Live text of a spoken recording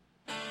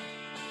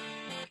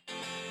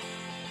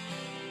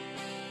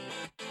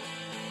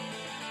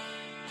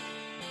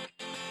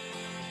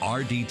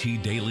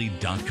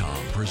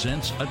RDTDaily.com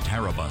presents a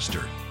Tara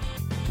Buster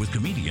with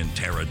comedian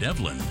Tara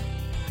Devlin.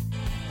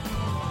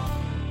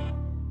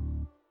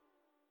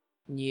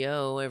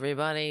 Yo,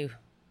 everybody.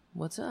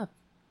 What's up?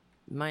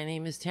 My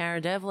name is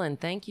Tara Devlin.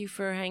 Thank you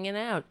for hanging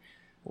out.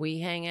 We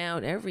hang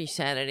out every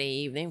Saturday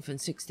evening from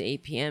 6 to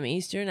 8 p.m.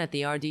 Eastern at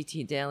the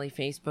RDT Daily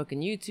Facebook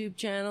and YouTube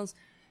channels,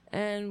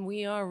 and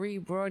we are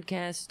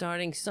rebroadcast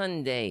starting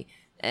Sunday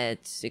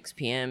at 6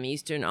 p.m.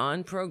 Eastern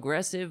on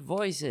Progressive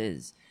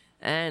Voices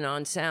and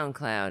on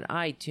SoundCloud,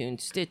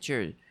 iTunes,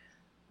 Stitcher.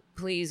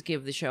 Please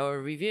give the show a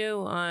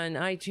review on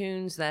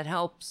iTunes. That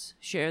helps.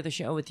 Share the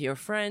show with your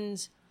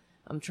friends.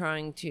 I'm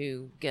trying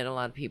to get a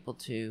lot of people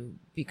to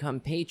become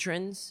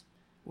patrons.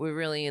 We're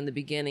really in the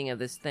beginning of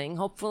this thing.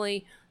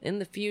 Hopefully, in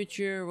the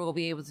future, we'll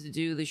be able to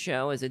do the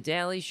show as a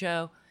daily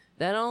show.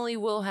 That only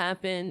will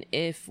happen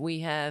if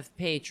we have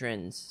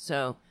patrons.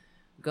 So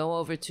go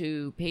over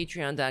to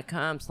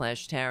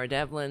patreon.com/Tara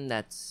Devlin.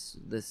 That's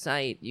the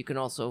site. You can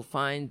also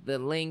find the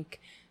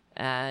link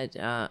at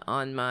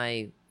on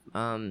my,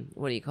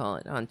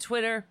 on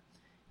Twitter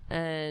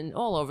and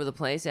all over the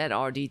place at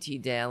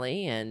RDT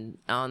Daily and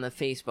on the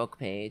Facebook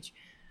page.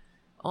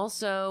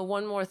 Also,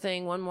 one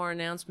more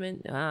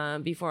announcement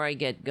before I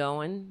get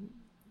going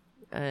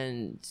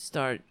and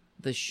start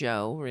the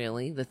show,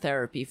 really. The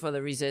therapy for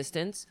the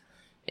resistance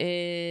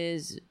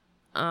is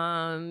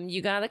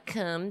you gotta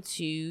come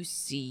to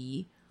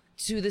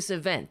this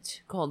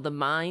event called the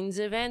Minds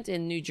event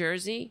in New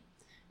Jersey.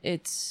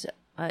 It's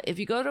if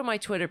you go to my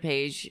Twitter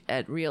page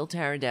at Real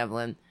Tara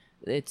Devlin,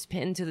 it's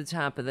pinned to the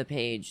top of the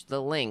page,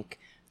 the link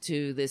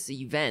to this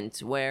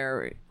event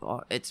where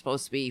it's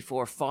supposed to be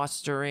for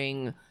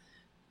fostering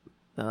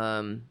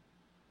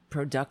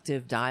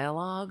productive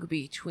dialogue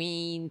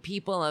between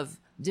people of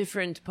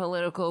different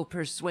political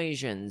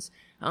persuasions.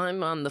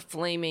 I'm on the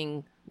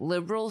flaming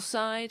liberal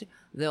side.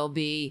 I'm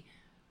the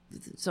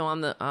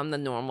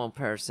normal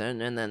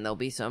person, and then there'll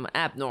be some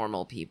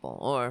abnormal people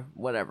or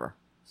whatever,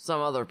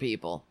 some other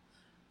people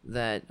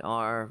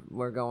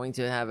we're going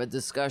to have a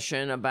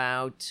discussion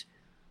about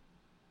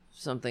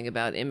something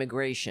about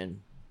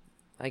immigration.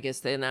 I guess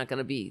they're not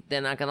going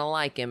to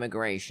like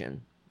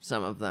immigration,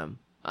 some of them.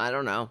 I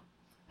don't know.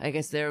 I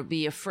guess they'll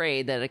be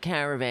afraid that a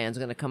caravan's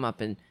going to come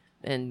up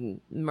and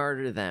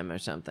murder them or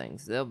something.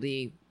 So it'll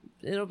be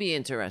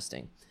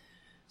interesting.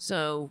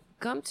 So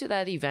come to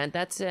that event.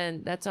 That's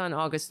on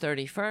August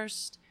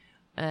 31st.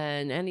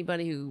 And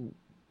anybody who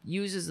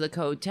uses the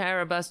code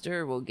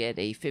TaraBuster will get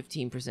a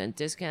 15%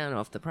 discount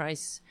off the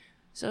price.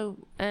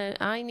 So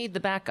I need the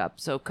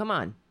backup. So come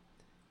on.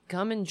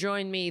 Come and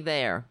join me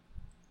there.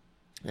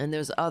 And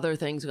there's other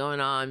things going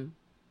on.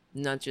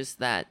 Not just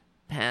that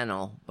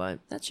panel, but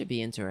that should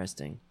be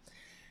interesting.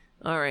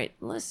 All right,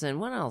 listen,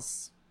 what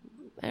else?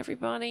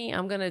 Everybody,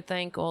 I'm going to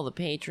thank all the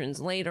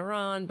patrons later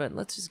on, but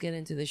let's just get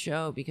into the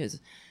show because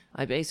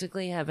I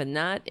basically have a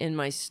knot in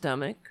my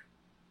stomach.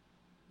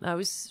 I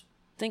was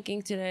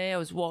thinking today,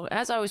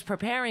 as I was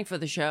preparing for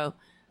the show,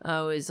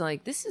 I was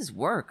like, this is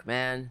work,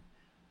 man.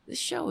 This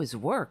show is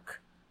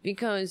work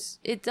because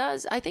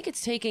I think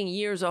it's taking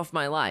years off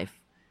my life.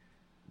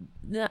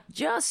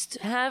 Just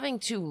having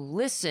to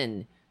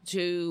listen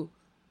to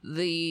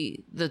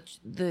that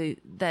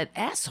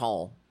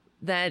asshole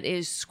that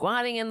is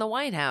squatting in the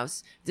White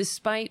House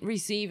despite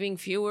receiving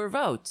fewer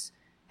votes,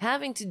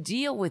 having to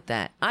deal with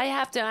that. I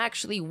have to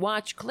actually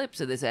watch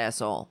clips of this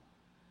asshole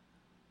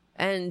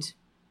and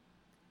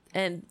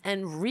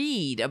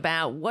read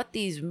about what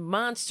these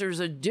monsters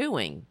are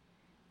doing.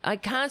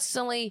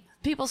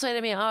 People say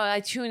to me, I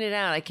tune it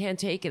out, I can't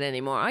take it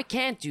anymore. I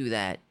can't do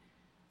that.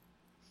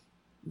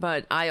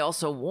 But I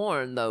also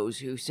warn those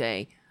who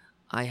say,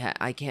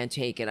 I can't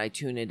take it, I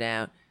tune it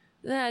out.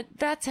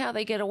 That's how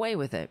they get away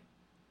with it.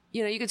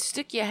 You know, you could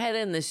stick your head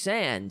in the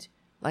sand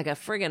like a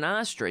friggin'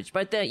 ostrich,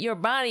 but your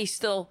body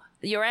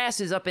your ass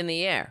is up in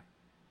the air,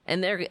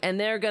 and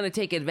they're going to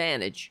take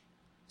advantage.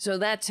 So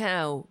that's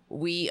how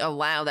we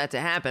allow that to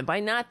happen, by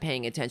not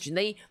paying attention.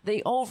 They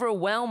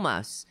overwhelm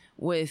us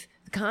with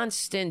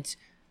constant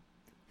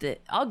the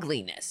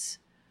ugliness.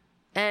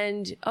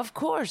 And of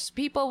course,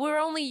 people, we're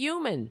only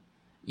human.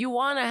 You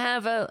want to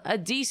have a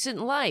decent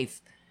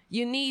life.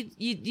 You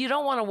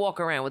don't want to walk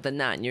around with a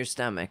knot in your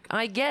stomach.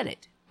 I get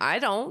it. I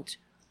don't.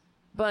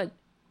 But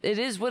it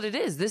is what it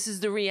is. This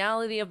is the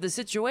reality of the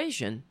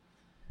situation.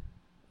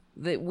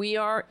 That we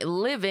are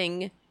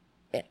living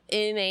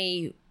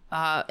in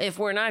if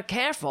we're not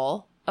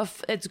careful,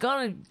 it's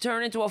going to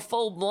turn into a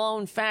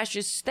full-blown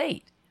fascist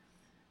state.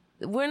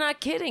 We're not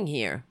kidding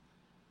here.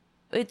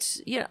 Let's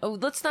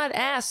not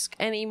ask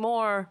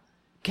anymore,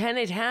 can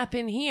it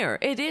happen here?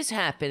 It is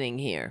happening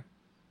here.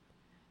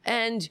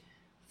 And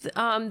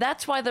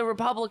that's why the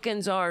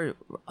Republicans are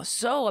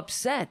so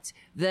upset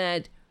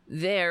that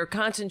their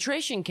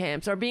concentration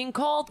camps are being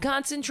called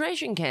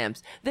concentration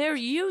camps. They're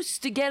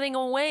used to getting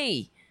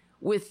away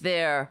with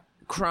their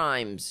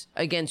crimes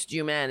against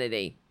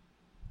humanity.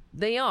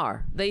 They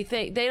are. They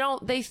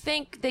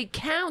think they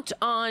count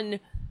on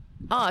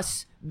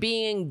us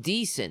being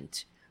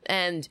decent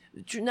and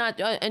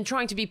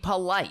trying to be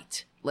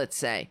polite, let's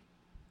say.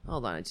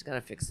 Hold on, I just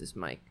gotta fix this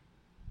mic.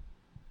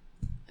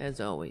 As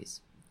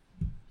always.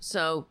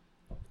 So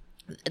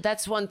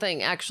that's one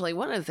thing. Actually,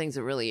 one of the things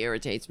that really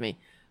irritates me,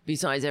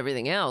 besides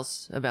everything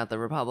else about the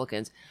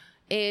Republicans,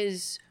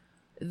 is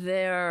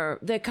they're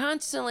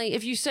constantly,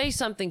 if you say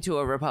something to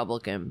a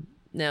Republican,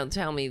 now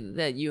tell me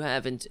that you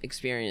haven't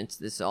experienced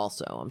this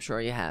also, I'm sure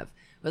you have,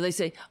 where they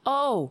say,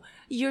 oh,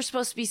 you're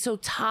supposed to be so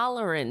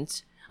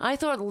tolerant. I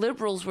thought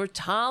liberals were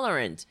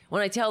tolerant.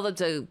 When I tell them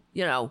to,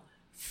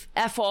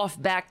 F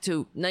off back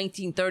to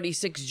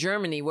 1936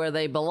 Germany where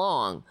they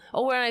belong.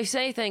 Or when I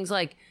say things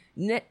like,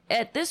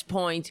 at this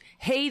point,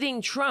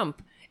 hating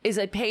Trump is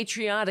a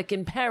patriotic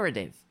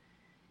imperative.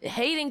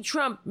 Hating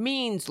Trump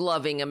means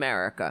loving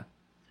America.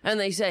 And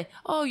they say,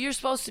 oh, you're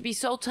supposed to be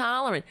so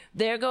tolerant.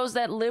 There goes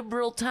that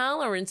liberal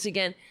tolerance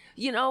again.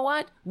 You know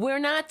what? We're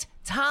not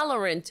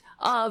tolerant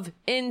of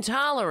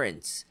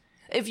intolerance.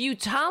 If you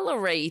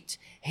tolerate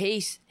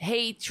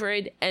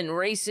hatred and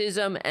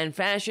racism and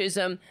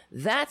fascism,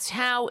 that's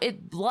how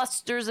it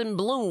blusters and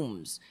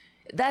blooms.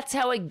 That's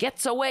how it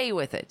gets away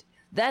with it.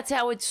 That's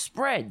how it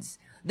spreads.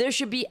 There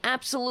should be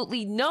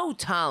absolutely no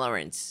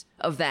tolerance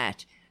of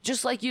that.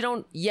 Just like you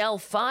don't yell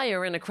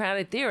fire in a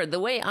crowded theater.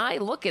 The way I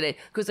look at it,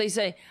 because they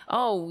say,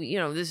 oh,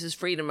 this is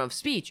freedom of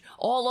speech.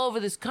 All over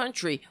this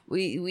country,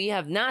 we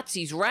have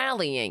Nazis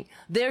rallying.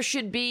 There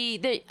should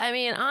be,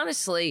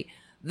 honestly,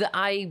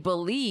 I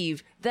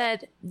believe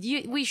that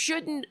we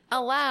shouldn't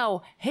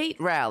allow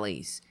hate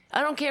rallies.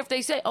 I don't care if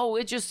they say, oh,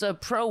 it's just a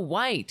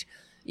pro-white.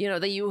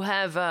 That you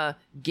have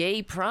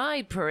gay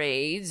pride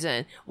parades,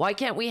 and why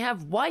can't we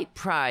have white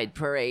pride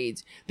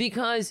parades?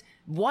 Because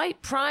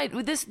white pride,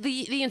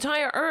 the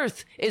entire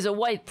earth is a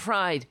white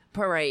pride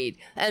parade,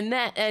 and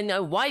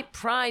a white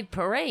pride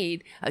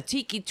parade, a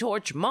tiki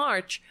torch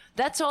march,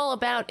 that's all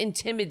about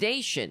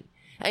intimidation.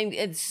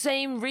 And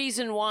same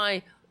reason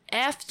why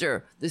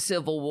after the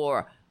Civil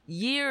War,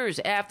 years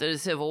after the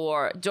Civil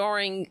War,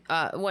 during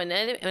when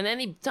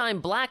any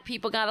time black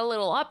people got a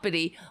little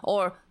uppity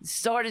or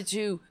started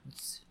to,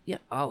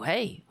 oh,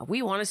 hey,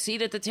 we want a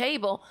seat at the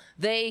table,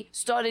 they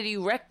started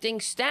erecting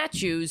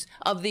statues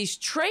of these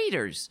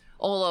traitors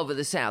all over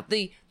the South.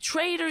 The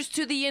traitors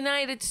to the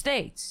United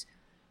States.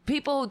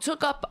 People who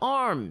took up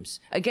arms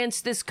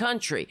against this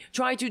country,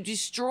 tried to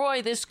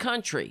destroy this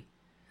country.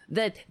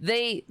 That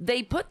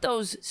they put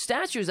those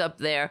statues up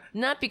there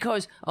not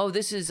because, oh,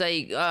 this is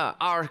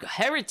our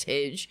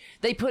heritage.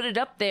 They put it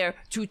up there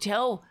to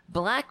tell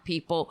black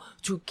people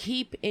to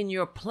keep in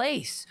your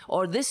place,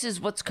 or this is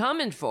what's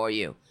coming for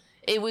you.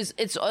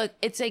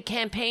 It's a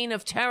campaign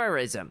of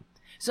terrorism.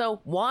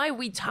 So why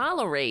we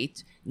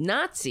tolerate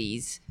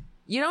Nazis?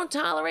 You don't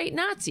tolerate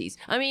Nazis.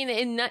 I mean,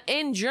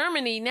 in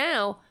Germany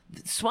now,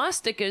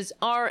 swastikas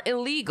are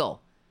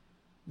illegal.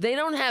 They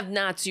don't have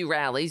Nazi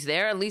rallies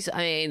there, at least,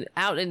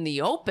 out in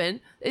the open.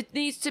 It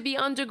needs to be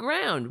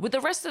underground with the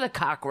rest of the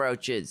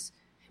cockroaches.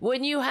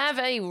 When you have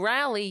a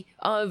rally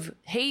of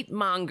hate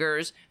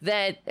mongers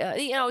that,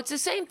 it's the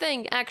same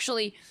thing,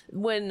 actually,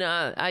 when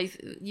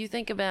you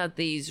think about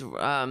these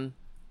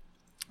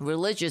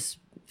religious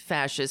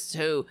fascists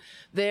who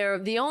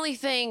the only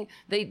thing,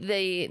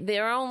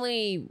 their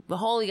only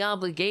holy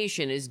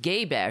obligation is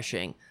gay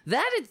bashing.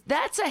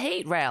 That's a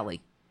hate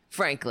rally.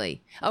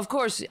 Frankly, of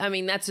course,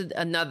 that's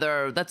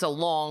a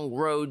long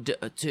road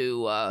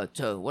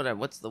to whatever.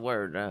 What's the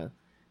word?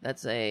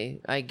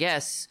 I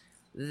guess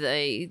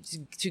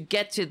to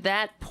get to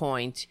that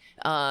point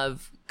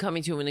of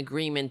coming to an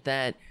agreement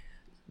that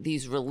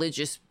these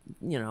religious,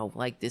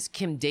 like this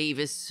Kim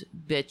Davis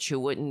bitch who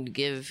wouldn't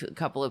give a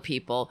couple of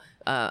people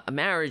a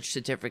marriage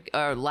certificate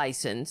or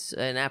license,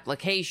 an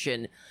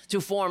application to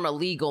form a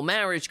legal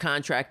marriage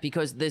contract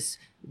because this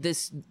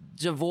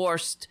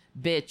divorced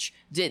bitch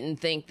didn't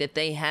think that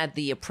they had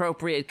the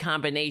appropriate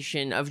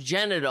combination of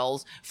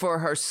genitals for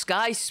her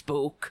sky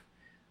spook.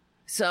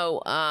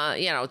 So,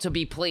 to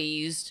be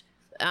pleased,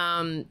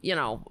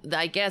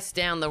 I guess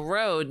down the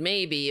road,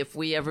 maybe if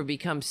we ever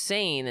become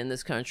sane in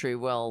this country,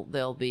 well,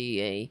 there'll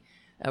be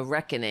a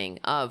reckoning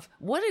of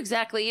what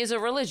exactly is a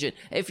religion.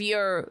 If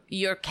you're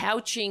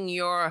couching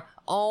your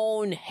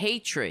own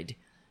hatred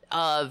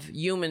of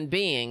human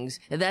beings,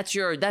 that's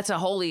a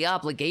holy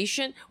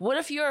obligation. What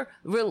if your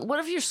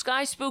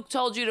sky spook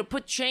told you to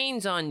put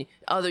chains on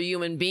other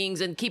human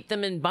beings and keep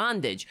them in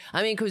bondage?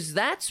 Because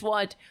that's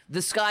what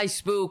the sky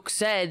spook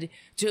said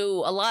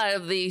to a lot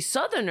of the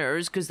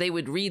Southerners, because they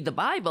would read the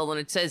Bible and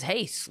it says,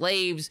 hey,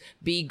 slaves,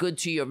 be good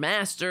to your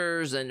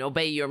masters and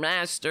obey your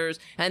masters,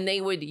 and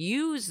they would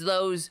use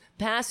those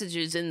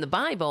passages in the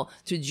Bible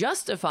to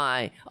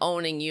justify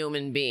owning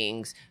human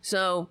beings.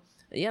 So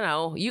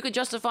you could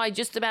justify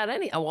just about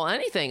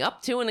anything,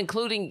 up to and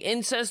including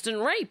incest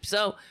and rape.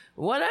 So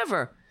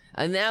whatever.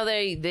 And now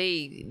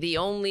the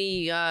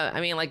only,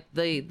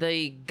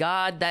 the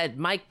God that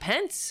Mike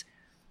Pence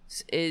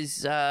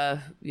is,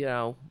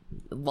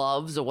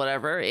 loves or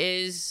whatever,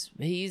 he's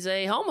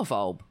a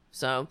homophobe.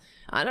 So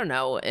I don't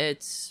know.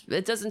 It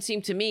doesn't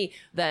seem to me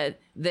that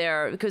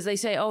because they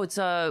say, oh, it's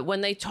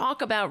when they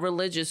talk about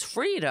religious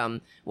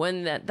freedom,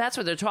 that's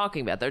what they're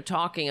talking about. They're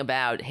talking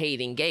about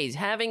hating gays,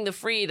 having the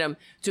freedom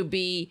to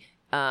be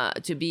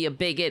a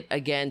bigot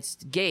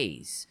against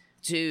gays,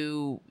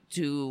 to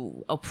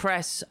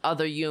oppress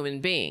other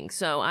human beings.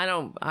 So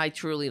I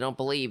truly don't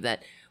believe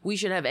that we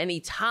should have any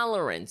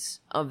tolerance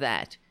of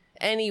that,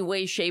 any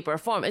way, shape, or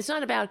form. It's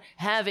not about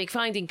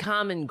finding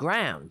common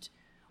ground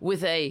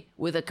with a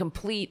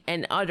complete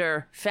and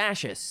utter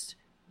fascist.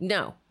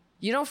 No,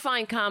 you don't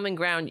find common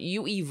ground.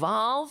 You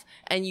evolve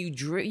and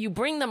you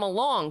bring them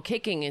along,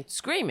 kicking and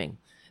screaming.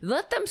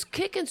 Let them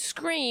kick and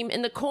scream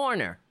in the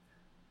corner.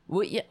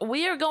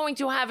 We are going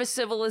to have a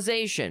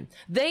civilization.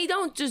 They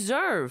don't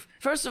deserve.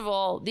 First of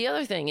all, the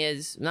other thing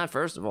is, not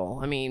first of all,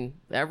 I mean,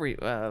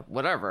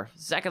 whatever.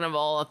 Second of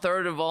all, a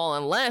third of all,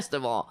 and last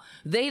of all,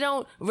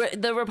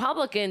 the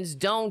Republicans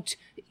don't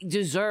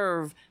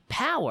deserve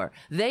power.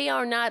 They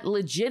are not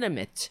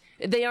legitimate.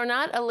 They are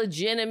not a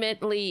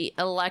legitimately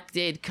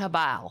elected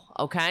cabal,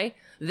 okay?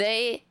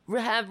 They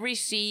have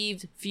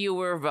received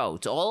fewer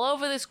votes all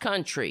over this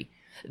country.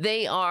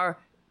 They are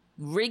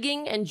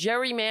rigging and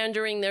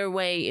gerrymandering their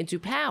way into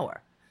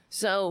power.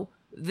 So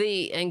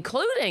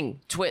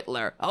including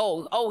Twitler.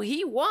 Oh,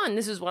 he won.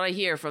 This is what I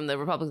hear from the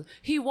Republicans.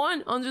 He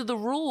won under the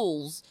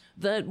rules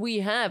that we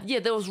have. Yeah,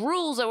 those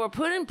rules that were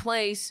put in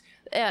place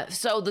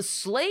so the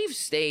slave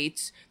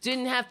states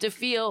didn't have to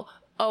feel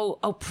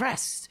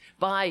oppressed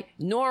by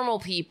normal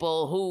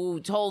people who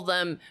told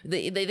them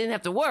they didn't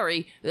have to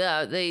worry.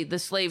 The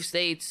slave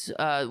states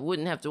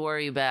wouldn't have to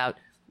worry about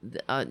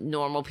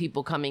normal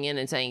people coming in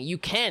and saying you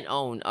can't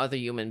own other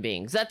human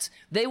beings.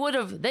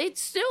 They'd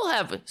still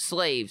have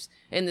slaves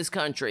in this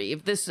country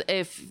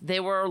if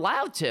they were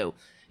allowed to.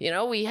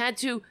 We had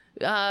to.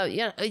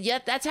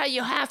 Yet that's how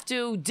you have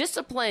to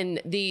discipline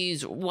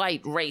these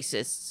white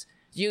racists.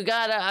 You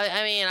gotta.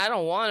 I mean, I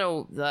don't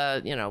want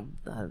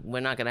to. We're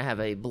not gonna have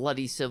a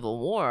bloody civil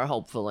war,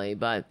 hopefully,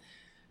 but.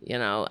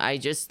 I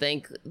just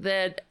think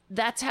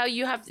that's how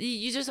you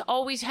just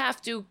always have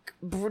to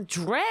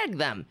drag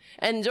them.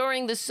 And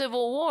during the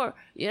Civil War,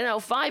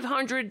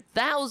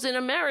 500,000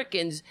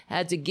 Americans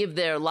had to give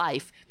their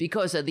life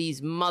because of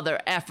these mother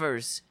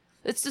effers.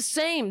 It's the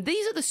same.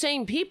 These are the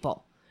same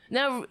people.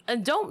 Now,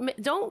 and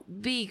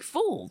don't be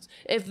fooled.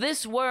 If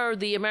this were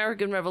the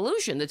American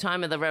Revolution, the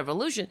time of the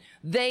Revolution,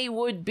 they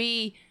would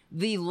be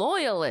the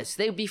loyalists.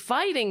 They would be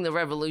fighting the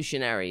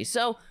revolutionaries.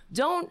 So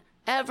don't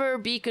ever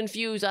be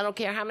confused. I don't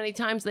care how many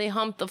times they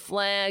hump the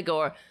flag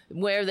or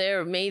wear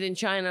their made in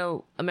China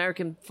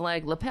American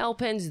flag lapel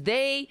pins.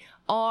 They're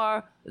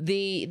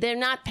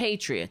not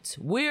patriots.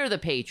 We're the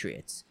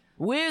patriots.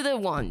 We're the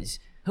ones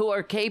who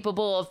are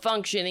capable of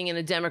functioning in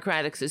a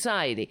democratic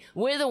society.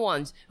 We're the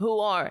ones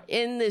who are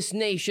in this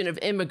nation of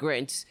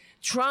immigrants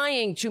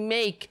trying to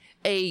make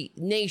a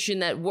nation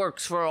that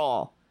works for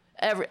all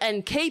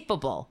and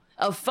capable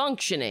of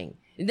functioning.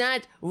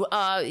 Not,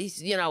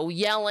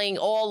 yelling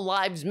all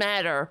lives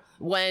matter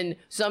when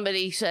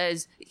somebody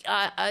says,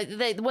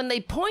 when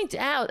they point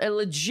out a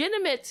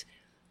legitimate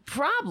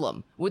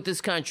problem with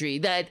this country,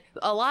 that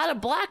a lot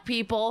of black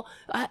people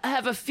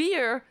have a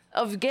fear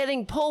of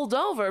getting pulled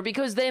over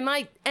because they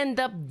might end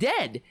up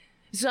dead.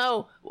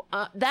 So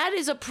that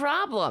is a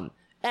problem.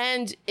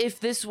 And if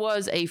this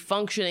was a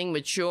functioning,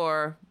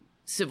 mature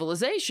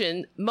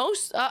civilization,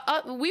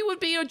 we would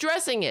be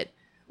addressing it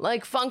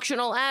like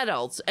functional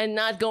adults and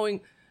not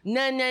going,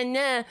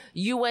 nah,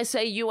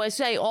 USA,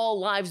 USA, all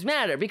lives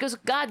matter. Because,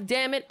 God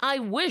damn it, I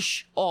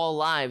wish all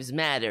lives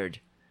mattered.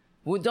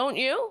 Well, don't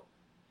you?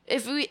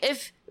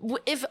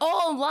 If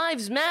all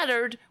lives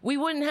mattered, we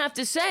wouldn't have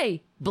to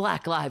say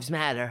Black Lives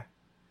Matter.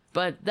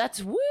 But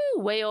that's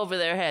way over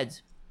their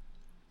heads.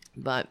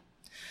 But,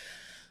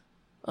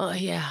 oh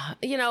yeah,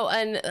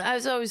 and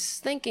as I was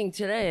thinking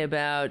today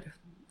about,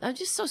 I'm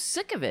just so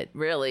sick of it,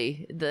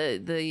 really.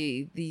 These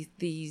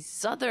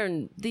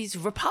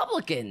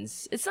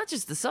Republicans. It's not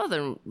just the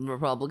Southern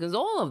Republicans,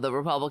 all of the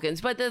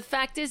Republicans. But the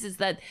fact is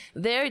that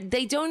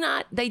they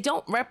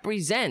don't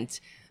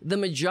represent the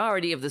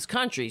majority of this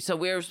country. So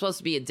we're supposed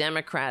to be a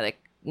democratic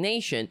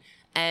nation,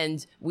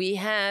 and we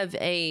have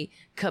a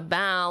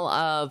cabal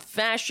of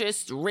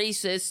fascists,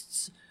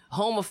 racists,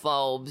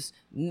 homophobes,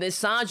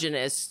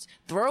 misogynists,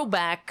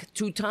 throwback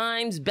to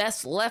times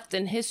best left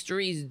in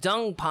history's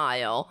dung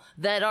pile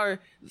that are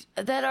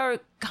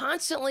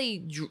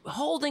constantly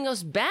holding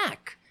us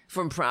back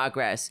from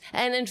progress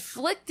and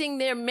inflicting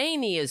their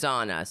manias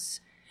on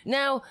us.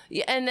 Now,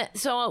 and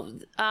so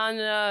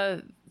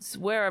on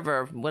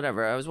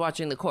whatever, I was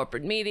watching the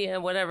corporate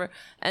media, whatever,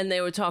 and they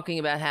were talking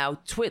about how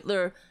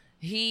Twitler,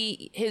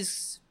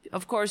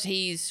 of course,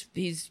 he's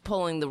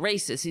pulling the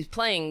racist. He's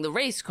playing the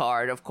race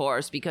card, of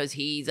course, because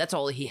that's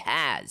all he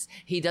has.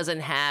 He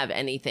doesn't have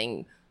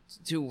anything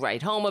to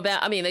write home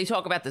about. I mean, they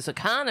talk about this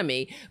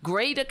economy,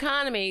 great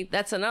economy.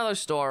 That's another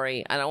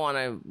story I don't want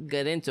to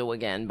get into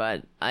again.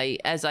 But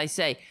as I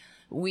say,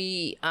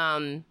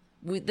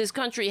 this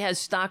country has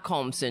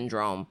Stockholm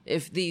syndrome.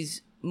 If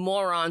these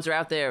morons are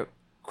out there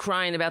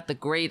crying about the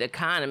great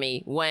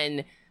economy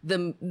when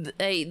the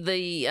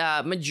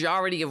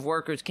majority of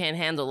workers can't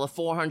handle a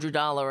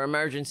 $400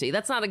 emergency.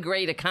 That's not a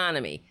great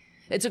economy.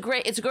 It's a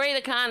great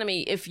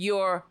economy if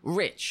you're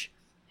rich.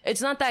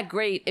 It's not that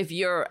great if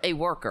you're a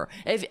worker.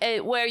 If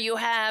where you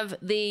have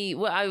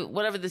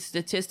whatever the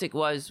statistic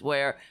was,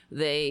 where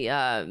they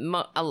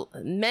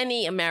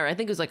many I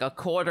think it was like a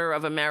quarter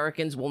of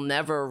Americans will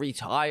never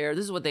retire.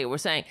 This is what they were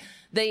saying.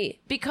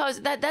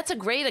 Because that's a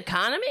great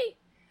economy.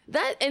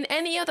 That in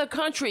any other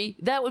country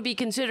that would be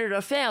considered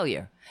a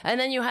failure. And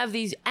then you have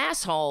these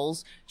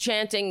assholes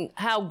chanting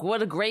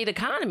what a great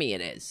economy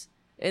it is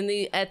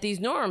at these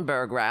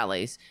Nuremberg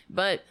rallies.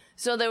 But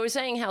so they were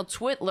saying how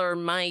Twitler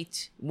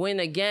might win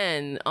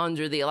again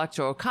under the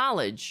Electoral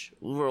College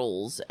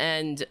rules,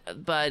 and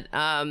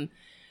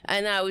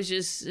I was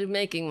just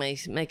making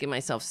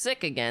myself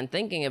sick again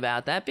thinking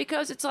about that,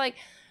 because it's like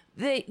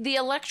the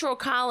Electoral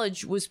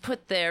College was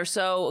put there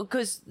so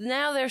because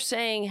now they're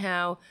saying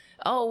how,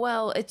 oh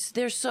well,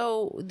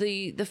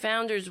 the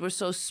founders were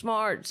so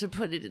smart to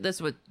put it.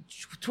 That's what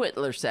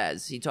Twitler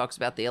says. He talks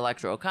about the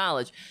Electoral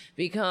College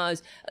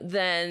because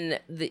then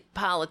the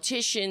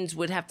politicians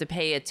would have to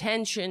pay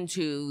attention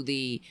to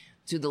the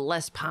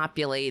less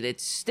populated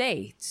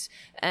states.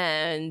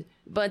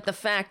 But the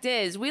fact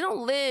is, we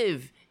don't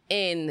live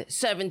in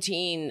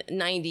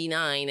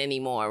 1799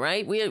 anymore,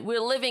 right?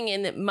 We're living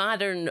in the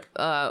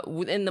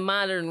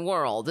modern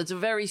world. It's a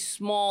very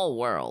small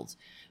world,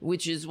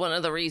 which is one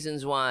of the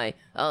reasons why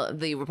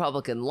the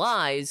Republican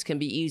lies can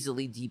be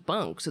easily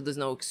debunked. So there's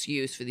no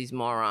excuse for these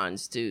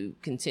morons to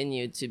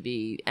continue to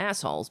be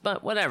assholes,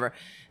 but whatever.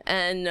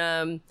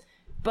 And,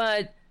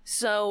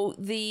 so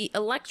the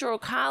Electoral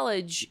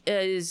College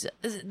is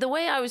the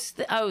way I was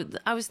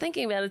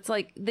thinking about it. It's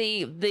like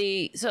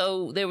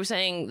so they were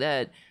saying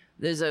that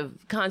there's a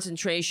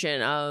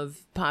concentration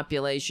of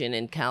population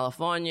in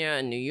California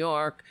and New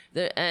York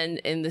and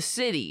in the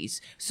cities.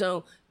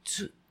 So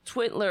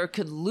Twitler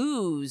could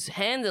lose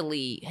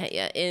handily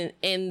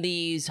in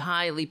these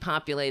highly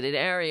populated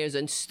areas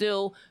and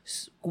still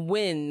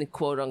win,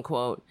 quote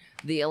unquote,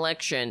 the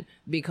election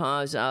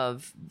because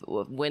of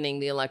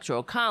winning the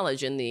Electoral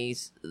College in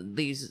these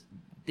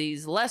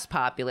less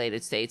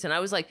populated states. And I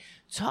was like,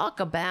 talk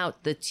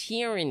about the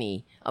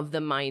tyranny of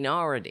the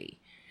minority.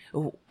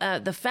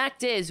 The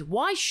fact is,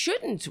 why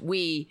shouldn't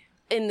we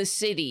in the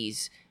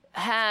cities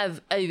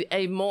have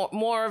a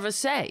more of a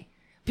say?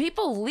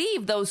 People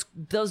leave those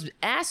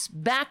ass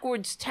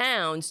backwards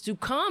towns to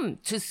come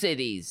to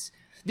cities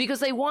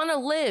because they want to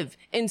live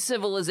in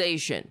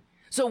civilization.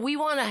 So we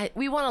want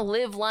to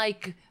live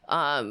like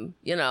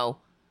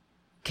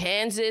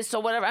Kansas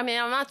or whatever. I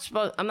mean, I'm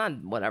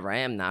not whatever. I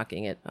am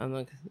knocking it.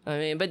 But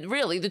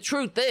really, the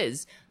truth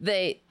is,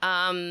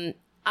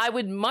 I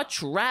would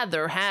much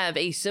rather have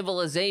a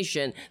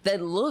civilization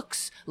that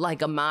looks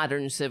like a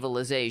modern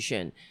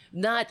civilization.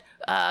 Not,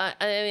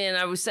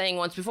 I was saying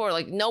once before,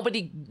 like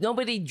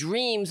nobody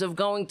dreams of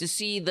going to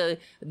see the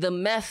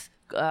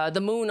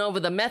moon over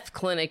the meth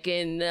clinic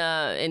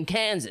in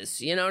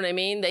Kansas. You know what I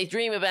mean? They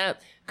dream about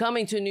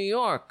coming to New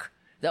York.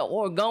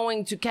 Or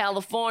going to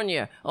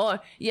California,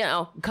 or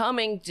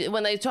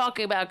when they talk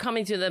about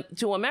coming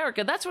to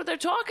America, that's what they're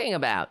talking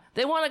about.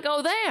 They want to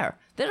go there.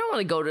 They don't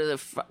want to go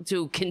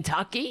to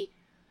Kentucky,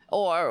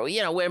 or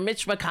where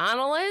Mitch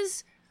McConnell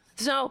is.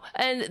 So,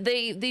 and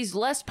these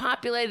less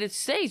populated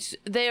states,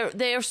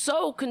 they're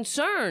so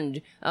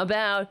concerned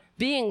about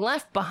being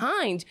left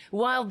behind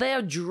while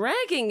they're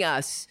dragging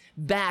us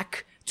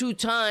back to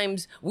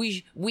times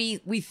we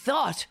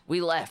thought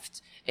we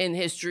left in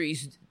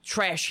history's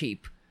trash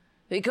heap.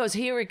 Because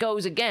here it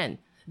goes again.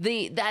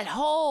 That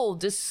whole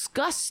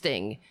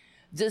disgusting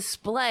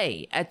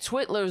display at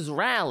Twitler's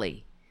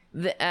rally,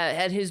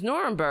 at his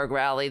Nuremberg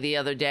rally the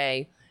other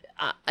day,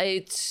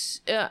 I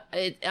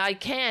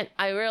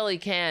really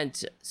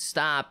can't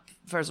stop.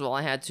 First of all,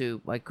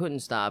 I couldn't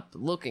stop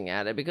looking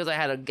at it because I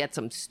had to get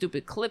some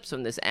stupid clips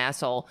from this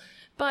asshole.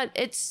 But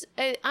one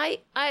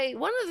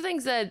of the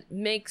things that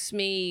makes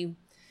me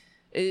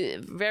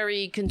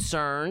very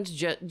concerned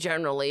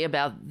generally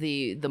about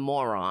the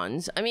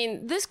morons. I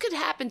mean, this could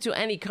happen to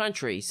any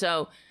country.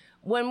 So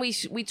when we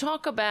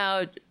talk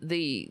about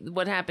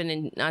what happened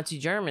in Nazi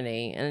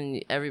Germany,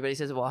 and everybody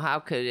says, well, how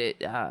could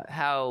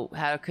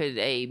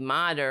a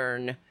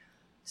modern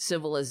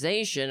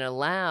civilization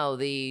allow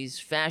these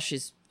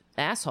fascist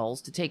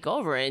assholes to take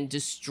over and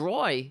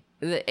destroy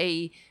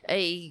a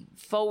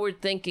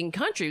forward-thinking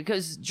country?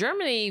 Because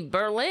Germany,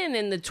 Berlin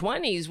in the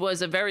 1920s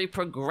was a very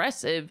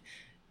progressive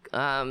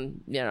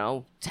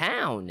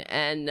town,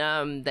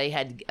 and they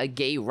had a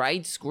gay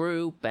rights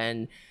group,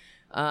 and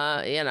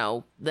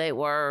it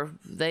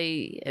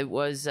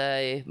was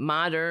a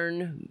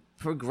modern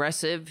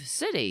progressive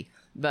city.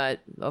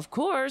 But of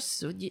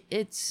course,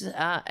 it's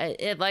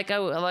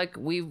like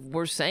we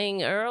were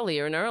saying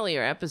earlier in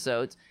earlier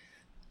episodes,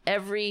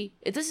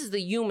 this is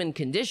the human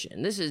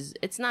condition.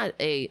 It's not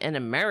an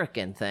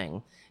American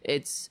thing.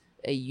 It's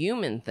a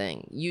human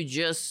thing. You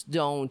just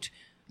don't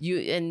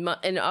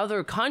in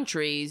other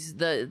countries,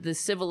 the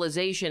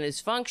civilization is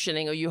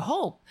functioning, or you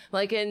hope,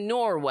 like in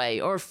Norway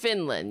or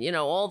Finland,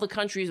 all the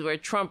countries where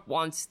Trump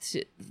wants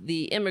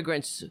the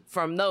immigrants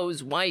from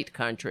those white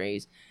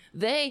countries.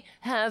 They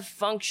have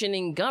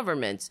functioning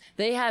governments.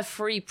 They have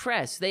free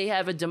press. They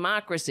have a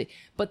democracy.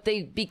 But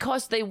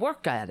because they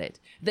work at it,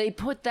 they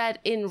put that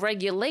in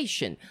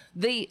regulation.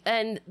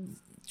 And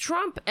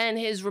Trump and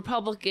his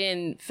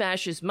Republican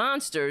fascist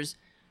monsters,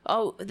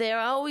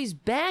 they're always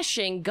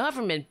bashing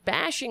government,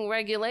 bashing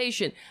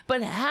regulation.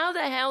 But how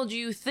the hell do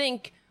you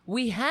think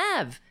we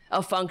have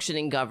a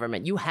functioning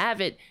government? You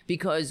have it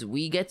because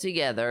we get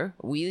together,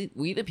 we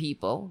the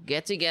people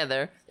get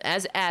together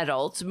as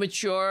adults,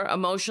 mature,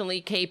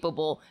 emotionally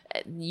capable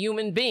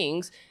human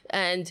beings,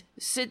 and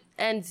sit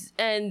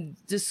and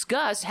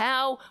discuss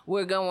how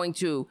we're going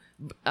to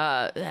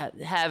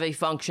have a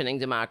functioning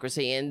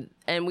democracy, and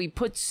we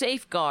put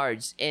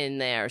safeguards in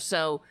there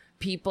so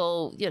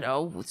people,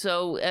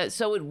 so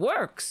it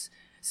works.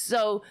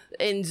 So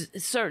in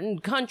certain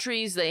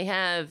countries,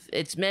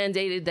 it's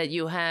mandated that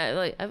you have,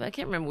 like, I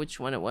can't remember which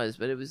one it was,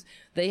 but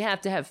they have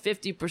to have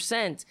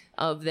 50%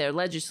 of their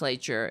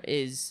legislature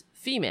is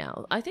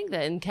female. I think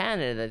that in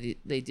Canada,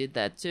 they did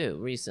that too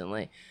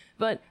recently.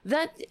 But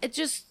that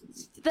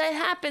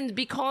happened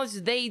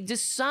because they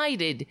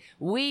decided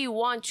we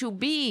want to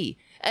be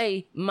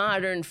a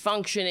modern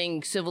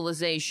functioning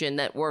civilization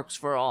that works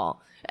for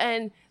all.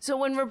 And so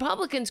when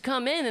Republicans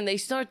come in and they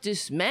start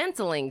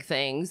dismantling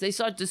things, they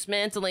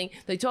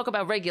talk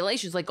about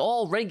regulations like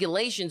all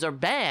regulations are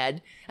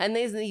bad. And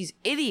these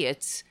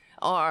idiots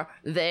are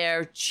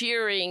there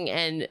cheering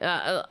and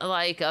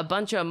like a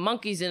bunch of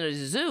monkeys in a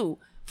zoo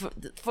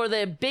for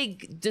their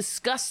big,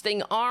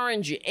 disgusting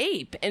orange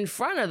ape in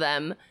front of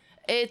them.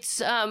 It's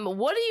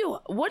what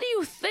do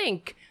you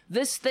think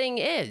this thing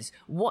is?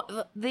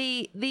 What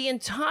the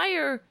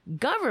entire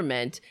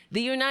government,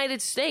 the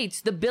United States,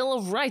 the Bill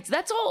of Rights,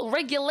 that's all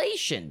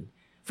regulation,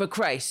 for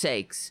Christ's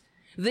sakes.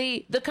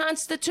 The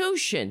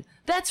Constitution,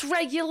 that's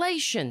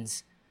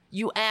regulations,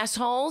 you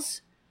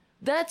assholes.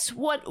 That's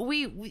what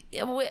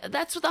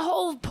that's the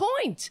whole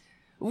point.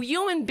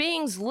 Human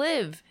beings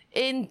live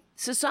in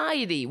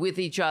society with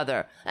each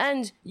other,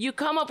 and you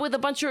come up with a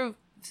bunch of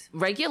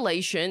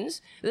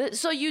regulations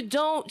so you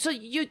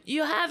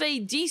have a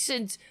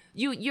decent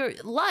your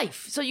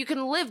life, so you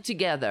can live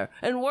together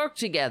and work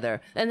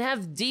together and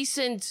have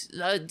decent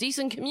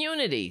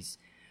communities.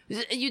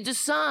 You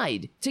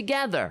decide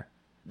together.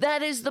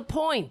 That is the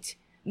point.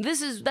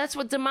 That's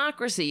what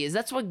democracy is.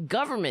 That's what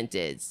government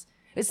is.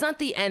 It's not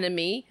the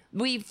enemy.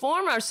 We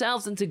form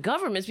ourselves into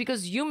governments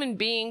because human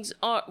beings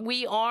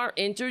are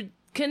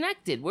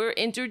interconnected. We're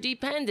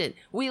interdependent.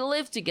 We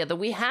live together.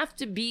 We have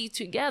to be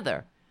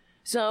together.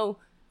 So,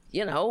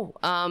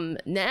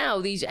 now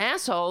these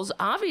assholes,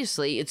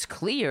 obviously it's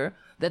clear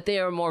that they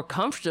are more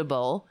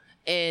comfortable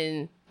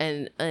in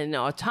an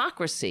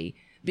autocracy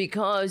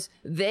because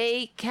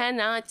they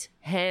cannot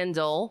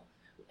handle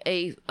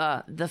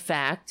the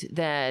fact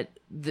that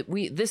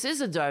this is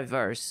a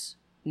diverse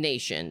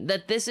nation,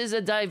 that this is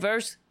a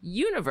diverse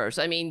universe.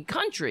 I mean,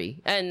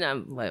 country,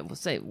 and we'll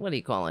say, what do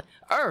you call it?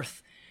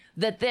 Earth.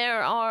 That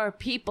there are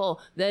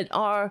people that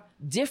are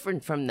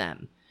different from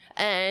them.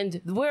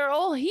 And we're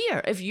all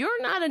here. If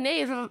you're not a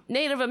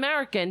Native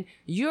American,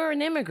 you're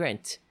an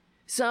immigrant.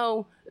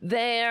 So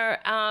this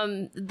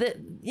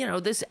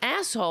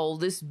asshole,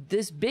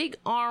 this big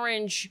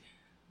orange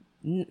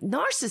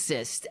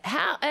narcissist.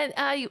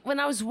 When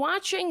I was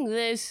watching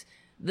this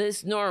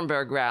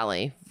Nuremberg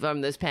rally from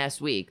this past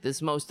week,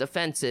 this most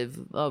offensive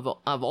of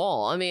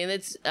all. I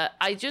mean,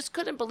 I just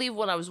couldn't believe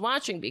what I was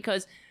watching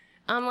because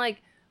I'm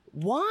like,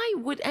 why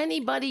would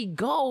anybody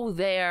go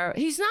there?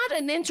 He's not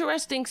an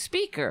interesting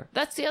speaker.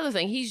 That's the other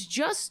thing. He's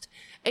just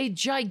a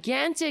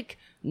gigantic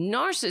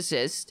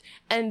narcissist,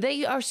 and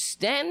they are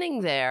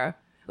standing there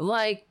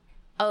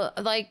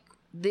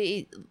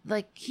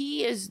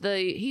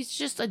he's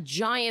just a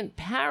giant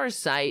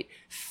parasite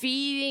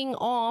feeding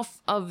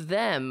off of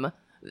them,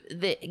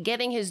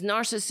 getting his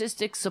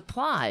narcissistic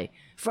supply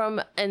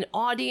from an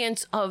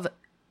audience of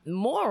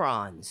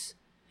morons.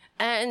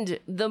 And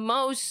the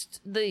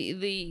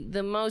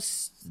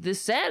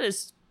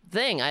saddest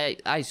thing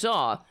I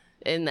saw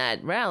in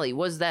that rally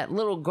was that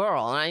little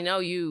girl. And I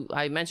know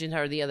I mentioned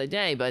her the other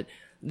day, but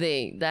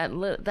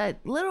that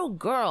little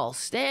girl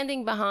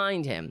standing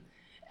behind him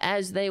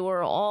as they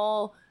were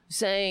all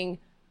saying,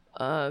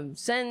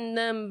 send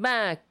them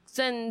back,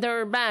 send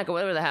her back, or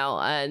whatever the hell.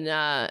 And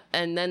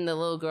then the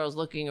little girl's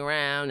looking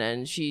around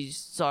and she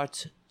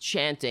starts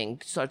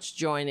chanting, starts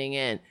joining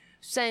in,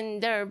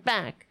 send her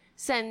back.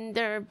 Send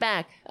her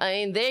back. I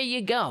mean, there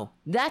you go.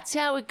 That's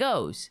how it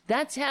goes.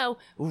 That's how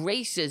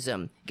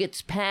racism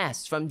gets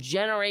passed from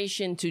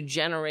generation to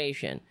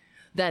generation.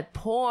 That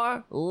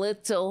poor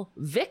little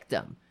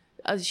victim.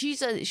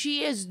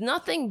 She is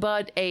nothing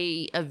but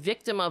a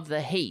victim of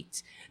the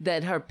hate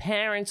that her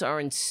parents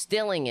are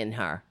instilling in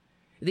her.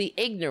 The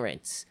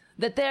ignorance.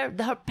 That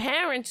her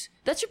parents,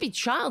 that should be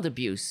child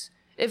abuse.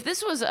 If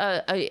this was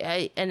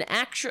actually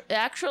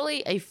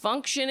a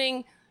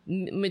functioning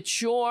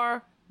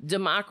mature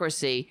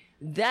democracy,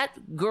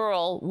 that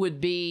girl would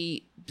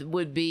be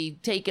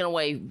taken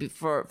away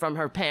from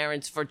her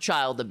parents for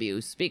child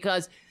abuse,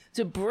 because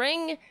to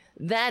bring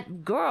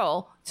that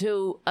girl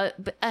to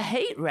a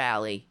hate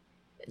rally,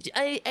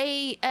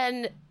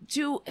 and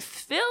to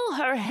fill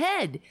her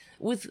head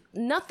with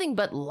nothing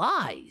but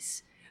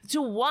lies,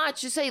 to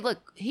watch, to say,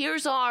 look,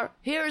 here's our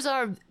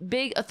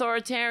big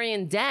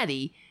authoritarian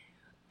daddy,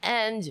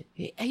 and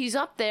he's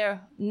up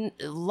there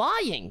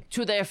lying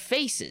to their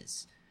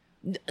faces,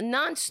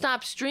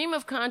 nonstop stream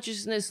of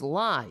consciousness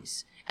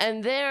lies,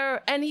 and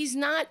he's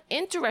not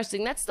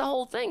interesting. That's the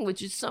whole thing,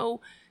 which is so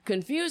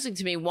confusing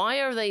to me. Why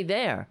are they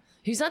there?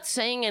 He's not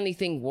saying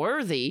anything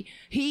worthy.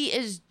 He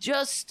is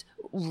just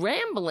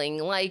rambling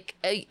like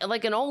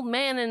an old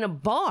man in a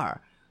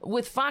bar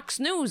with Fox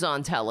News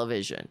on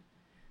television.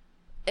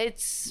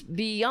 It's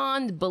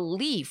beyond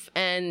belief,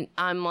 and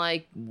I'm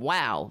like,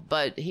 wow.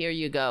 But here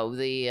you go.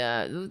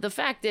 The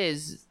fact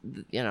is,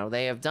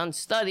 they have done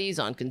studies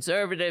on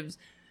conservatives.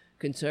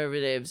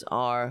 Conservatives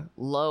are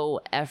low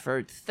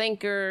effort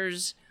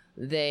thinkers.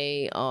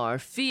 They are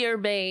fear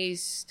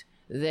based.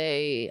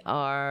 They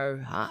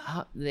are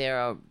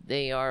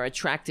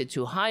attracted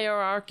to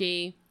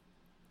hierarchy,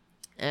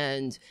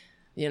 and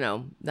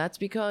that's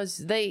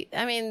because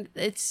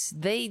it's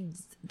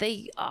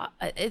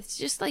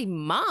just like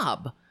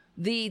mob,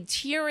 the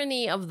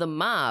tyranny of the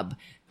mob,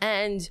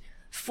 and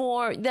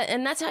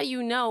that's how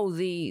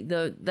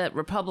that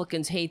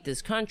Republicans hate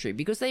this country,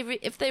 because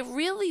if they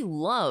really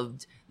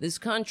loved this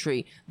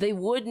country, they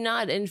would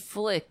not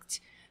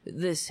inflict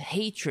this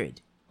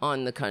hatred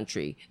on the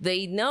country.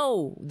 They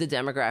know the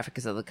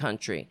demographics of the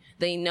country.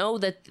 They know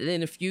that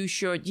in a few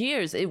short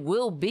years, it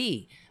will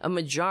be a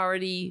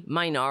majority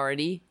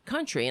minority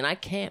country. And I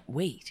can't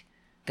wait.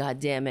 God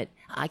damn it.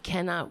 I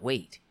cannot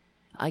wait.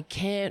 I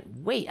can't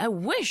wait. I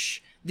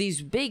wish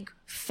these big,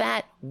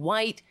 fat,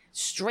 white,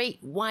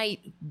 straight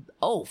white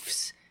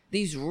oafs,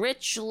 these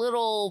rich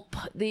little,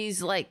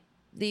 these whiny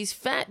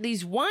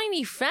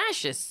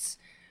fascists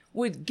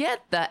would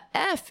get the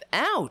F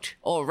out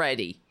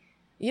already.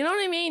 You know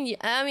what I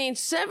mean?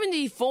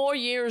 74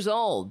 years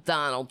old,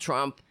 Donald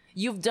Trump.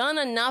 You've done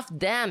enough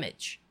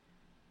damage.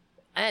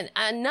 And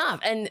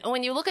enough. And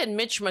when you look at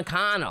Mitch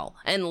McConnell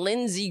and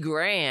Lindsey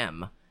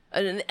Graham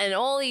and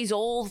all these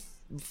old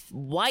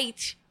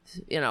white,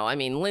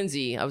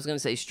 Lindsey, I was going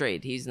to say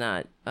straight. He's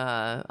not.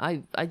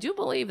 I do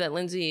believe that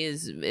Lindsey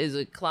is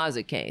a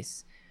closet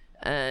case.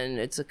 And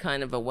it's a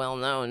kind of a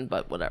well-known,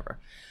 but whatever.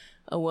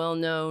 A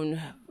well-known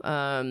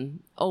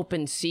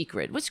open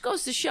secret, which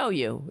goes to show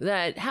you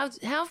that how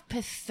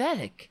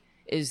pathetic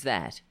is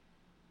that?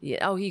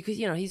 Yeah. Oh,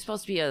 he's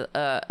supposed to be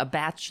a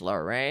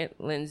bachelor, right?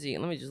 Lindsey.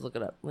 Let me just look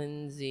it up.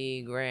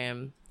 Lindsey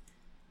Graham.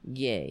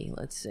 Yay.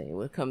 Let's see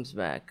what comes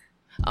back.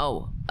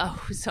 Oh,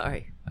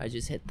 sorry. I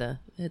just hit the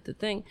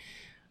thing.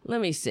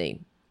 Let me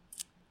see.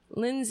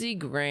 Lindsey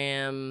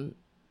Graham.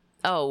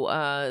 Oh,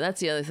 that's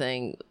the other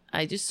thing.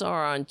 I just saw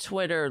her on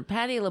Twitter.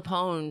 Patti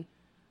LuPone.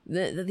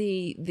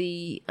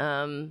 The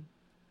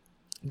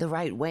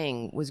right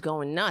wing was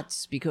going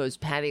nuts because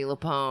Patti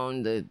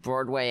LuPone, the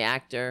Broadway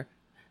actor,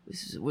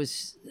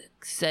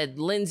 said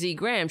Lindsey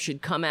Graham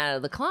should come out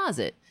of the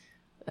closet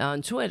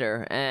on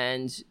Twitter,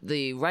 and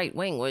the right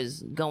wing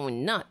was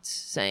going nuts,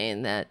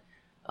 saying that,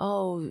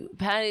 oh,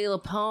 Patti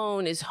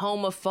LuPone is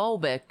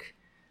homophobic,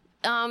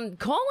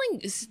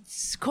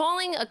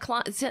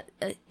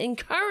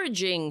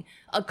 encouraging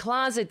a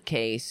closet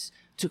case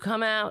to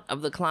come out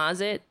of the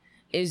closet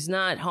is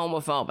not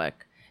homophobic.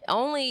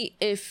 Only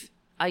if,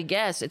 I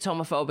guess, it's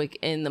homophobic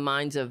in the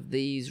minds of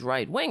these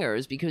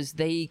right-wingers, because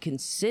they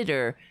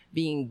consider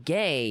being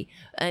gay,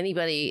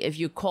 if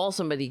you call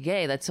somebody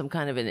gay, that's some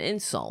kind of an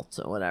insult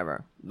or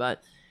whatever.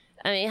 But,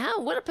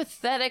 what a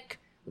pathetic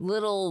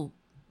little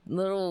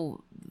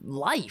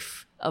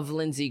life of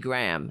Lindsey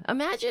Graham.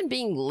 Imagine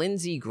being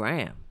Lindsey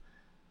Graham.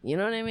 You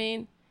know what I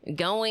mean?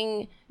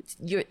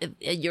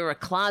 You're a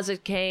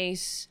closet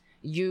case.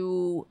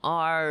 You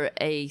are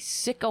a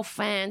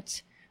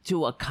sycophant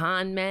to a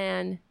con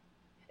man,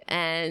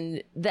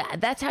 and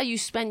that's how you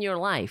spend your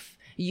life.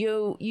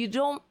 You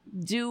don't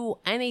do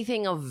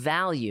anything of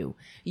value.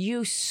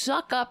 You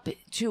suck up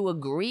to a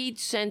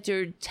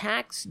greed-centered,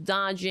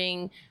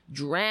 tax-dodging,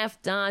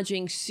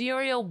 draft-dodging,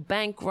 serial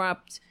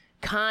bankrupt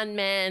con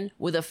man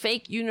with a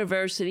fake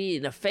university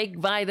and a fake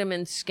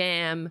vitamin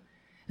scam,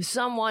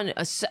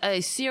 a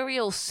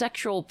serial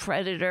sexual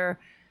predator,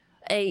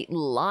 a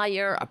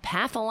liar, a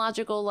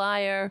pathological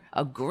liar,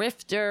 a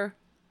grifter,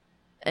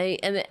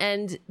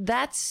 and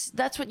that's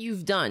what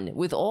you've done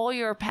with all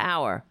your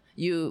power.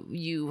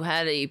 You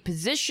had a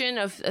position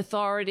of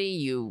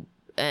authority,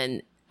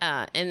 and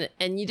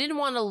you didn't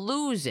want to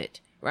lose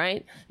it,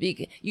 right?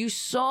 You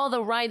saw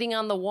the writing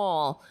on the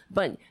wall,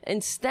 but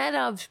instead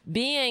of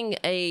being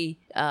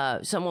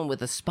someone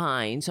with a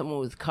spine, someone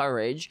with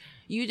courage,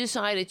 you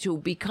decided to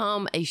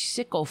become a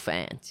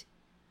sycophant.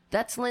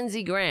 That's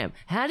Lindsey Graham.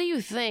 How do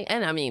you think?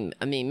 And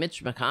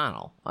Mitch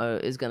McConnell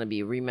is going to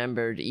be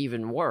remembered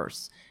even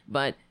worse.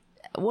 But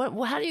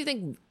how do you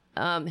think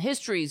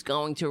history is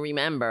going to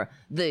remember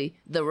the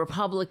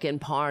Republican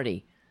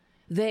Party.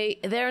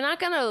 They're not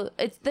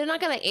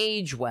gonna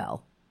age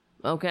well.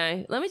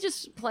 Okay, let me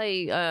just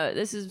play.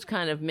 This is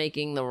kind of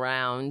making the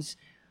rounds.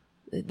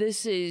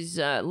 This is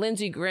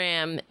Lindsey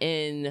Graham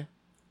in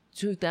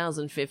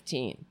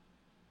 2015.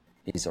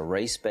 He's a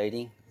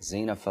race-baiting,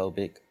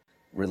 xenophobic,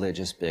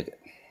 religious bigot.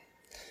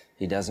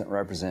 He doesn't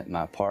represent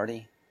my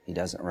party. He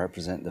doesn't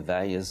represent the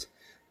values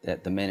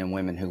that the men and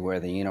women who wear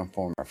the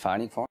uniform are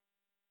fighting for.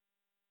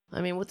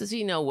 I mean, what does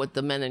he know what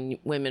the men and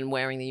women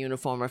wearing the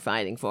uniform are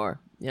fighting for?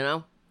 You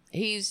know?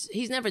 He's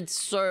never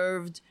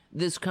served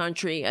this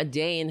country a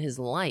day in his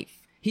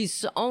life.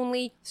 He's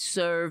only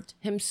served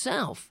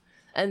himself.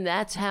 And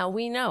that's how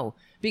we know.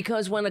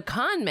 Because when a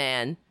con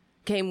man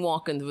came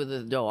walking through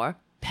the door,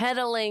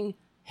 peddling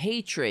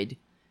hatred,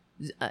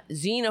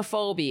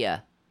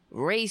 xenophobia,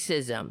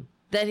 racism,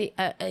 that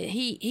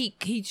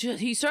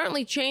he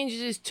certainly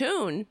changes his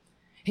tune.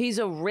 He's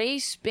a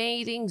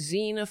race-baiting,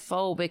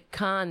 xenophobic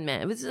con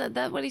man. Is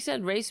that what he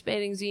said?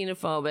 Race-baiting,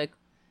 xenophobic,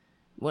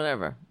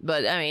 whatever.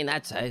 But, I mean,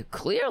 that's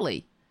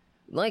clearly,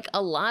 like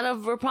a lot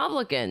of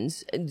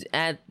Republicans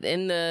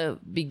in the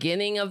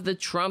beginning of the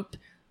Trump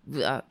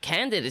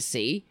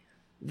candidacy,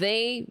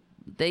 they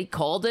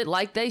called it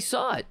like they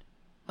saw it.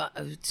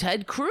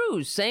 Ted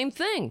Cruz, same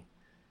thing.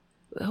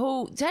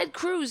 Ted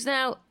Cruz,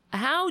 now,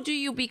 how do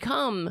you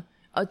become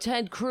a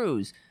Ted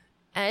Cruz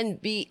and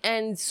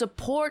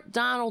support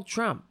Donald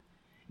Trump?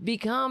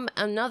 Become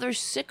another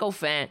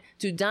sycophant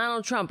to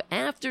Donald Trump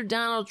after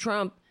Donald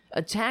Trump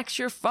attacks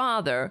your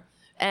father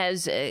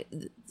as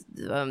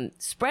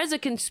spreads a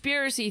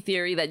conspiracy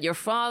theory that your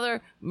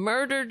father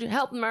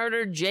helped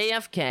murder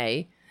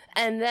JFK,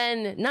 and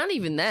then not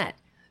even that.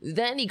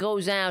 Then he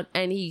goes out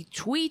and he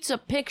tweets a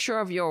picture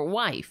of your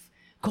wife.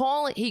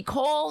 He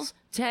calls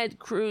Ted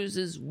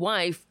Cruz's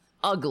wife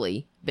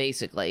ugly,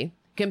 basically,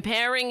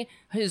 comparing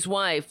his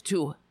wife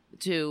to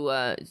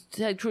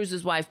Ted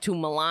Cruz's wife to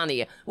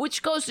Melania,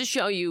 which goes to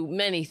show you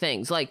many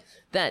things, like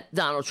that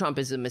Donald Trump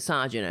is a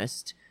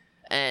misogynist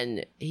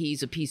and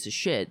he's a piece of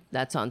shit.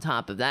 That's on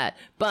top of that.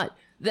 But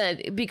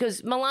that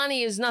because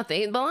Melania is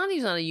nothing.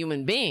 Melania's not a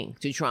human being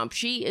to Trump.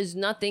 She is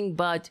nothing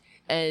but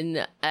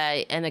an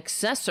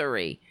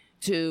accessory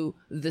to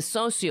the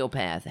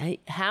sociopath.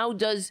 How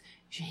does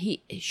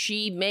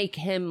she make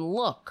him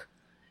look?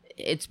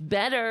 It's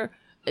better.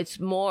 It's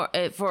more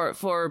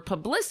for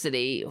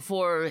publicity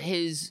for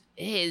his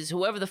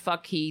whoever the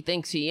fuck he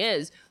thinks he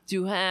is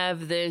to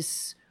have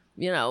this,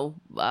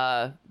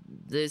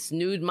 this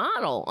nude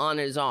model on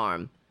his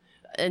arm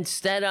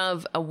instead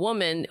of a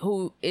woman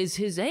who is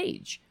his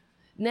age.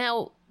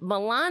 Now,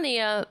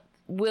 Melania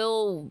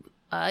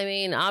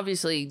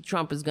obviously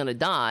Trump is going to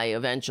die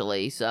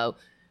eventually, so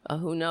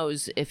who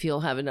knows if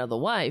he'll have another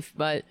wife,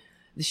 but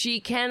she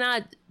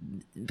cannot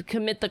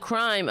commit the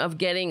crime of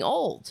getting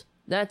old.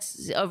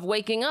 That's of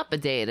waking up a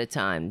day at a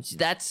time.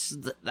 That's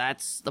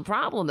the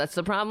problem. That's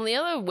the problem the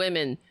other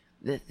women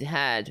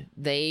had.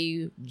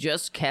 They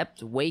just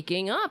kept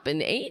waking up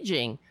and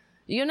aging.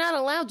 You're not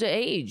allowed to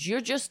age.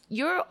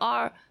 You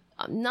are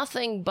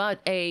nothing but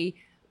a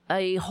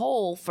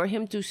hole for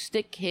him to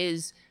stick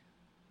his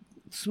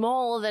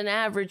smaller than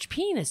average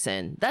penis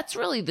in. That's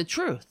really the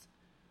truth.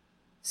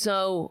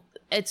 So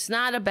it's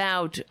not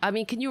about,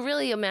 can you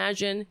really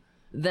imagine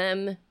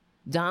them,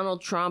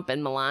 Donald Trump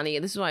and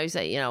Melania? This is why I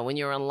say, when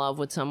you're in love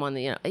with someone,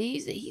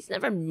 he's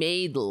never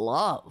made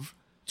love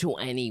to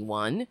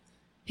anyone.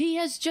 He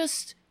has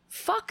just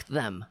fucked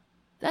them.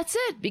 That's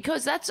it.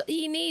 Because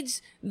he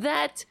needs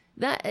that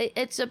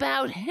it's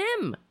about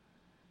him.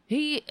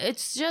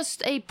 It's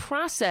just a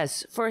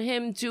process for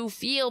him to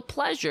feel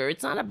pleasure.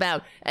 It's not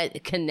about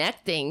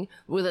connecting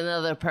with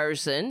another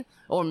person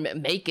or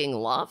making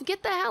love.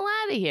 Get the hell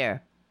out of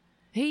here.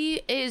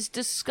 He is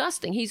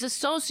disgusting. He's a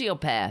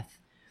sociopath.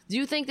 Do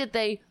you think that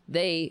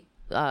they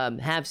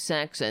have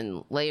sex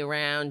and lay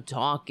around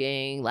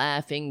talking,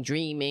 laughing,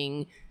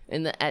 dreaming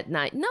at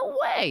night? No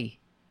way.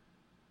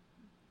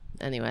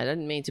 Anyway, I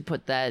didn't mean to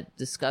put that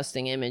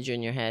disgusting image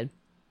in your head.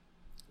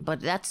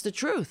 But that's the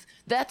truth.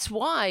 That's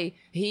why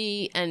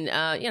he's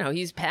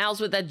pals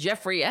with that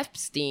Jeffrey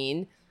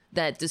Epstein,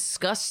 that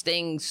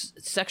disgusting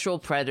sexual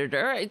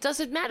predator. It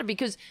doesn't matter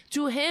because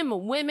to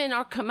him, women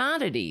are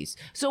commodities.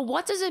 So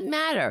what does it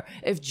matter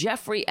if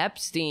Jeffrey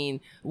Epstein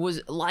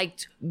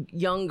liked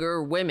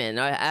younger women,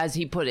 or as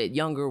he put it,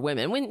 younger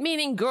women,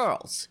 meaning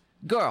girls,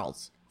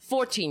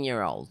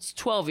 14-year-olds,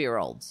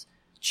 12-year-olds,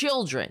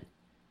 children.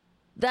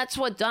 That's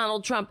what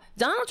Donald Trump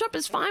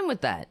is fine with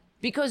that.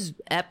 Because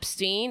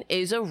Epstein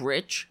is a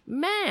rich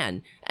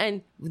man.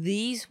 And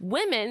these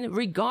women,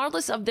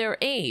 regardless of their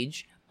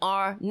age,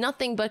 are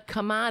nothing but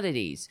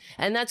commodities.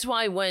 And that's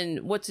why when,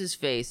 what's his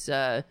face,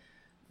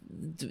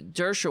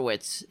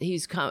 Dershowitz,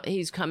 he's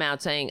come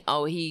out saying,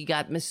 oh, he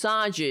got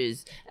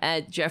massages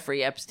at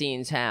Jeffrey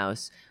Epstein's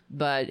house.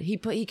 But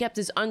he kept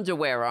his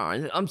underwear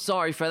on. I'm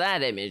sorry for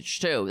that image,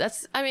 too.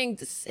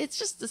 It's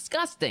just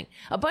disgusting.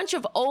 A bunch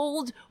of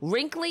old,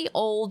 wrinkly,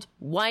 old,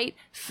 white,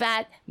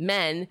 fat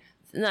men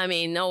I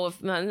mean, no,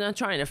 if I'm not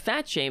trying to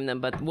fat shame them,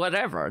 but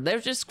whatever. They're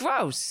just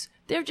gross.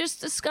 They're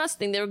just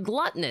disgusting. They're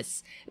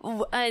gluttonous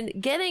and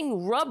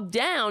getting rubbed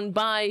down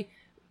by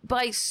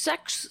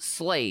sex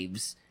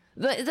slaves.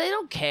 They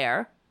don't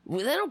care.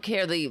 They don't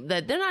care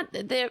that they're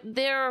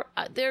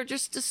not. They're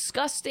just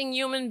disgusting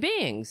human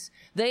beings.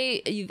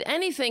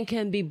 Anything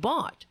can be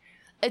bought.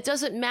 It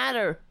doesn't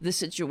matter the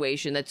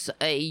situation that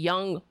a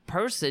young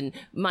person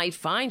might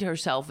find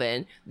herself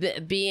in,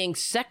 being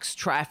sex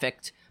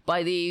trafficked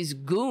by these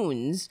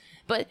goons.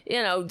 But,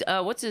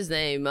 what's his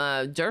name?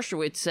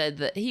 Dershowitz said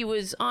that he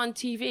was on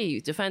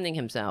TV defending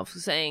himself,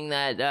 saying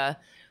that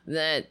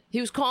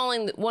he was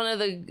calling one of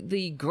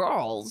the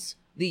girls,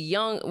 the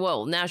young,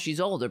 well, now she's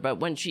older, but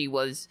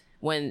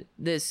when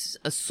this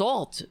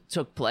assault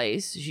took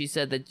place, she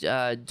said that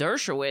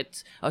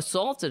Dershowitz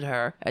assaulted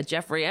her at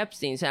Jeffrey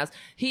Epstein's house.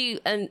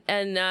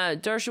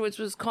 Dershowitz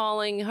was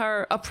calling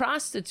her a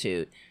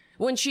prostitute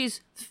when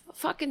she's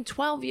fucking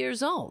 12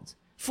 years old,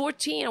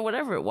 14 or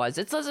whatever it was.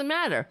 It doesn't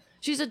matter.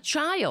 She's a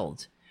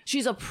child.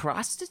 She's a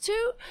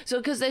prostitute? So,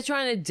 because they're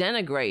trying to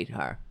denigrate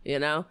her,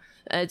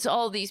 It's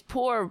all these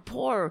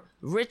poor,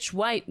 rich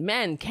white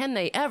men. Can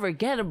they ever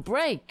get a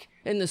break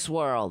in this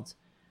world?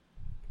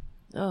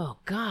 Oh,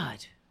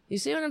 God. You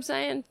see what I'm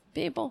saying,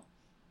 people?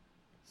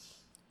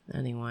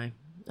 Anyway,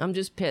 I'm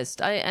just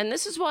pissed. And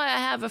this is why I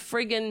have a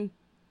friggin'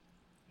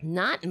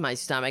 knot in my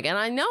stomach. And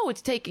I know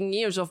it's taking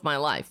years off my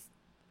life.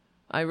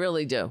 I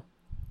really do.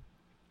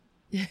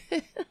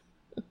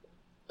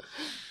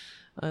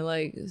 I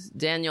like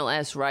Daniel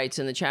S. writes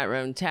in the chat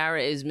room,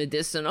 Tara is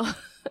medicinal.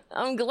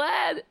 I'm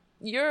glad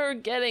you're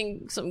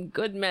getting some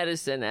good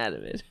medicine out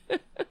of it.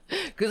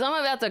 Because I'm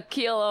about to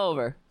keel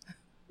over.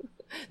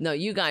 No,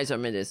 you guys are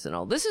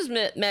medicinal. This is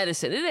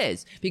medicine. It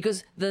is.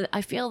 Because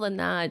I feel the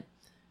knot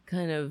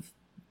kind of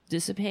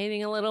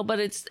dissipating a little, but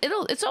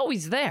it's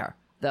always there,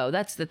 though.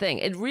 That's the thing.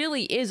 It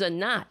really is a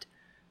knot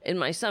in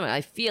my stomach.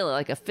 I feel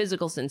like a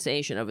physical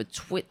sensation of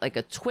like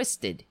a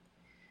twisted.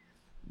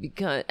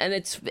 And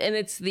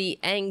it's the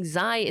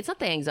anxiety. It's not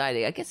the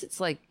anxiety. I guess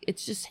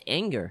it's just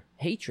anger,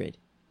 hatred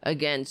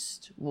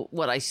against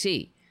what I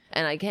see.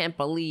 And I can't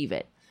believe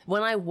it.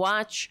 When I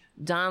watch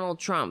Donald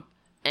Trump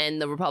and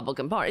the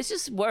Republican Party, it's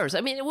just worse. I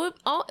mean, it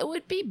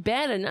would be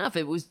bad enough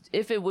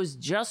if it was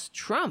just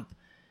Trump,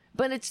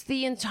 but it's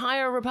the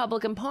entire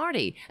Republican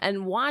Party,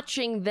 and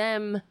watching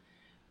them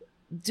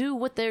do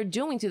what they're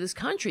doing to this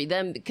country,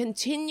 them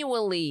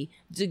continually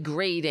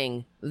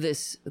degrading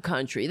this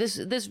country.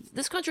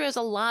 This country has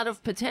a lot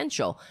of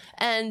potential,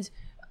 and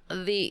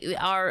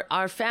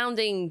our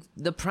founding,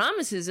 the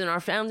promises in our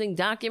founding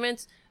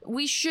documents,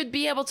 we should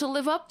be able to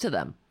live up to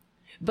them.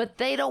 But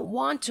they don't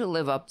want to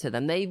live up to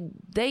them.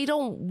 They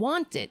don't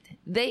want it.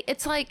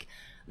 It's like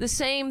the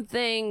same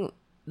thing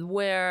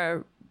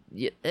where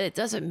it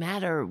doesn't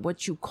matter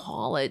what you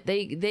call it.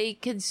 They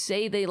can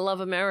say they love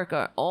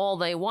America all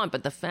they want,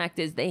 but the fact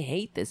is they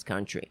hate this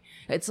country.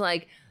 It's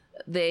like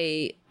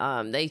they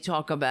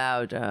talk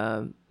about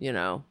well,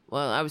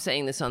 I was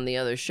saying this on the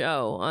other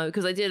show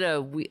because I did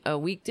a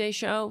weekday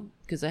show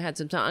because I had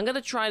some time. I'm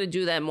gonna try to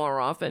do that more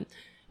often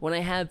when I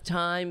have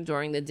time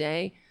during the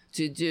day,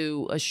 to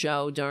do a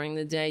show during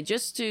the day,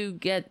 just to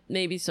get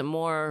maybe some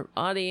more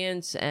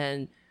audience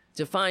and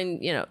to find,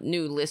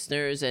 new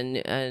listeners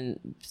and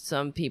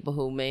some people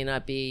who may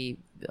not be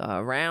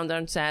around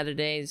on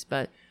Saturdays,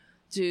 but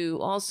to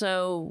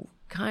also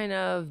kind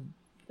of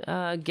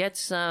get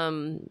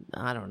some,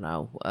 I don't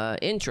know,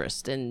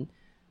 interest in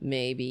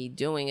maybe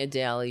doing a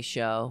daily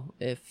show.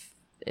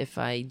 If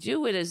I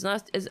do it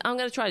I'm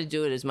going to try to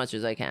do it as much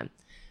as I can.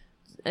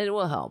 It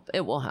will help.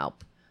 It will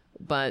help.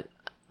 But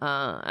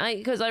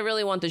because I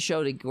really want the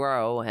show to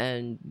grow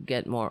and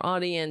get more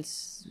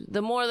audience.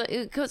 The more,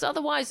 because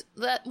otherwise,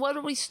 what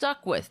are we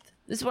stuck with?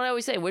 This is what I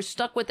always say. We're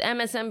stuck with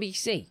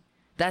MSNBC.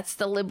 That's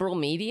the liberal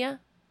media.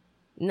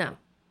 No,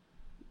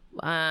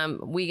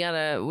 we got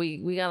a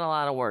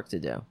lot of work to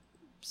do.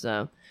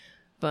 So,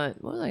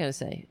 but what was I gonna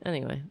say?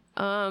 Anyway,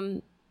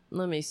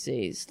 let me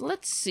see.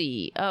 Let's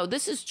see. Oh,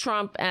 this is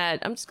Trump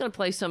I'm just gonna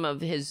play some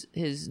of his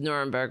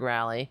Nuremberg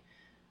rally.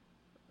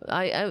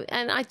 I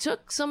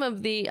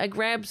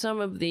grabbed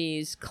some of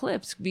these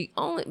clips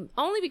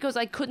only because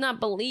I could not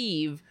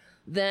believe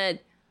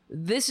that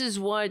this is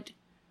what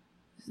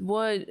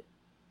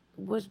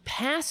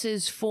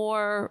passes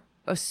for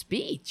a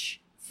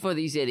speech for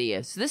these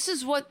idiots. This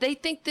is what they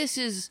think. This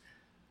is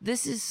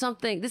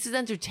something. This is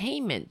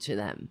entertainment to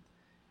them.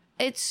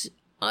 It's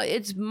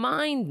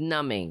mind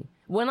numbing.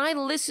 When I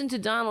listen to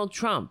Donald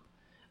Trump,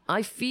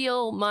 I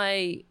feel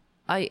my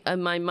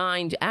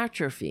mind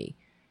atrophy.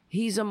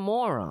 He's a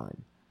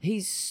moron.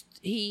 He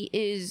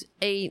is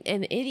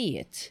an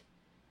idiot.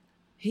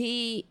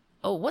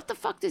 What the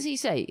fuck does he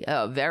say?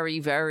 Very,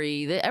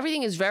 very,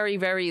 everything is very,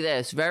 very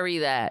this, very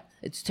that.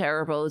 It's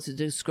terrible. It's a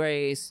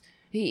disgrace.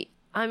 It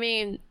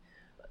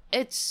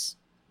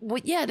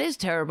is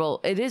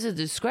terrible. It is a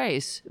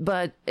disgrace,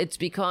 but it's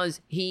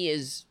because he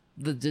is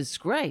the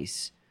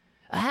disgrace.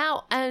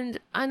 And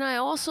I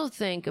also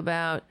think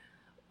about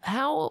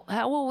how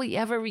will we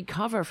ever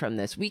recover from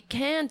this? We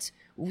can't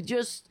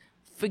just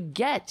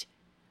forget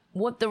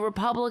what the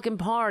Republican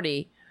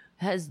Party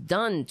has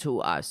done to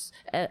us.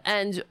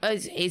 And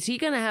is he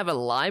going to have a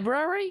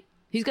library?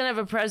 He's going to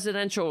have a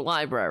presidential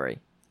library.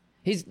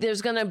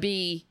 There's going to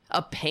be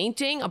a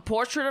painting, a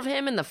portrait of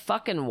him in the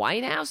fucking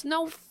White House?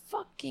 No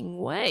fucking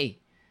way.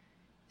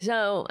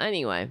 So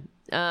anyway,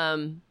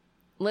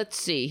 let's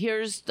see.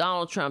 Here's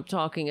Donald Trump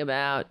talking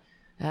about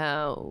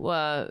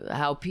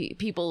how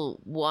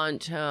people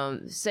want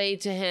say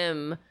to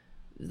him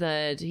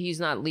that he's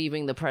not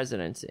leaving the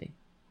presidency.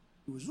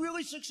 He was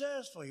really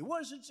successful. He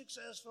wasn't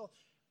successful.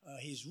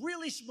 He's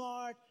really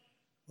smart,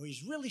 or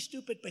he's really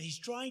stupid, but he's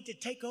trying to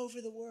take over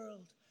the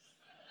world.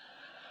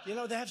 You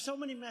know, they have so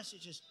many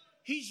messages.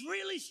 He's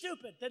really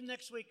stupid. Then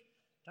next week,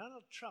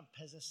 Donald Trump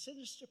has a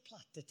sinister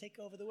plot to take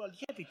over the world.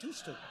 You can't be too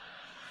stupid.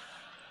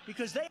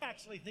 Because they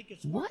actually think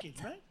it's working,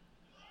 right?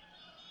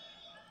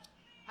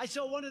 I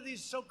saw one of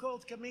these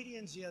so-called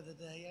comedians the other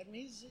day. I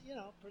mean, he's, you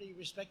know, a pretty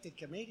respected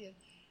comedian.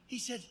 He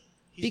said...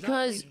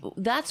 Because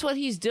that's what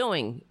he's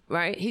doing,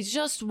 right? He's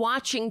just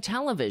watching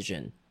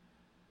television.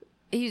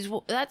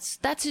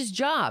 That's his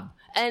job.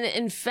 And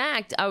in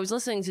fact, I was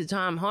listening to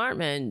Thom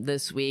Hartmann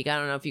this week. I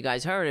don't know if you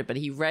guys heard it, but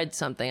he read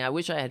something. I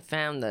wish I had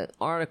found the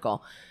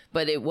article,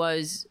 but it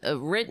was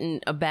written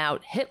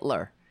about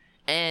Hitler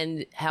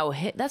and how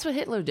that's what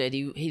Hitler did.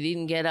 He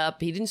didn't get up.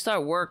 He didn't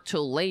start work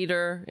till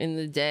later in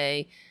the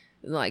day.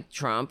 Like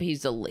Trump,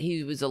 he's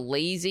lazy,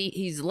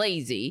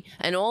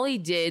 and all he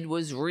did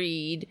was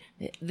read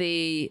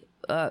the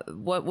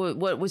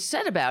what was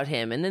said about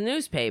him in the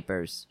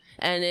newspapers.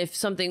 And if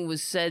something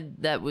was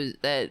said that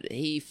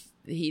he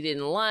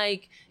didn't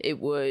like, it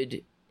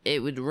would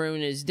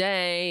ruin his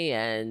day.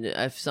 And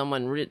if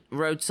someone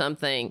wrote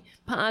something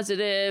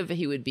positive,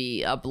 he would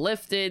be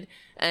uplifted.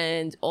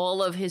 And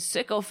all of his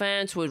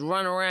sycophants would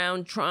run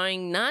around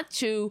trying not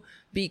to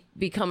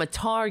become a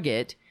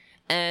target.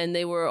 And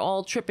they were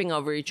all tripping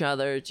over each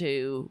other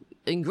to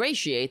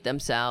ingratiate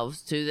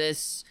themselves to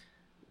this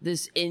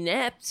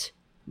inept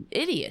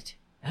idiot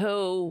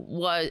who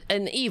was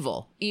an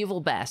evil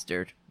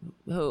bastard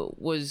who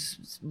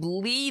was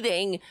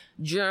leading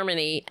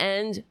Germany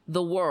and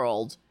the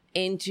world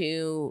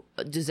into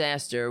a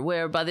disaster,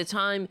 where by the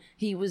time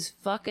he was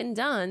fucking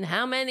done,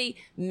 how many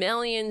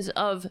millions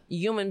of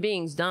human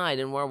beings died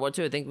in World War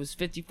II? I think it was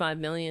 55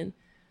 million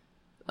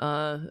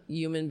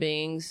human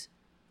beings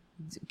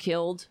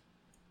killed.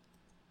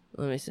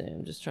 Let me see.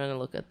 I'm just trying to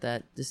look at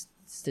this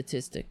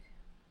statistic.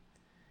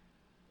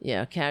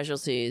 Yeah,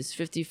 casualties,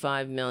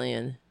 55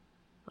 million.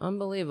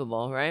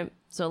 Unbelievable, right?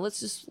 So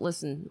let's just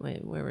listen.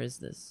 Wait, where is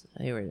this?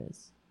 Here it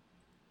is.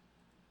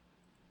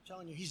 I'm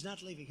telling you, he's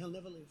not leaving. He'll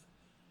never leave.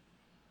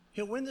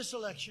 He'll win this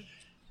election,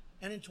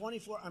 and in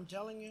 24, I'm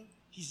telling you,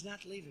 he's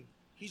not leaving.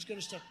 He's going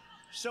to stay.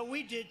 So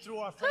we did through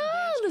our friend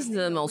Dan's listen to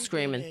them all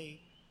screaming. A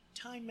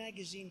Time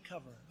magazine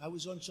cover. I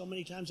was on so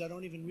many times I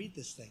don't even read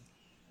this thing.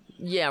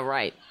 Yeah,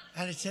 right.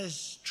 And it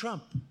says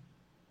Trump,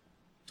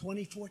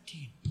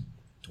 2014,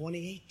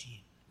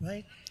 2018,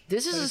 right?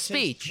 This is a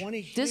speech.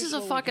 This is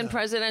a fucking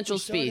presidential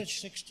speech. We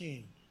start at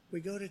 16. We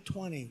go to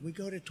 20. We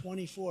go to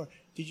 24.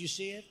 Did you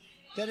see it?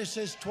 Then it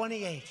says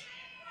 28,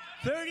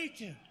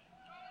 32,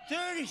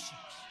 36,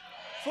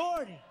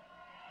 40,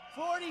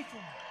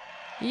 44.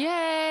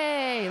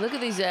 Yay! Look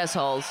at these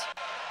assholes.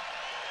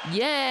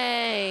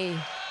 Yay!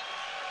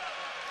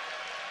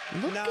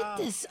 Look at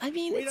this. I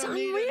mean, it's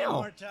unreal. We don't need any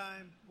more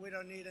time. We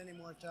don't need any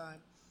more time.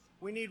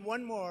 We need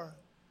one more.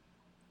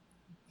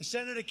 A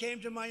senator came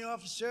to my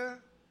office,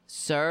 sir.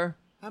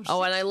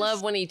 Oh, and I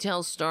love when he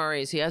tells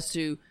stories. He has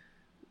to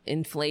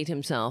inflate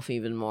himself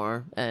even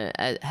more.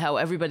 How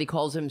everybody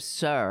calls him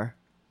sir.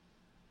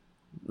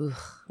 Ugh,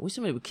 I wish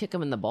somebody would kick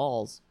him in the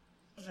balls.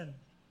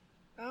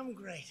 I'm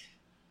great.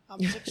 I'm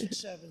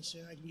 6'7",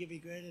 sir. I can give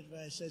you great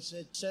advice. I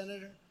said,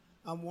 Senator,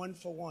 I'm 1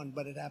 for 1,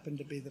 but it happened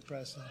to be the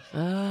president.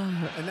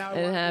 And now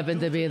it happened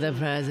to be the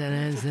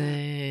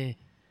presidency.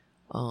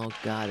 Oh,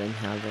 God in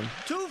heaven.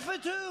 2 for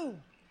 2.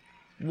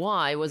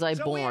 Why was I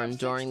born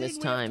during this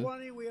time? We have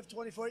 20, we have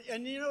 24.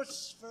 And you know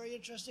what's very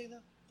interesting, though?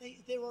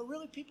 There are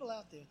really people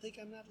out there who think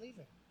I'm not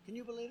leaving. Can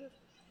you believe it?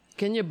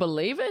 Can you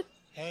believe it?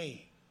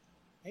 Hey,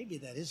 maybe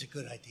that is a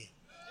good idea.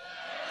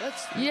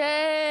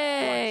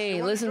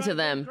 Yay! Listen to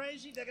them.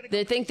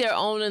 They think they're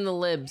owning the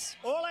libs.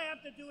 All I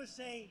have to do is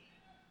say,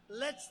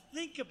 let's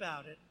think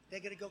about it. They're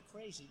going to go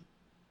crazy.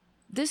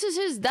 This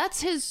is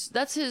that's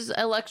his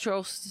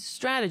electoral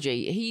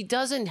strategy. He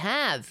doesn't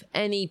have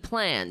any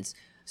plans.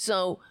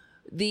 So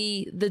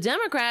the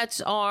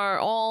Democrats are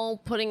all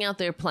putting out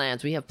their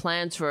plans. We have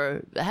plans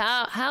for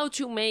how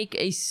to make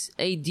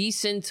a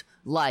decent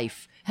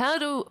life, how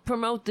to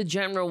promote the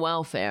general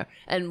welfare.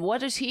 And what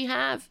does he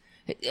have?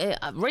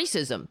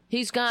 Racism.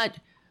 He's got,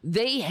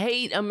 they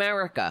hate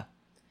America.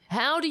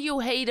 How do you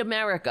hate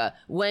America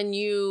when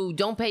you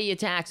don't pay your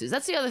taxes?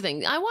 That's the other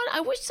thing.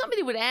 I wish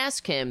somebody would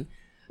ask him,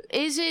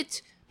 is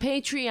it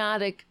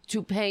patriotic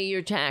to pay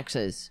your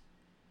taxes?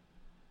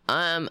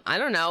 I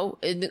don't know.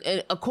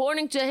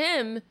 According to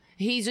him,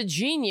 he's a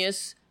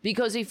genius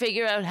because he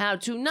figured out how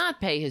to not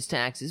pay his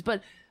taxes.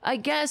 But I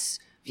guess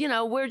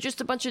we're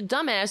just a bunch of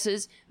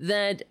dumbasses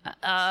that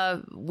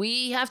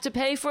we have to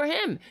pay for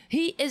him.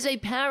 He is a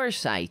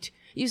parasite.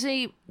 You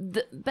see,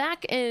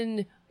 back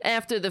in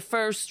after the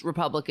first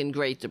Republican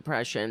Great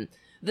Depression,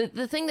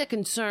 the thing that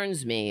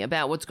concerns me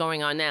about what's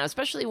going on now,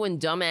 especially when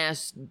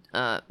dumbass,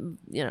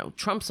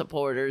 Trump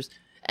supporters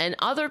and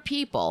other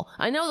people,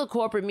 I know the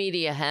corporate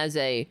media has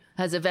a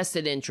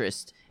vested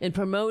interest in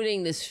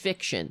promoting this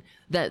fiction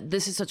that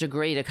this is such a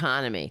great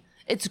economy.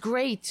 It's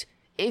great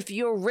if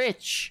you're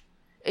rich.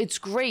 It's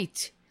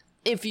great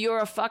if you're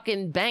a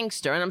fucking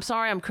bankster. And I'm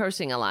sorry I'm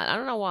cursing a lot. I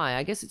don't know why.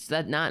 I guess it's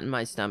that knot in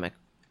my stomach.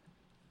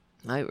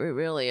 It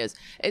really is.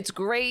 It's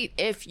great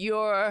if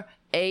you're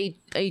a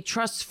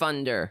trust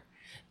funder.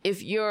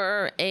 If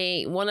you're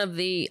one of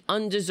the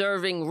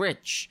undeserving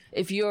rich,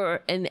 if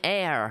you're an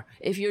heir,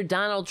 if you're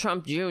Donald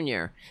Trump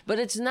Jr. But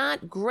it's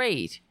not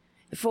great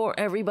for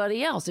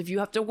everybody else. If you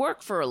have to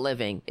work for a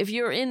living, if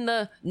you're in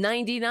the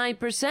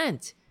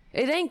 99%,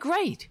 it ain't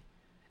great.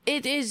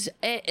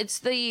 It's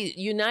the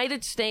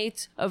United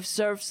States of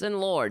serfs and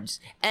lords.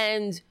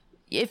 And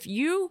if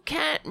you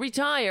can't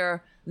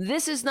retire,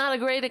 this is not a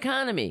great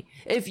economy.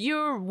 If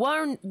you're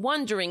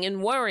wondering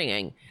and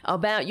worrying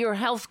about your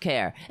health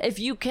care, if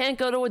you can't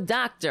go to a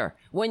doctor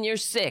when you're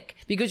sick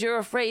because you're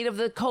afraid of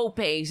the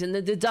copays and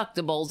the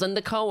deductibles and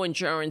the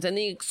coinsurance and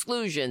the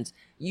exclusions,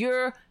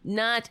 you're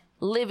not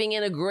living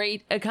in a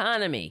great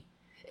economy.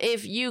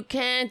 If you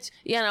can't,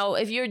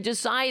 if you're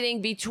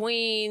deciding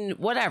between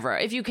whatever,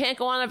 if you can't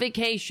go on a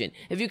vacation,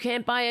 if you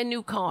can't buy a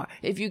new car,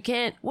 if you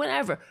can't,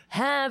 whatever,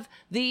 have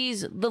the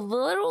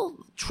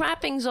little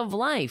trappings of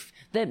life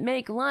that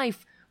make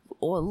life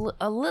a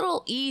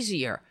little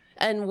easier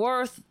and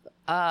worth,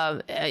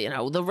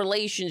 the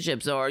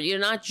relationships, or you're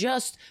not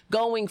just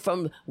going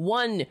from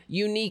one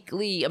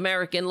uniquely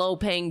American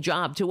low-paying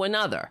job to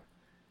another.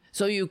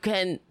 So you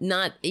can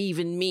not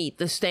even meet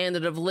the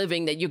standard of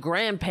living that your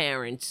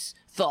grandparents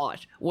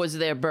thought was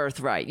their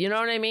birthright. You know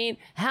what I mean?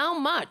 How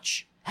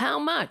much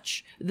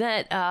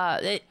that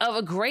of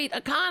a great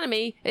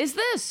economy is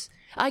this?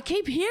 I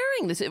keep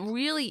hearing this. It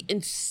really,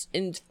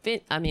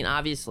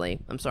 obviously,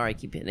 I'm sorry I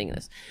keep hitting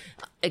this.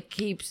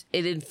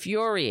 It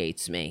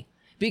infuriates me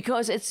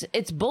because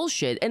it's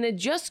bullshit. And it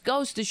just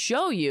goes to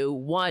show you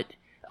what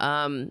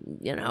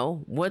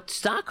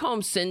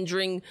Stockholm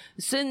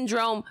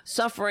syndrome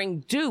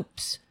suffering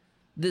dupes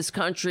this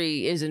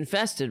country is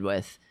infested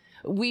with.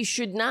 We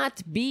should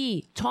not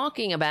be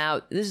talking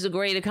about this is a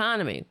great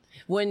economy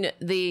when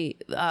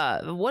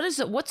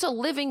what's a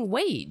living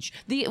wage?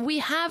 We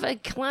have a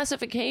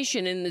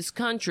classification in this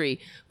country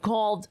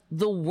called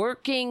the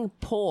working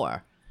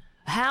poor.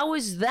 How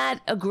is that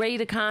a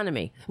great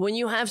economy when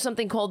you have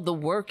something called the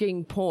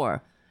working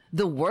poor?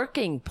 The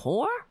working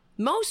poor?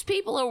 Most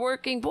people are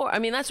working poor. I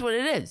mean, that's what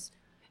it is.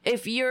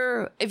 If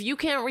you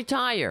can't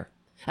retire,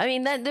 I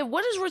mean,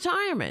 what is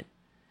retirement?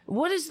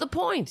 What is the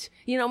point?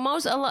 You go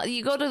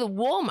to the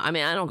Walmart. I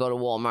mean, I don't go to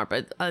Walmart,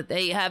 but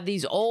they have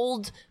these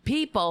old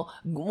people,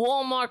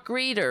 Walmart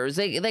greeters.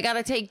 They got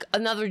to take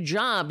another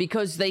job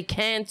because they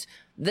can't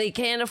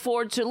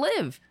afford to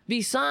live.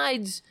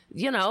 Besides,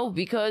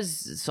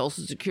 because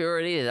Social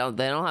Security,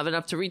 they don't have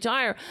enough to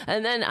retire.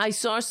 And then I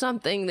saw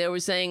something they were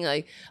saying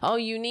like, oh,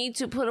 you need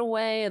to put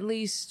away at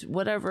least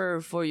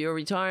whatever for your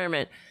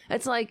retirement.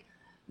 It's like,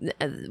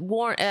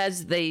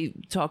 as they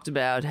talked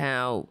about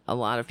how a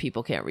lot of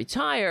people can't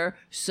retire,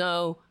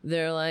 so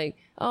they're like,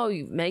 oh,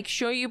 make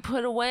sure you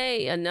put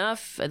away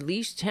enough, at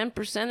least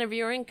 10% of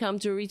your income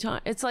to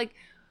retire. It's like,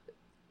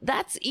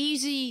 that's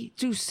easy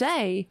to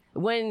say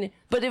when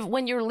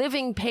you're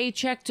living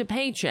paycheck to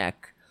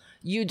paycheck,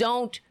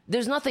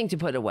 there's nothing to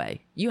put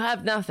away. You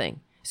have nothing.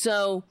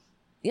 So,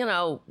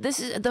 this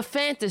is the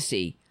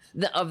fantasy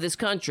of this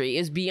country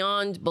is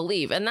beyond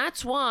belief. And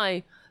that's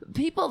why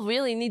people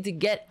really need to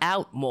get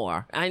out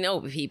more. I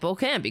know people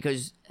can't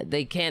because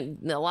they can't.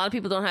 A lot of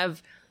people don't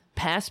have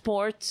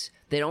passports.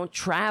 They don't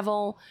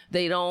travel.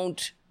 They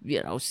don't,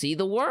 see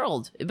the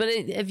world. But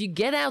if you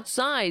get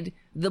outside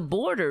the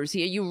borders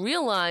here, you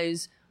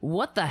realize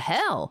what the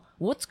hell,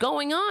 what's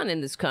going on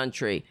in this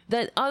country.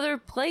 That other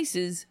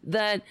places,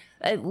 that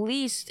at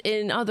least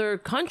in other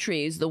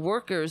countries, the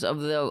workers of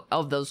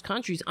those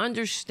countries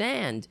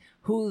understand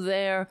who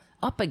they're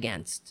up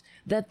against.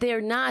 That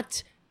they're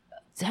not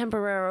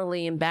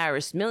temporarily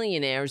embarrassed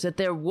millionaires, that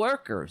they're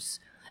workers,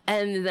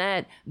 and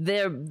that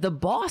they're the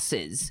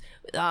bosses.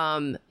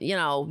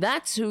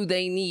 That's who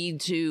they need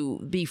to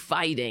be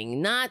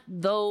fighting, not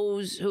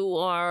those who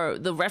are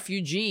the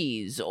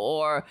refugees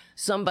or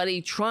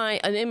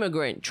an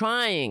immigrant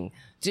trying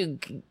to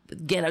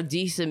get a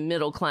decent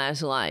middle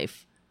class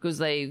life because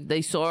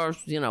they saw,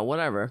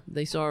 whatever,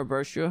 they saw a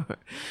brochure.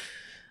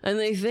 And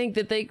they think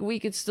that we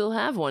could still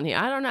have one here.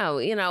 I don't know.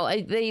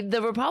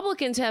 The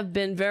Republicans have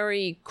been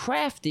very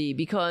crafty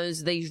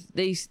because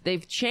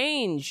they've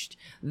changed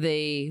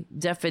the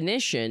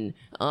definition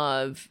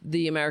of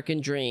the American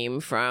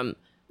dream from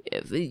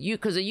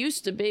because it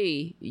used to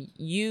be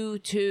you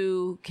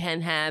too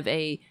can have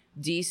a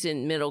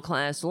decent middle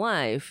class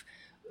life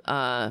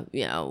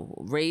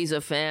raise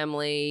a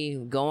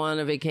family, go on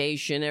a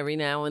vacation every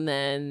now and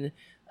then,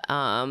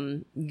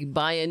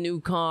 buy a new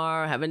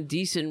car, have a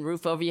decent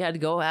roof over your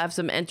head, go have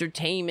some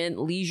entertainment,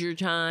 leisure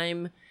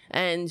time,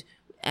 and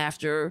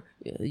after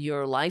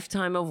your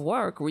lifetime of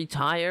work,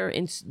 retire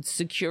in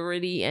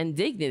security and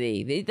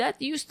dignity. That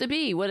used to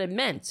be what it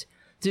meant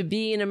to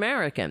be an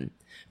American.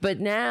 But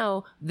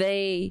now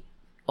they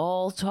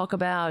all talk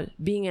about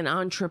being an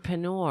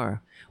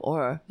entrepreneur.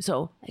 Or,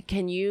 so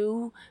can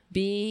you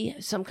be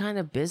some kind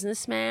of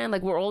businessman?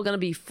 Like, we're all going to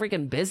be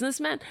freaking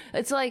businessmen?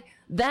 It's like,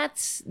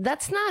 that's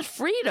not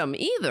freedom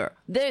either.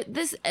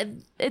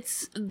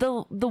 It's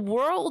the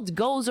world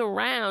goes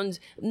around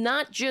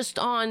not just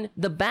on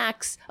the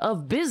backs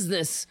of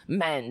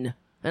businessmen.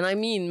 And I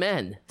mean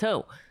men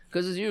too,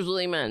 because it's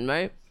usually men,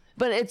 right?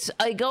 But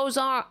it goes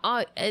on,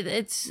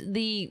 it's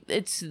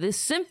the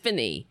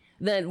symphony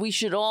that we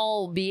should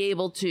all be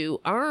able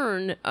to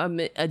earn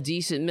a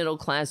decent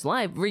middle-class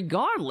life,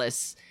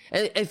 regardless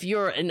if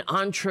you're an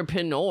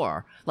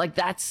entrepreneur. Like,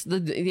 that's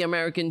the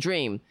American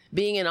dream,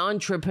 being an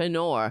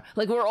entrepreneur.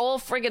 Like, we're all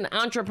friggin'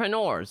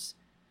 entrepreneurs.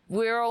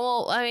 We're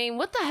all, I mean,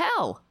 what the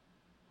hell?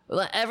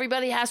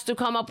 Everybody has to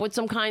come up with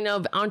some kind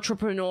of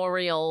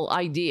entrepreneurial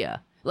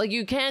idea. Like,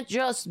 you can't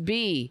just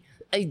be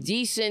a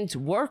decent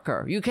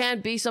worker. You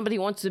can't be somebody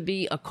who wants to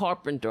be a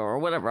carpenter or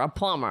whatever, a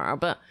plumber,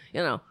 but,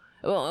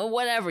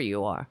 whatever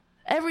you are.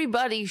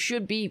 Everybody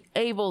should be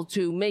able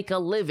to make a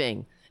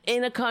living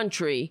in a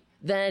country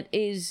that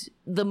is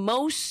the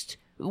most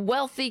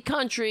wealthy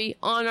country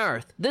on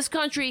earth. This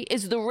country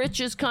is the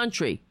richest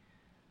country.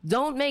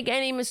 Don't make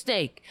any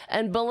mistake.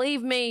 And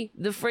believe me,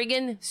 the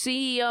friggin'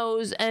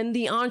 CEOs and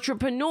the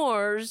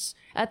entrepreneurs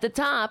at the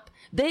top,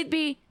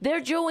 they're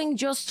doing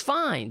just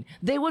fine.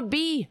 They would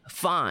be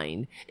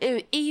fine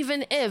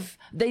even if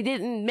they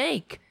didn't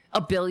make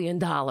 $1 billion.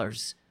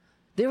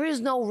 There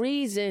is no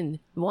reason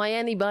why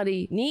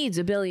anybody needs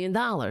 $1 billion.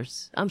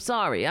 I'm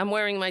sorry. I'm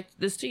wearing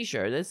this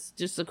t-shirt. It's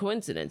just a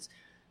coincidence.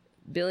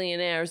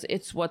 Billionaires,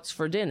 it's what's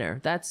for dinner.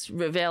 That's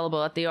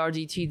available at the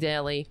RDT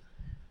Daily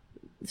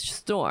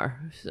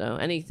store. So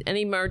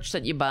any merch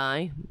that you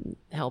buy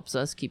helps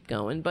us keep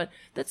going. But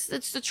that's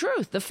the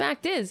truth. The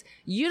fact is,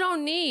 you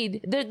don't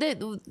need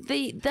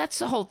that's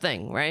the whole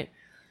thing, right?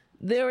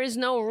 There is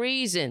no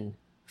reason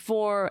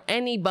for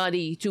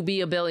anybody to be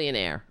a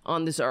billionaire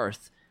on this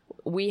earth.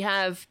 We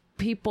have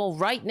people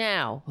right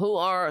now who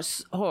are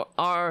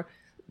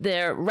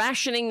they're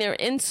rationing their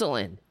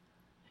insulin,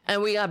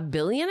 and we got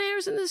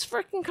billionaires in this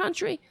freaking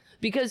country.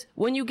 Because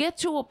when you get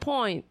to a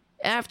point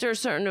after a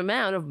certain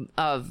amount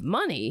of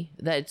money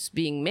that's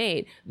being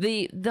made,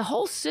 the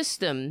whole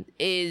system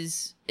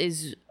is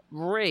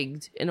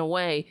rigged in a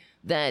way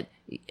that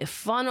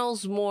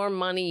funnels more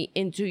money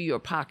into your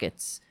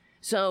pockets.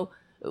 So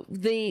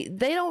they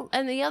don't,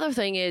 and the other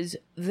thing is,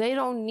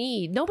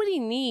 nobody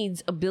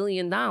needs $1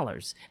 billion.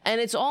 And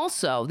it's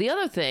also, the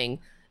other thing,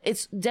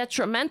 it's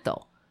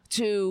detrimental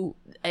to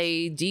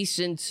a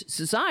decent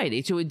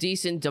society, to a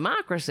decent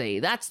democracy.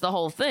 That's the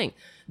whole thing.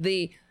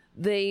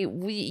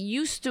 We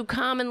used to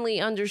commonly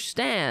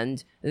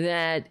understand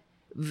that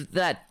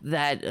as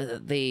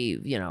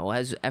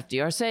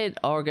FDR said,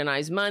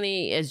 organized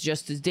money is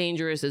just as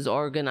dangerous as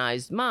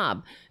organized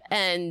mob.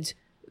 And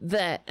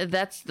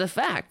that's the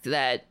fact,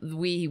 that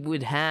we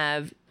would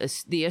have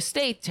the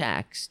estate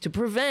tax to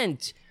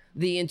prevent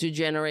the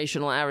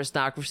intergenerational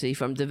aristocracy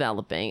from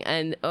developing.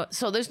 And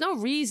so there's no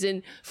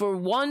reason for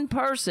one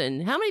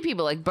person. How many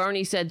people, like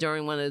Bernie said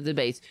during one of the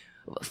debates,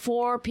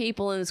 4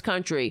 people in this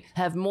country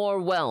have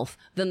more wealth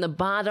than the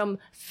bottom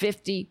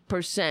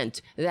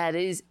 50%. That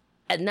is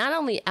not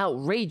only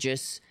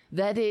outrageous,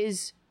 that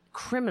is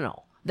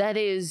criminal. That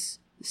is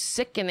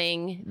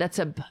sickening. That's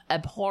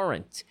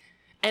abhorrent.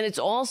 And it's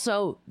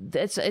also,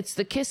 it's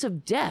the kiss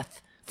of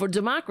death for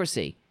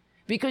democracy.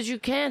 Because you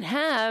can't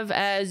have,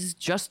 as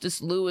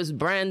Justice Louis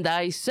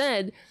Brandeis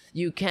said,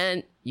 you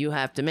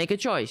have to make a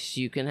choice.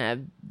 You can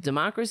have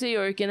democracy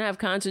or you can have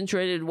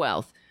concentrated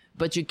wealth,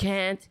 but you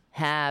can't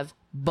have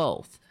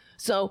both.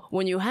 So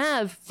when you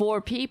have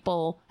 4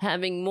 people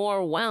having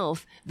more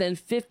wealth than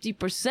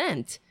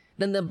 50%,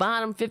 than the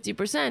bottom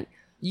 50%,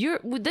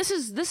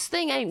 this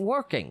thing ain't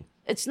working.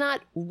 It's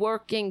not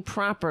working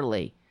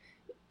properly.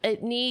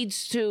 It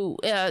needs to,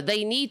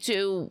 they need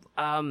to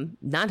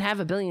not have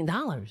 $1 billion.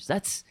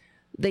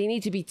 They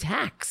need to be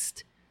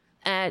taxed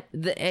at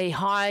a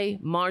high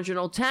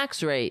marginal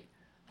tax rate,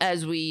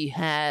 as we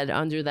had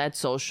under that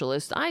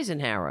socialist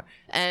Eisenhower.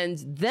 And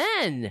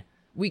then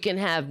we can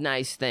have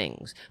nice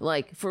things.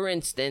 Like, for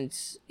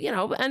instance,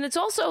 and it's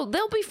also,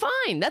 they'll be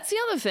fine. That's the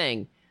other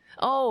thing.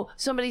 Oh,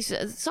 somebody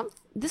says,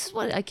 this is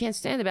what I can't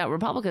stand about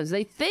Republicans.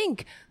 They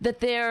think that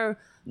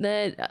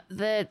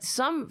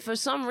for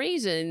some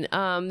reason,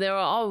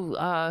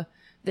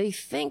 they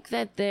think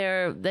that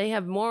they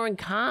have more in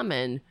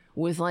common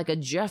with like a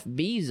Jeff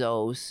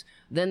Bezos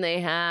than they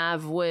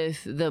have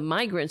with the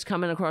migrants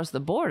coming across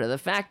the border. The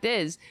fact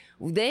is,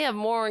 they have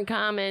more in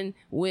common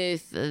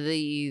with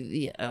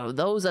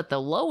those at the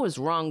lowest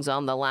rungs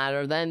on the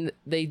ladder than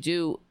they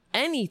do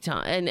any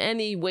time in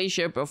any way,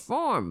 shape, or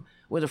form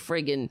with a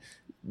friggin'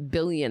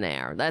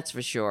 billionaire. That's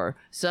for sure.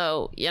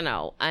 So, you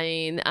know, I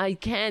mean, I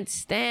can't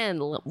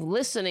stand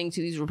listening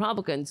to these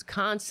Republicans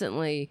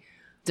constantly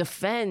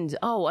defend.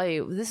 Oh,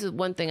 this is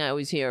one thing I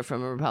always hear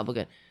from a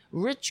Republican.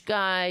 Rich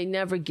guy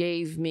never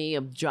gave me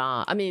a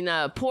job. I mean,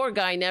 poor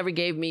guy never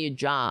gave me a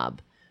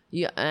job.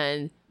 Yeah,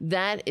 and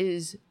that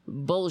is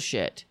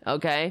bullshit,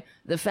 okay?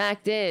 The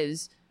fact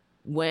is,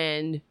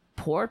 when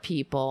poor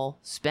people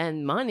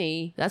spend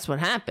money, that's what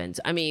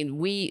happens. I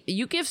mean,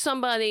 you give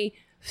somebody,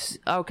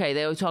 okay,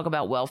 they always talk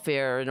about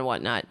welfare and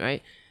whatnot,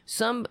 right?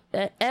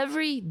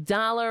 Every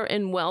dollar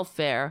in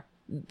welfare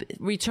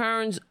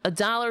returns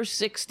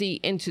 $1.60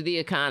 into the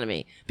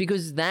economy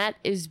because that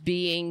is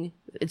being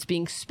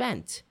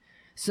spent.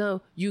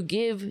 So you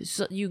give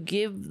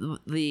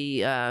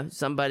the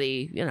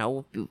somebody, you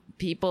know,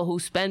 people who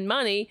spend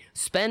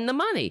the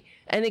money,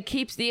 and it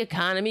keeps the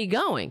economy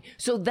going.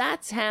 So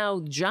that's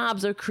how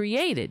jobs are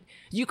created.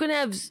 You can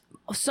have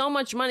so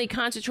much money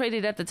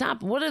concentrated at the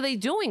top. What are they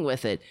doing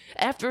with it?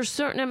 After a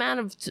certain amount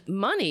of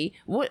money,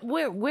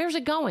 where's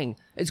it going?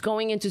 It's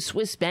going into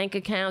Swiss bank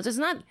accounts. It's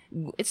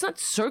not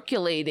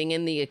circulating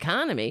in the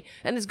economy,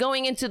 and it's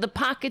going into the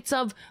pockets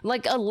of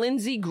like a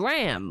Lindsey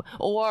Graham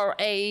or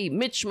a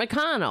Mitch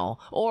McConnell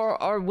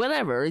or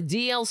whatever, a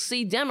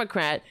DLC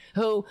Democrat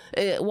who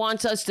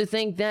wants us to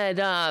think that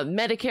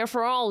Medicare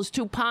for all is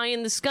too pie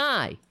in the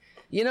sky.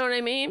 You know what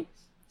I mean?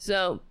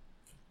 So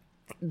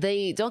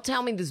they don't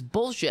tell me this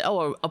bullshit.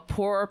 Oh, a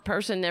poor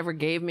person never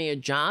gave me a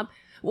job.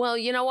 Well,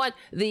 you know what?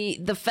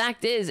 The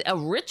fact is, a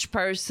rich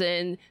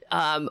person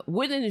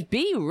wouldn't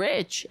be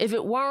rich if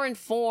it weren't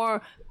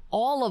for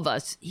all of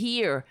us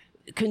here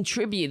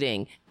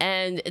contributing.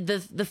 And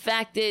the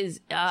fact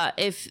is,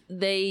 if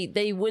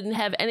they wouldn't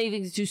have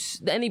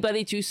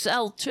anybody to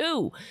sell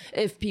to,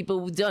 if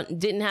people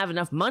didn't have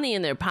enough money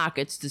in their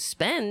pockets to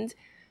spend.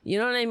 You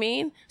know what I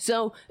mean?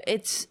 So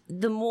it's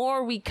the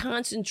more we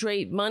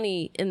concentrate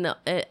money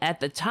at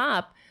the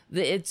top,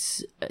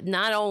 it's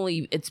not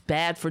only it's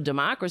bad for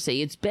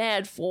democracy, it's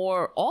bad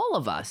for all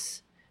of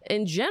us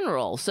in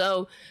general.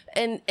 So,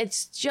 and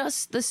it's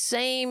just the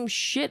same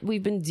shit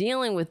we've been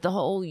dealing with, the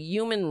whole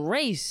human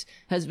race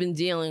has been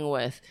dealing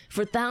with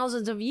for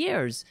thousands of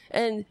years.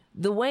 And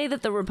the way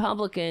that the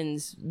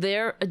Republicans,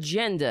 their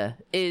agenda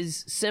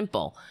is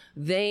simple.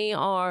 They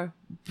are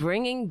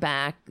bringing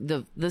back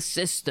the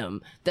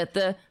system that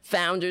the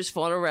founders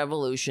fought a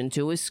revolution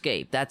to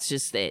escape. That's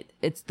just it.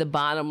 It's the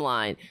bottom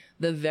line.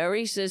 The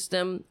very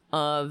system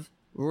of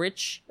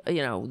rich,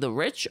 you know, the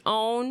rich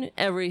own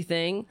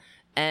everything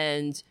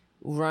and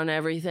run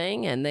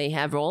everything, and they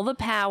have all the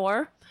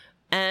power,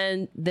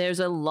 and there's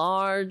a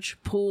large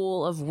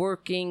pool of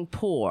working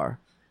poor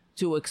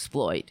to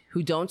exploit,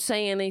 who don't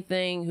say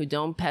anything, who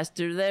don't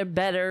pester their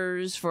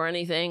betters for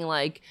anything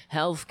like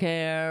health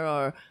care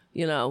or,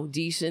 you know,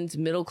 decent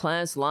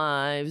middle-class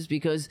lives,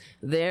 because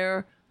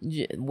they're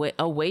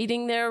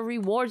awaiting their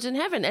rewards in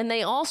heaven. And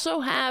they also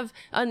have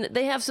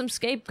some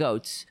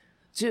scapegoats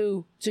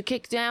to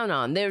kick down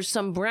on. There's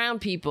some brown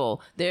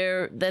people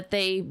there that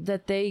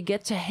they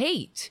get to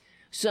hate.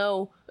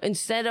 So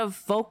instead of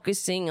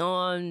focusing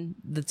on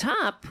the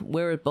top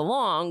where it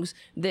belongs,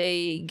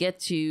 they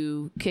get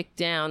to kick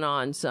down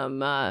on some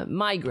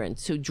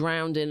migrants who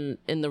drowned in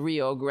the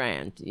Rio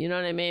Grande. You know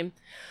what I mean?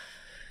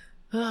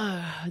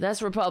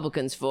 That's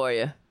Republicans for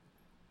you.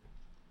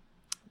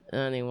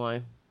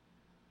 Anyway.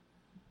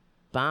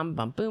 Bum,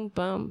 bum, boom,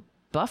 bum.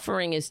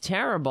 Buffering is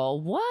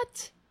terrible.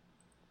 What?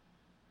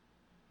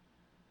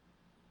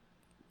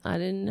 I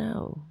didn't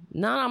know.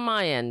 Not on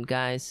my end,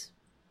 guys.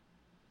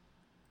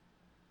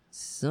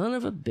 Son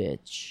of a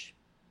bitch.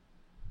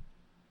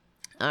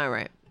 All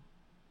right.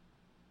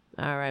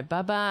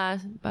 Bye-bye.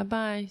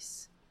 Bye-bye,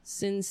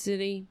 Sin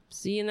City.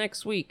 See you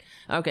next week.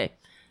 Okay.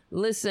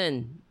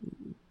 Listen.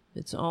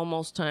 It's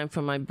almost time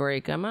for my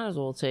break. I might as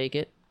well take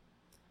it.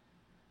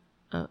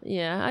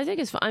 Yeah, I think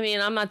it's fine. I mean,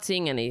 I'm not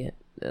seeing any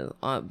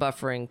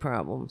buffering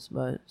problems,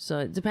 but so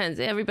it depends.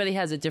 Everybody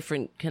has a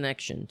different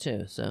connection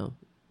too. So,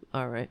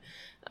 all right.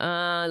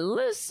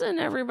 Listen,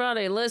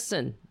 everybody,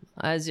 listen.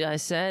 As I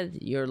said,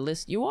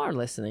 you are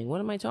listening. What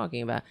am I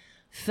talking about?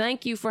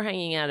 Thank you for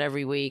hanging out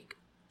every week.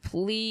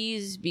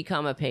 Please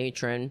become a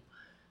patron,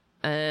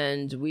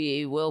 and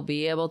we will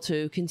be able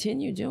to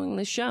continue doing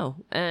the show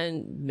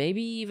and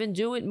maybe even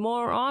do it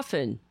more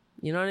often.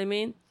 You know what I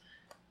mean?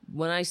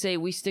 When I say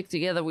we stick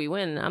together, we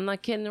win, I'm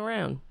not kidding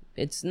around.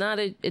 It's not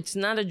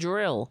a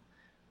drill.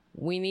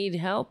 We need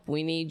help.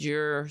 We need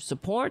your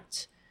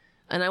support.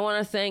 And I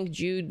want to thank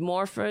Jude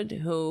Morford,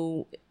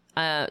 who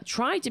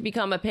tried to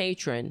become a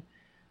patron,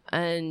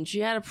 and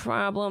she had a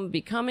problem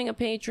becoming a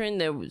patron.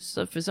 There was,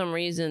 for some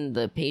reason,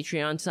 the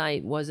Patreon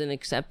site wasn't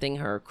accepting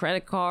her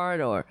credit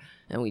card,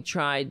 and we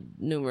tried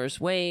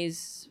numerous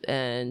ways,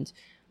 and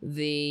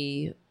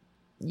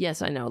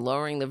yes, I know,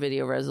 lowering the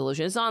video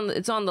resolution. It's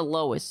on the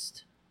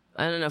lowest.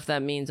 I don't know if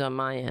that means on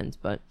my end,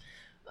 but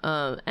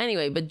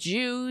anyway, but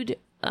Jude,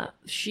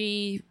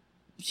 she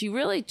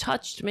really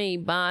touched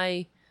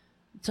my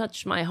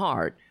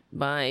heart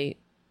by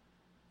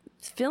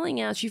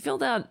she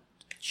filled out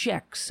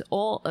checks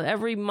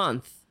every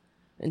month.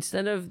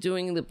 Instead of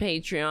doing the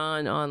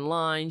Patreon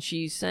online,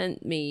 she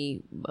sent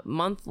me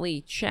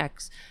monthly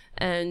checks.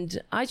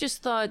 And I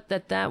just thought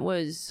that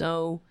was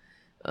so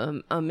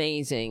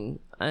amazing.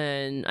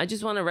 And I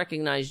just want to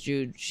recognize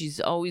Jude. She's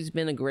always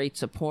been a great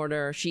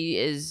supporter. She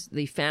is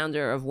the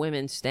founder of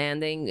Women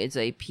Standing. It's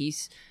a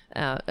peace,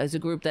 as a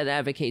group that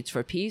advocates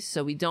for peace.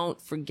 So we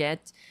don't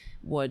forget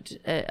what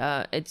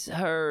it's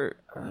her,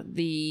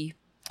 the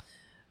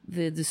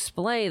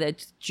display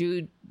that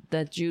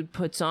Jude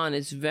puts on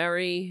is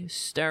very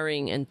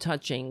stirring and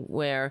touching,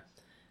 where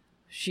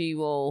she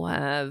will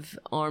have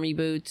army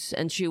boots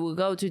and she will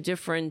go to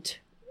different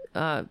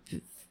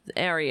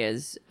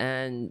areas,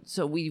 and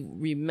so we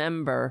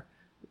remember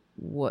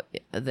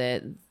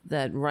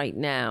that right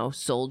now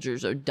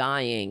soldiers are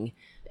dying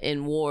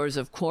in wars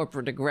of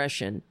corporate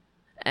aggression.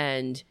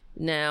 And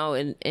now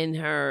in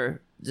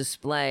her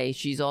display,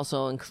 she's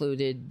also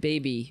included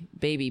baby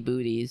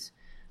booties.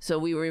 So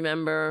we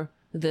remember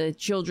the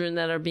children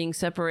that are being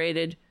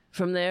separated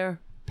from their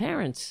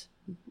parents,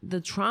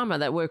 the trauma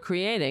that we're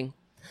creating.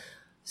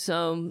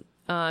 So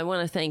I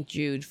want to thank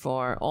Jude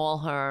for all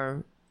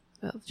her,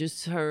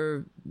 just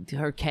her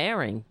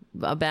caring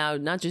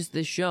about not just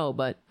this show,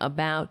 but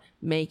about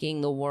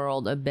making the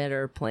world a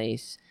better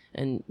place.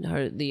 And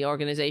the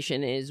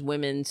organization is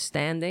Women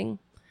Standing,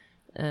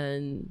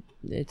 and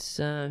it's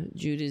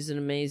Jude is an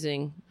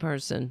amazing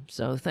person.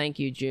 So thank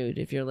you, Jude,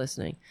 if you're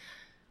listening.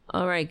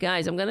 All right,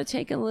 guys, I'm going to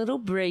take a little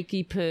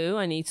breaky poo.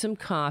 I need some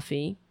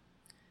coffee.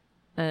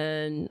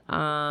 And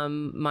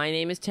my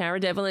name is Tara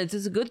Devlin. This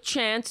is a good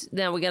chance.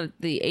 Now we got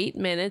the 8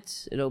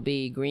 minutes. It'll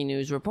be Green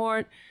News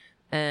Report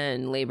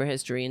and Labor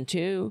History in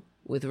 2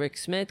 with Rick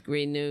Smith,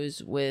 Green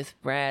News with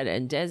Brad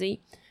and Desi.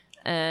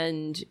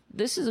 And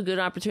this is a good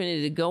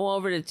opportunity to go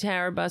over to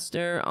Tara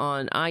Buster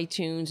on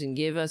iTunes and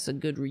give us a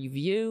good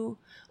review,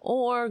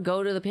 or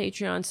go to the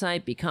Patreon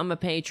site, become a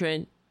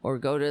patron, or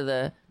go to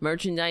the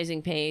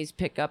merchandising page,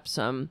 pick up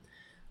some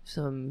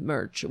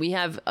merch. We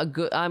have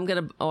I'm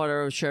going to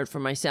order a shirt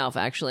for myself,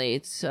 actually.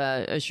 It's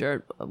a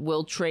shirt,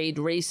 "We'll Trade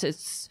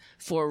Racists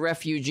for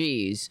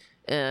Refugees."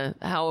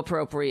 How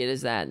appropriate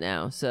is that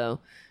now? So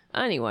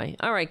anyway,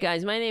 all right,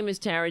 guys, my name is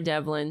Tara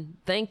Devlin.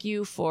 Thank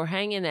you for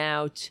hanging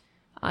out.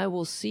 I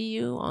will see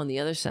you on the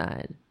other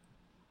side.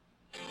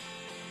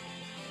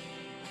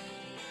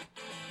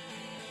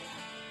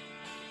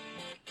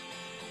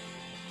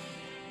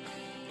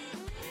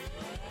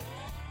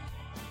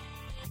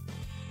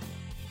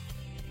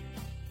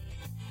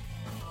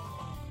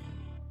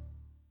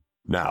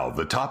 Now,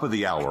 the top of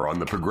the hour on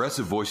the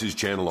Progressive Voices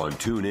channel on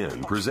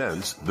TuneIn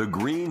presents the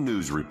Green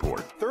News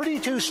Report.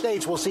 32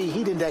 states will see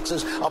heat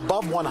indexes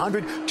above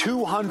 100.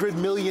 200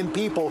 million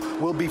people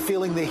will be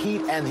feeling the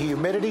heat and the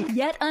humidity.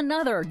 Yet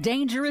another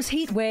dangerous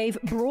heat wave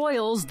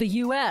broils the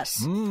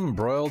U.S.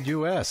 Broiled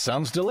U.S.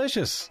 Sounds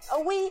delicious.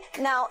 Are we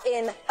now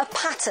in a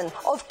pattern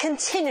of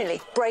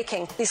continually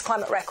breaking these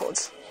climate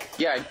records?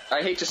 Yeah,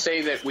 I hate to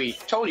say that we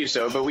told you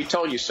so, but we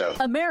told you so.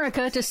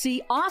 America to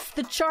see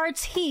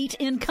off-the-charts heat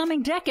in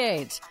coming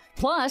decades.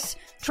 Plus,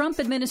 Trump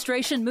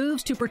administration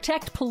moves to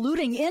protect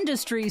polluting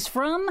industries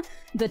from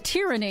the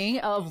tyranny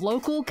of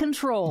local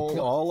control.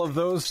 All of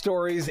those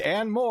stories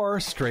and more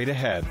straight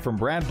ahead. From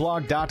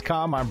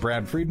BradBlog.com, I'm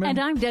Brad Friedman. And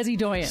I'm Desi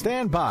Doyen.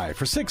 Stand by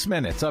for 6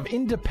 minutes of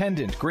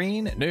independent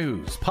green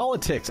news,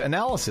 politics,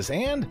 analysis,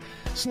 and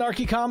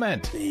snarky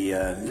comment.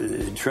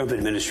 The Trump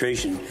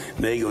administration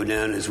may go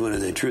down as one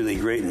of the truly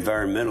great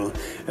environmental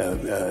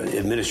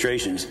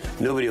administrations.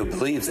 Nobody will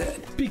believe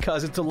that.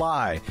 Because it's a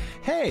lie.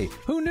 Hey,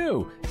 who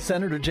knew?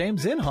 Senator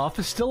James Inhofe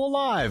is still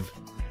alive.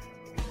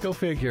 Go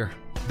figure.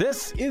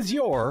 This is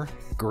your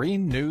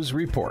Green News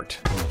Report.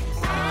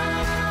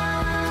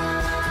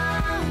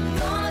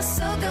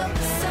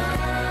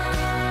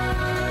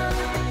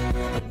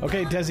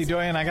 Okay, Desi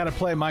Doyen, I got to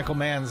play Michael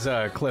Mann's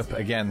clip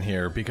again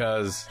here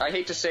because... I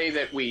hate to say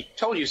that we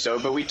told you so,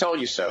 but we told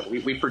you so.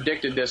 We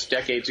predicted this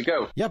decades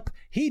ago. Yep,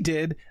 he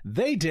did,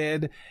 they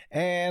did,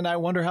 and I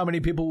wonder how many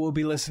people will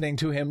be listening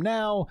to him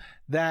now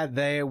that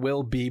they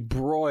will be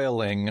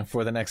broiling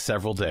for the next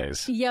several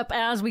days. Yep,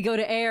 as we go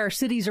to air,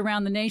 cities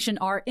around the nation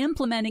are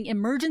implementing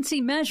emergency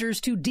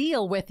measures to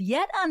deal with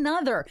yet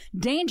another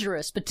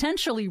dangerous,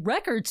 potentially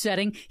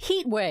record-setting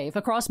heat wave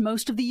across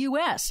most of the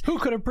U.S. Who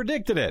could have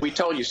predicted it? We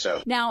told you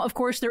so. Now, of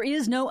course, there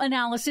is no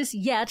analysis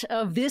yet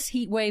of this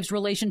heat wave's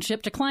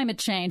relationship to climate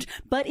change,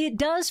 but it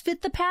does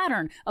fit the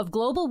pattern of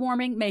global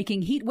warming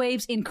making heat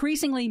waves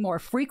increasingly more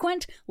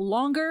frequent,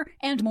 longer,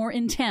 and more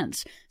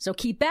intense. So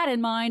keep that in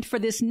mind for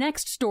this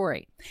next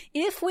story.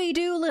 If we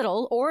do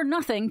little or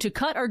nothing to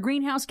cut our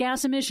greenhouse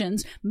gas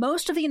emissions,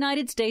 most of the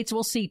United States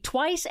will see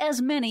twice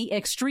as many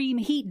extreme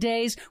heat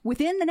days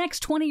within the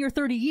next 20 or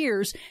 30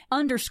 years,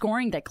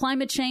 underscoring that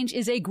climate change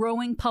is a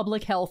growing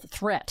public health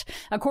threat.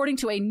 According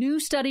to a new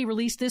study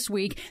released this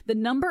week, the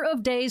number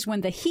of days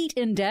when the heat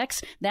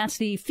index, that's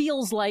the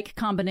feels-like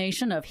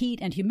combination of heat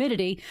and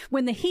humidity,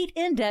 when the heat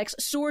index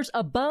soars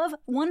above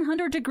 100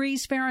 100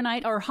 degrees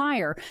Fahrenheit or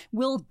higher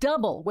will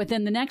double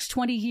within the next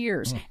 20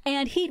 years,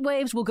 and heat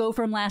waves will go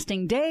from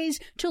lasting days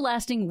to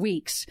lasting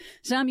weeks.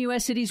 Some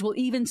U.S. cities will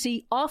even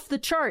see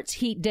off-the-charts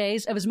heat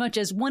days of as much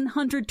as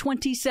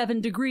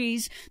 127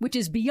 degrees, which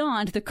is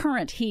beyond the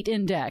current heat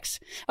index.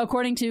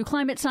 According to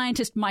climate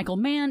scientist Michael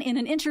Mann in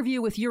an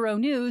interview with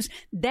Euronews,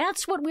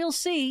 that's what we'll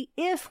see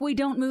if we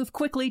don't move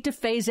quickly to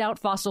phase out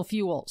fossil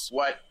fuels.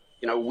 What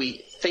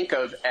we think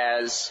of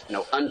as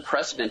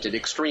unprecedented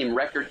extreme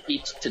record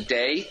heat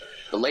today,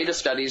 the latest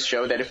studies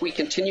show that if we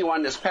continue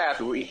on this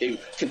path, we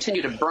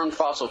continue to burn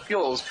fossil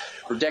fuels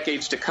for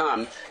decades to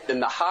come,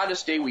 then the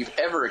hottest day we've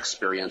ever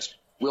experienced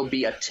will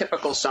be a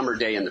typical summer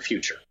day in the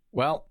future.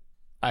 Well,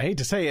 I hate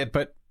to say it,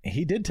 but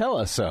he did tell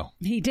us so.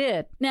 He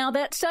did. Now,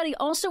 that study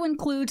also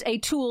includes a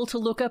tool to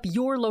look up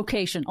your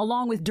location,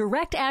 along with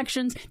direct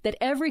actions that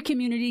every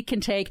community can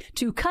take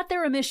to cut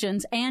their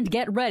emissions and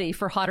get ready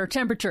for hotter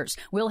temperatures.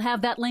 We'll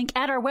have that link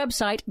at our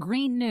website,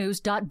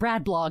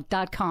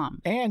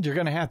 greennews.bradblog.com. And you're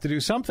going to have to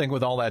do something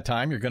with all that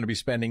time you're going to be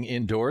spending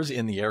indoors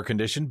in the air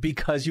condition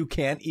because you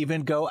can't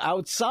even go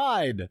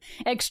outside.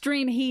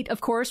 Extreme heat, of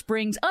course,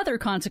 brings other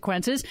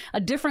consequences. A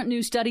different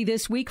new study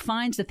this week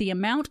finds that the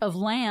amount of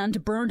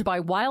land burned by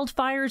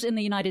wildfires in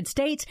the United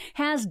States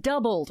has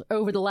doubled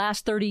over the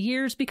last 30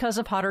 years because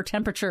of hotter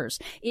temperatures.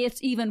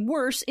 It's even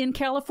worse in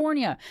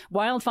California.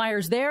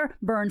 Wildfires there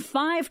burn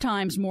 5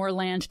 times more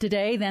land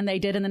today than they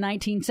did in the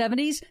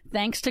 1970s,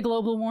 thanks to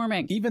global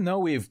warming. Even though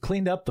we've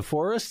cleaned up the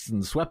forests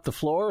and swept the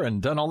floor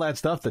and done all that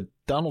stuff that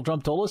Donald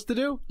Trump told us to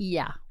do?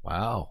 Yeah.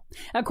 Wow.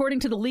 According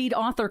to the lead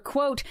author,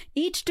 quote,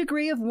 each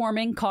degree of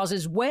warming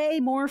causes way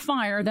more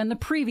fire than the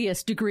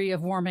previous degree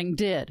of warming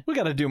did. We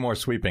got to do more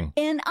sweeping.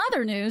 In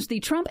other news, the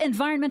Trump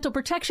Environmental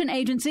Protection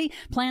Agency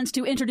plans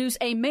to introduce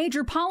a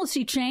major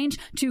policy change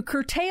to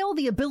curtail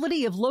the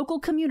ability of local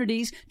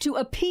communities to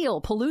appeal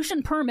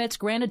pollution permits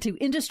granted to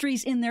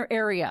industries in their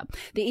area.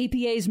 The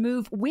EPA's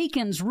move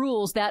weakens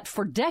rules that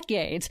for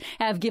decades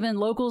have given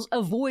locals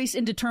a voice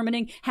in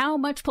determining how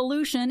much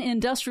pollution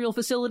industrial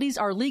facilities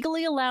are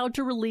legally allowed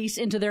to release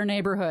into their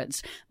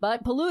neighborhoods.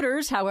 But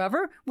polluters,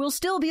 however, will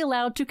still be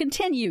allowed to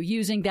continue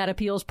using that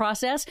appeals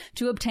process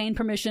to obtain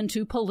permission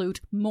to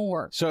pollute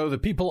more. So the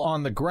people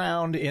on the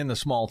ground in the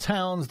small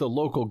towns, the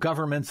local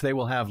governments, they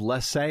will have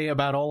less say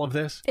about all of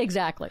this?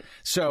 Exactly.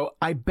 So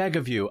I beg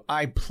of you,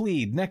 I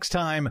plead, next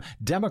time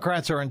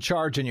Democrats are in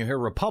charge and you hear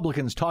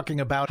Republicans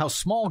talking about how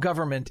small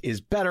government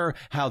is better,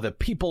 how the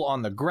people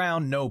on the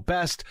ground know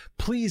best,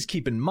 please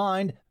keep in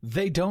mind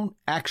they don't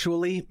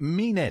actually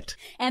mean it.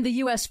 And the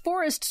U.S.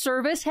 Forest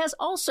Service has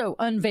also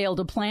unveiled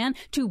a plan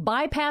to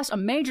bypass a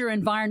major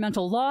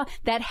environmental law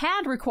that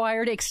had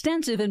required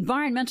extensive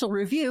environmental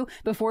review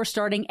before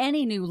starting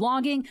any new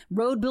logging,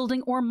 road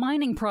building, or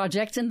mining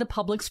projects in the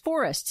public's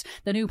forests.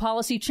 The new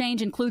policy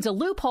change includes a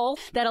loophole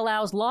that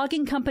allows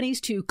logging companies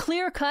to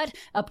clear-cut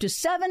up to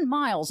 7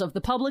 miles of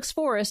the public's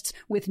forests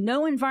with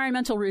no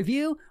environmental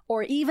review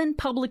or even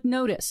public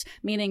notice,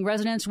 meaning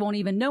residents won't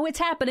even know it's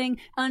happening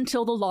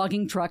until the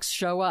logging trucks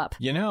show up.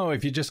 You know,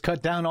 if you just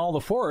cut down all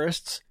the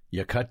forests,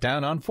 you cut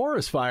down on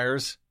forest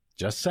fires.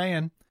 Just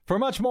saying. For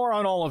much more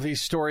on all of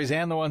these stories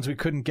and the ones we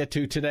couldn't get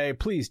to today,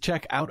 please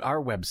check out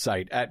our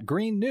website at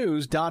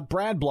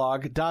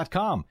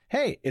greennews.bradblog.com.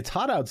 Hey, it's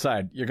hot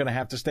outside. You're going to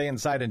have to stay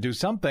inside and do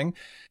something.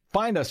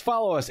 Find us,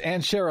 follow us,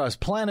 and share us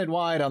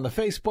planet-wide on the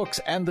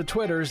Facebooks and the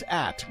Twitters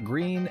at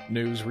Green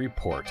News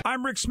Report.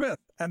 I'm Rick Smith,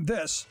 and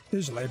this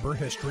is Labor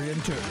History in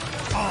 2.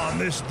 On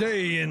this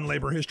day in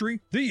labor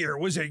history, the year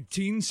was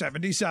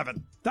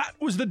 1877. That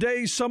was the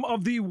day some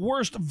of the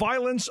worst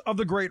violence of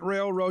the Great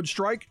Railroad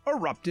Strike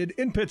erupted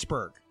in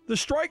Pittsburgh. The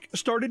strike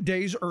started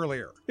days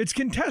earlier. It's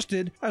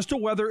contested as to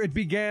whether it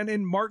began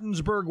in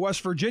Martinsburg, West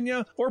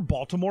Virginia, or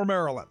Baltimore,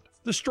 Maryland.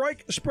 The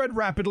strike spread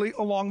rapidly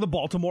along the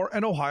Baltimore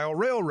and Ohio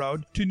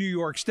Railroad to New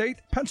York State,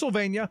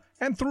 Pennsylvania,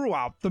 and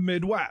throughout the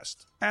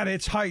Midwest. At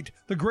its height,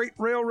 the Great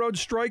Railroad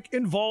Strike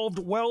involved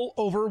well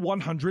over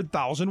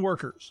 100,000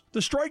 workers.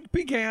 The strike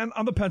began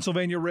on the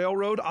Pennsylvania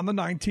Railroad on the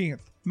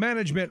 19th.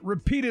 Management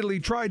repeatedly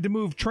tried to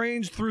move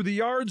trains through the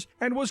yards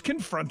and was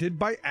confronted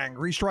by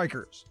angry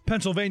strikers.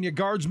 Pennsylvania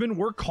guardsmen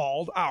were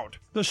called out.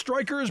 The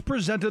strikers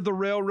presented the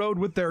railroad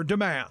with their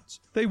demands.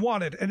 They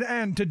wanted an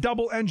end to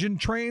double-engine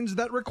trains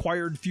that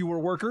required fewer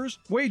workers,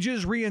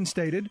 wages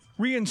reinstated,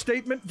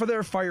 reinstatement for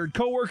their fired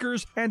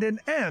co-workers, and an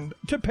end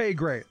to pay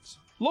grades.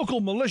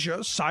 Local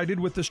militia sided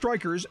with the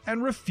strikers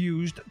and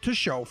refused to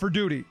show for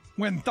duty.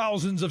 When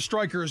thousands of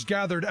strikers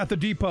gathered at the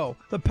depot,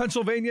 the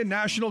Pennsylvania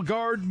National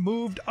Guard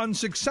moved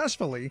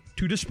unsuccessfully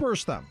to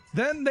disperse them.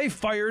 Then they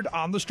fired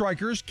on the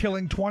strikers,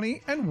 killing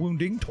 20 and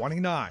wounding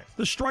 29.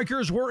 The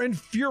strikers were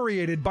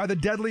infuriated by the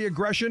deadly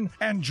aggression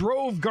and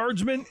drove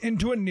guardsmen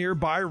into a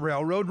nearby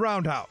railroad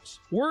roundhouse.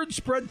 Word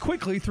spread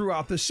quickly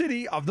throughout the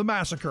city of the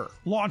massacre,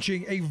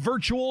 launching a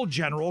virtual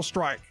general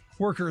strike.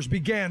 Workers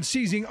began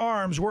seizing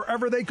arms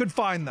wherever they could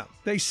find them.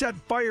 They set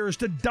fires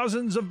to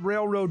dozens of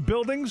railroad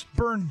buildings,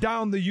 burned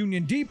down the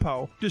Union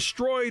Depot,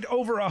 destroyed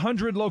over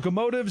 100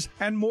 locomotives,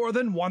 and more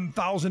than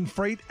 1,000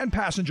 freight and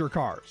passenger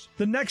cars.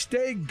 The next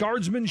day,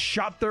 guardsmen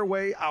shot their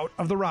way out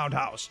of the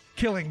roundhouse,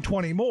 killing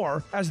 20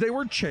 more as they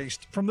were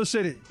chased from the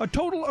city. A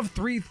total of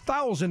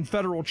 3,000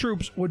 federal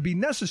troops would be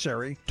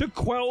necessary to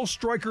quell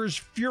strikers'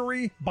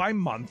 fury by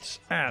month's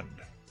end.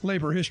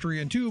 Labor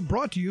History in 2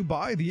 brought to you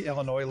by the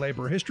Illinois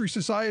Labor History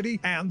Society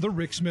and The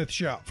Rick Smith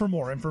Show. For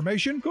more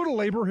information, go to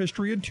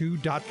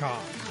laborhistoryin2.com.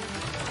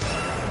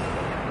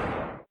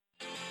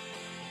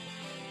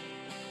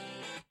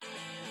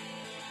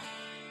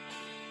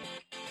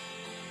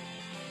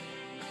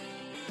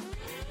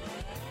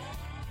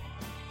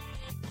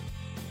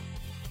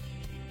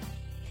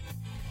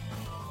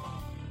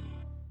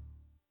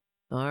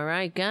 All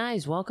right,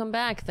 guys, welcome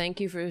back. Thank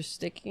you for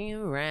sticking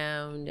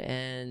around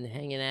and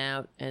hanging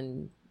out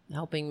and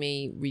helping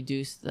me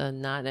reduce the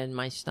knot in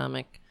my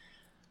stomach.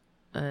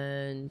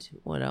 And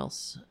what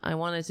else? I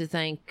wanted to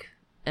thank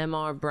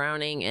M.R.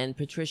 Browning and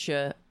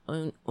Patricia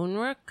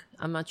Unruh.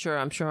 I'm sure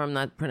I'm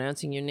not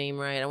pronouncing your name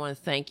right. I want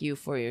to thank you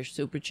for your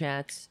super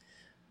chats.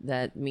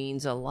 That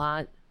means a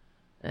lot,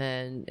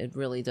 and it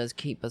really does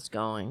keep us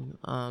going.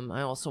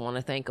 I also want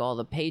to thank all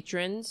the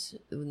patrons.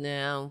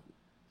 Now,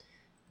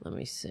 let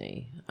me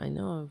see. I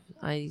know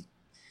I'm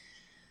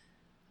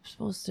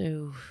supposed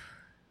to...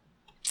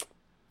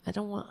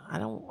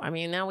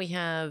 now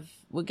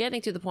we're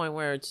getting to the point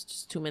where it's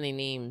just too many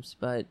names,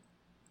 but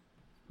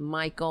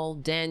Michael,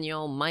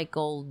 Daniel,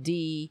 Michael,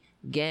 D,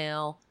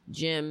 Gail,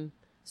 Jim,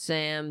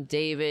 Sam,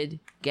 David,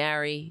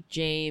 Gary,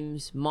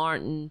 James,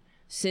 Martin,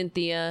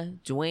 Cynthia,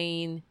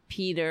 Dwayne,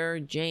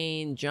 Peter,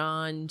 Jane,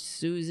 John,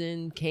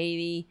 Susan,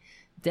 Katie,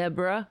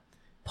 Deborah,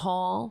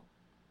 Paul,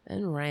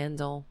 and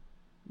Randall.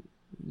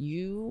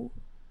 You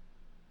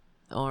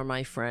are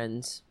my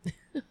friends.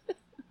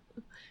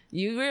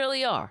 You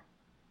really are.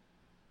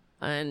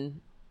 And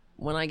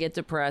when I get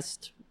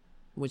depressed,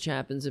 which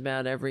happens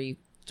about every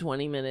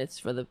 20 minutes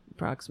for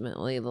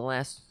approximately the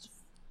last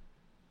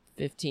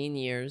 15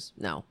 years.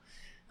 No,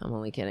 I'm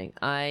only kidding.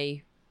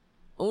 How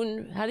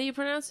do you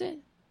pronounce it?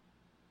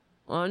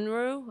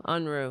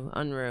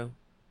 Unruh.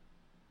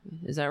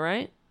 Is that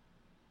right?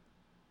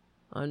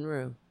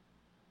 Unruh.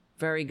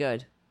 Very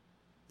good.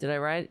 Did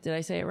I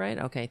say it right?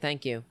 Okay,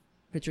 thank you.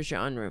 Patricia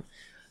Unruh.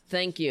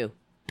 Thank you.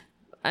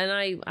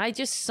 And I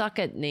just suck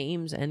at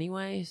names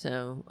anyway,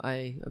 so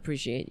I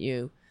appreciate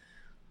you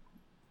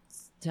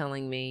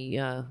telling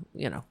me,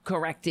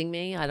 correcting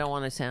me. I don't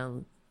want to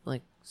sound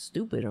like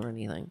stupid or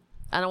anything.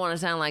 I don't want to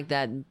sound like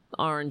that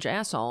orange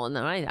asshole, and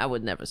I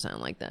would never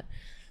sound like that.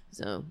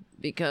 So,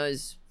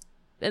 because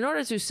in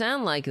order to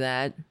sound like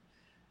that,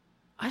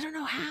 I don't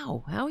know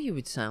how you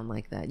would sound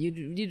like that.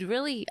 You'd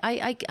really,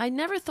 I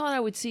never thought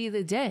I would see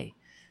the day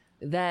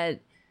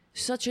that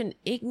such an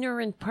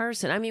ignorant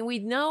person. I mean, we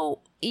know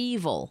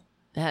evil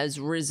has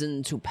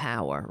risen to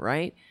power,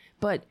 right?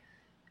 But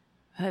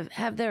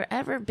has there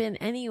ever been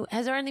anyone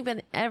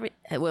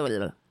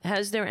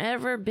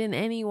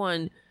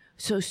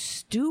so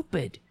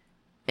stupid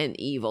and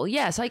evil?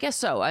 Yes, I guess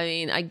so. I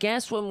mean, I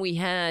guess when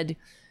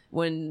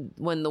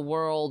the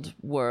world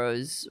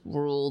was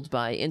ruled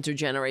by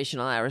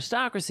intergenerational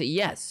aristocracy,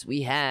 yes,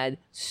 we had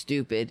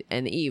stupid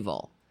and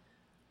evil.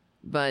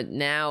 But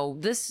now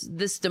this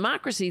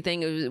democracy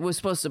thing was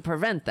supposed to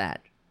prevent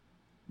that.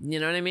 You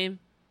know what I mean?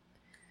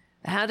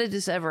 How did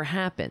this ever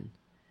happen?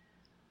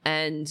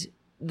 And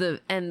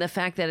the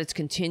fact that it's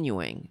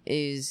continuing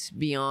is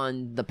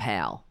beyond the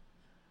pale.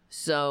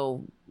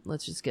 So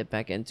let's just get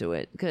back into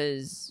it.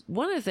 Because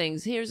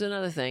here's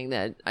another thing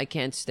that I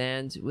can't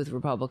stand with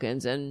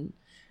Republicans. And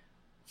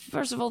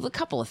first of all, a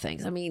couple of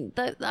things. I mean,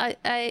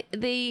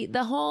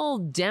 the whole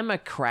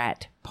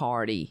Democrat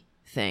Party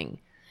thing.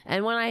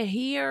 And when I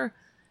hear,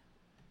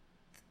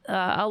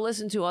 I'll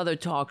listen to other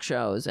talk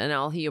shows and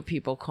I'll hear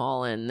people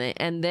call in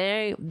and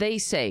they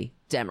say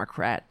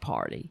Democrat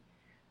Party.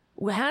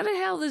 How the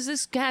hell does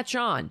this catch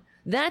on?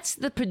 That's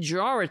the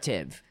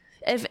pejorative.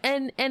 If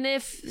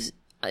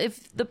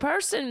the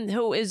person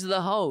who is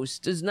the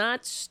host does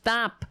not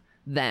stop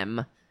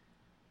them,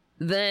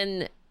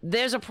 then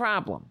there's a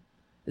problem.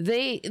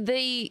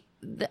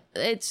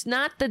 It's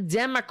not the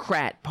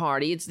Democrat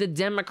Party, it's the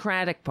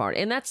Democratic Party.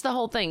 And that's the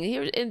whole thing.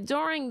 Here,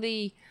 during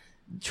the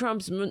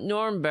Trump's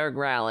Nuremberg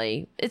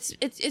rally, it's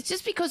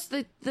just because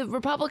the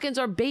Republicans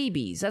are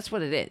babies. That's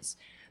what it is.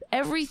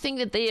 Everything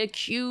that they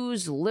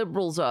accuse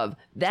liberals of,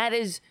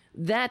 that's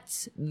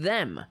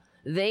them.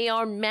 They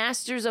are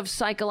masters of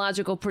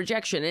psychological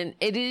projection, and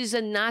it is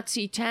a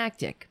Nazi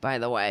tactic, by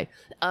the way.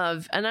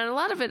 And a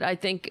lot of it, I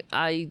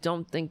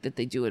don't think that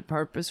they do it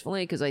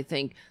purposefully, because I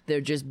think they're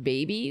just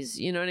babies.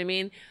 You know what I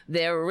mean?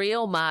 Their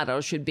real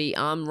motto should be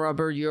 "I'm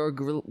rubber, you're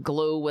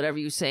glue." Whatever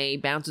you say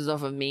bounces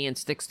off of me and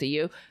sticks to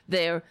you.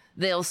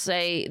 They'll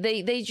say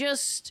they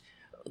just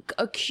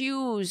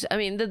accuse. I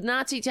mean, the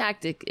Nazi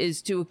tactic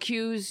is to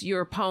accuse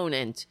your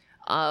opponent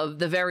of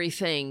the very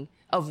thing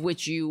of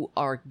which you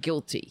are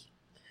guilty.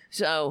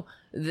 So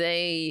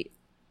they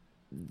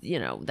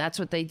that's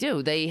what they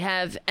do.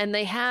 Because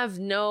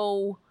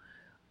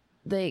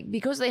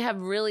they have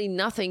really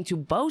nothing to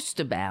boast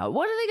about.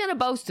 What are they going to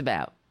boast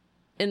about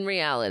in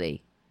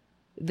reality?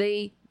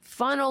 They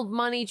funneled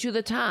money to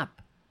the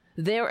top.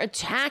 They're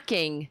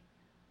attacking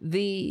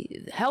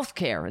the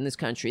healthcare in this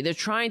country. They're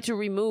trying to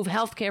remove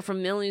healthcare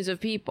from millions of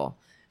people.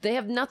 They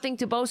have nothing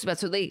to boast about.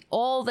 So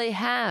all they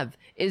have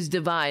is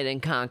divide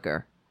and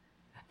conquer.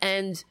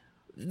 And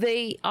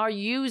they are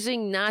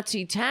using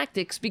Nazi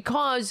tactics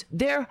because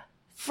they're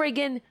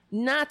friggin'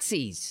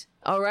 Nazis.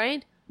 All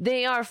right?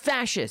 They are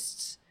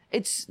fascists.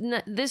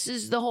 This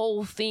is the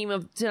whole theme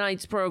of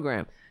tonight's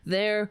program.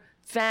 They're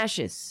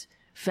fascists.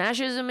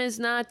 Fascism is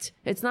not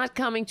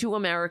coming to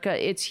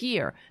America. It's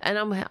here. And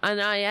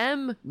I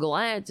am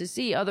glad to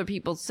see other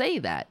people say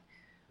that.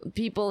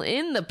 People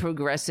in the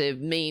progressive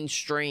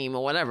mainstream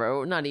or whatever,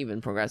 or not even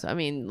progressive. I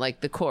mean,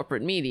 like the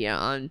corporate media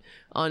on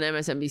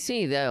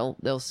MSNBC,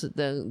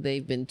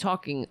 they've been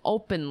talking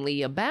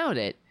openly about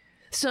it.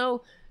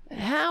 So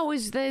how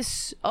is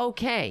this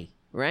okay,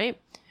 right?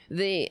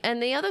 The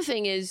other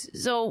thing is,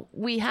 so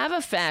we have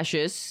a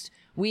fascist,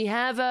 we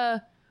have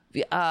a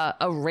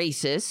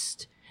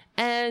racist,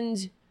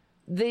 and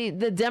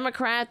the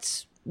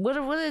Democrats. What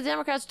are the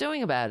Democrats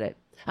doing about it?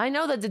 I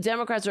know that the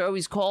Democrats are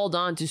always called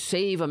on to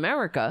save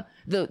America,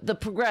 the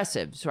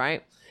progressives,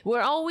 right? We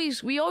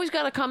always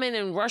got to come in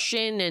and rush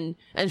in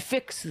and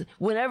fix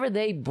whenever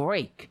they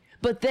break.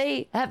 But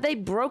have they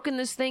broken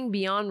this thing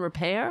beyond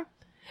repair?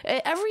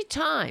 Every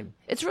time.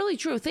 It's really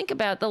true. Think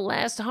about the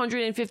last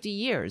 150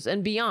 years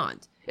and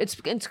beyond.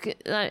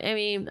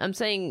 I'm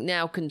saying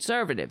now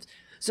conservatives.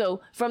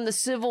 So from the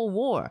Civil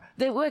War,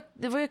 they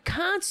were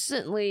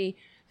constantly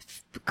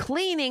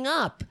cleaning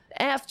up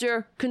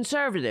after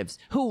conservatives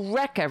who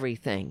wreck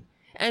everything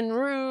and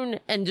ruin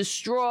and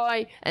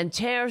destroy and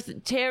tear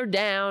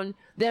down.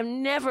 They're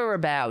never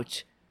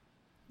about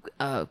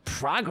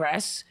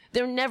progress.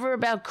 They're never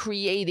about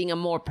creating a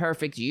more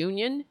perfect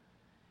union.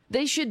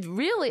 They should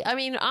really,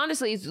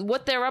 honestly,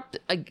 what they're up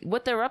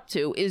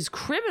to is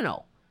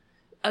criminal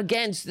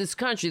against this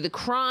country, the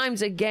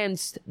crimes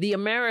against the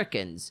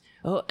Americans.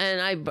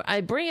 And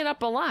I bring it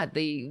up a lot.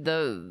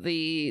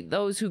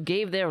 Those who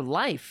gave their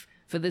life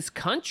for this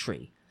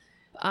country.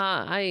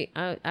 I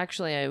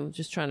was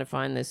just trying to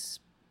find this.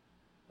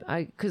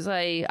 Because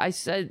I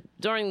said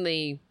during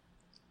the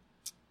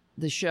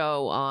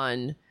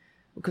show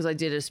because I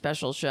did a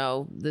special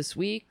show this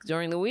week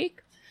during the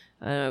week.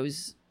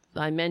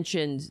 I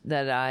mentioned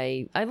that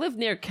I live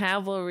near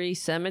Calvary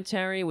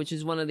Cemetery, which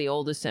is one of the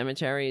oldest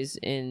cemeteries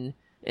in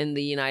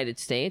the United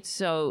States.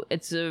 So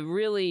it's a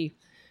really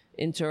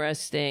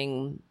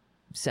interesting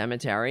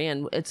cemetery,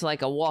 and it's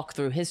like a walk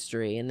through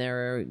history. And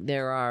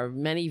there are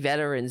many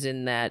veterans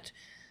in that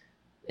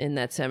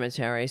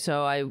cemetery.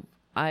 So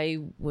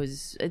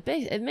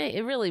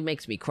it really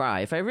makes me cry.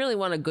 If I really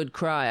want a good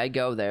cry, I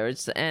go there.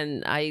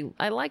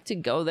 I like to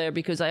go there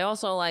because I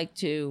also like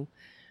to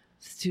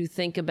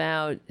think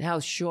about how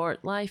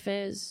short life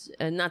is,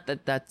 and not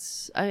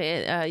that's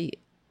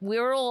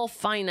we're all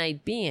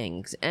finite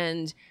beings,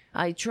 and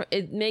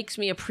it makes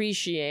me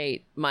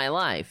appreciate my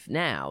life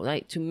now,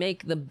 like to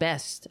make the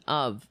best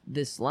of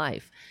this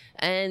life,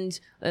 and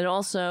it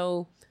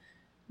also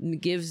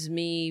gives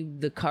me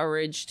the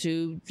courage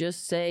to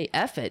just say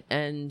F it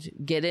and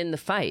get in the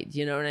fight.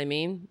 You know what I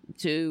mean?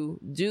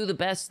 To do the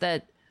best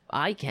that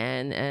I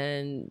can,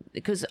 and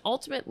because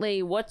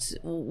ultimately what's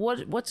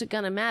it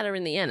gonna matter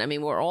in the end? I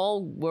mean, we're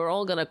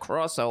all gonna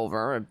cross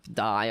over or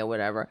die or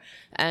whatever,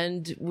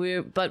 and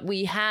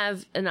we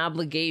have an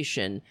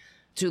obligation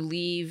to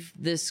leave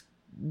this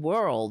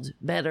world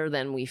better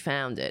than we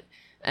found it.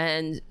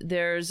 And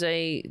there is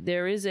a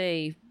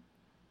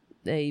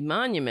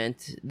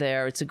monument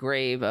there. It's a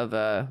grave of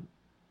a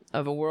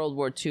World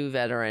War II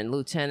veteran,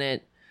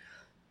 Lieutenant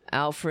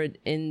Alfred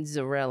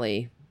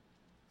Inzarelli.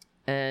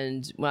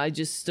 And I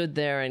just stood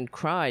there and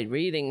cried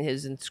reading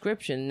his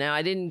inscription. Now,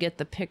 I didn't get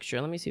the picture.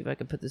 Let me see if I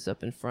can put this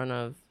up in front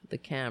of the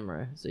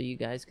camera so you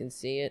guys can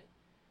see it.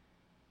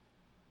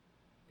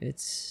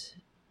 It's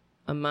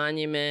a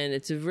monument.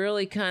 It's a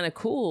really kind of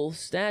cool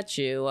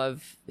statue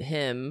of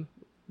him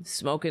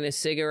smoking a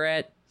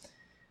cigarette.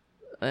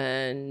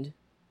 And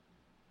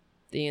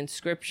the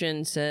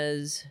inscription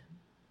says,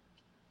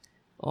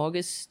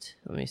 August.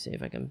 Let me see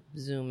if I can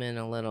zoom in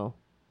a little.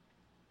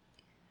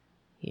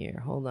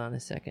 Here, hold on a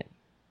second.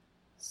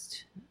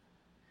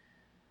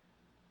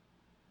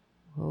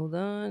 Hold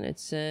on. It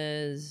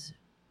says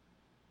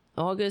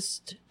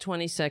August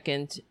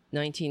 22nd,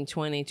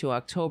 1920 to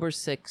October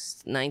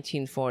 6th,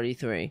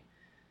 1943.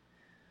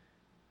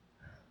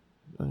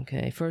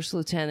 Okay, First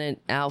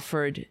Lieutenant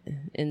Alfred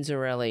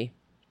Inzarelli,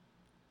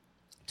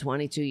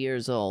 22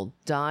 years old,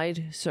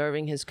 died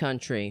serving his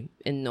country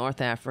in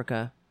North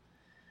Africa.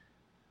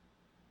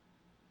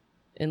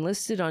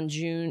 Enlisted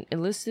June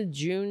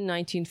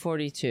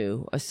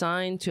 1942,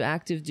 assigned to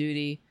active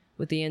duty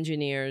with the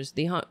engineers,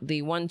 the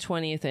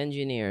 120th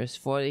Engineers,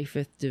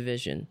 45th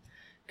Division.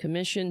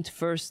 Commissioned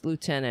first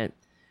lieutenant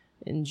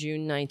in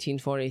June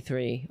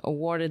 1943.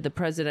 Awarded the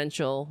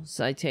Presidential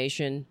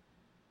Citation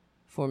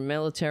for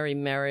military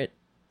merit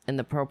and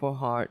the Purple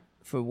Heart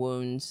for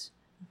wounds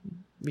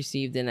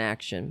received in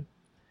action.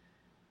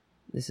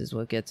 This is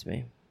what gets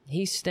me.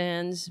 He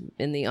stands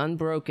in the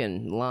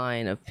unbroken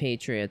line of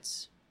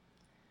patriots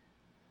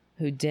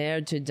who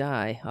dared to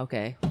die.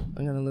 Okay,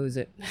 I'm going to lose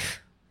it.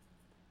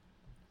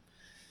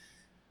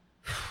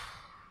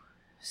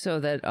 So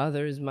that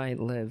others might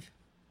live.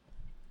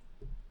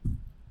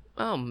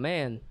 Oh,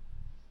 man.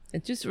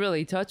 It just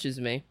really touches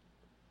me.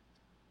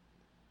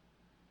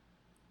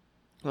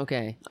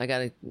 Okay, I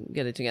gotta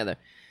get it together.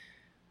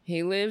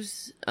 He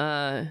lives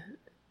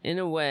in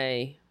a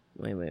way...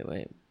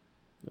 Wait.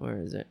 Where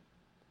is it?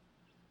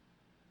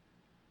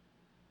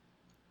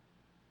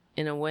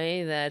 In a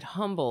way that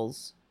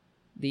humbles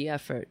the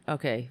effort.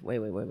 Okay,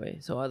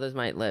 wait. So others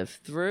might live.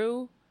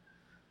 Through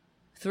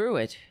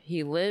it,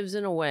 he lives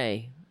in a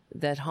way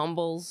that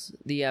humbles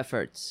the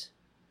efforts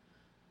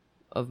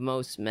of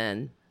most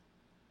men.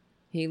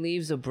 He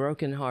leaves a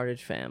broken-hearted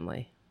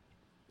family.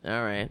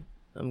 All right,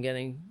 I'm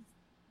getting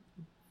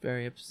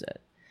very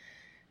upset.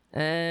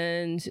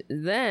 And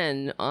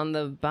then on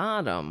the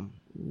bottom,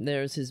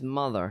 there's his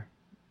mother,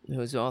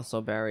 who's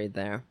also buried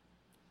there.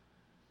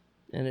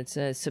 And it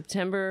says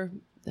September,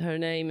 her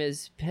name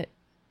is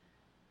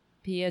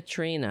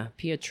Pietrina.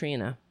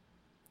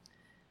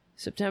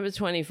 September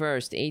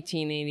 21st,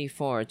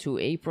 1884 to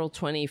April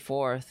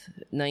 24th,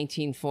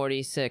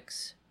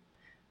 1946.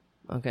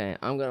 Okay,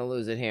 I'm going to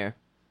lose it here.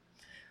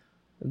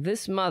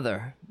 This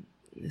mother,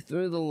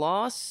 through the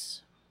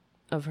loss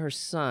of her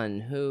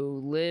son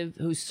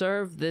who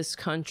served this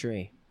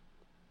country,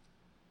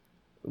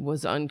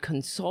 was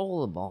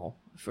inconsolable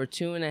for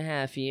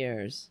 2.5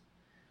 years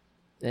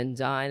and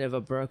died of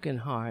a broken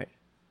heart.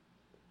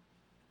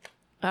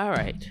 All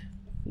right,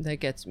 that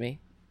gets me.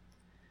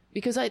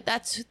 Because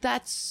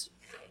that's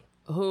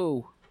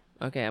who.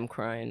 Okay, I'm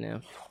crying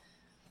now.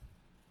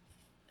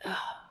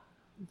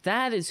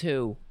 That is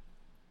who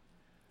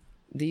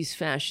these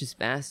fascist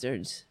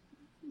bastards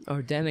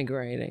are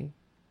denigrating.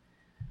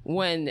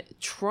 When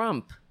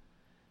Trump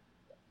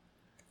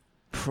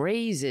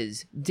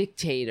praises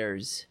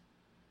dictators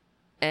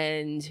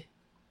and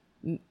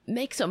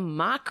makes a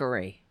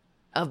mockery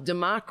of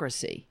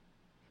democracy,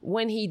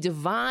 when he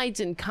divides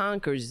and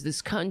conquers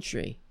this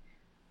country,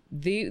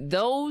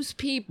 those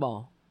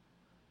people,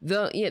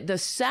 the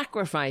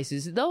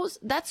sacrifices,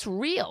 that's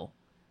real.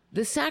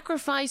 The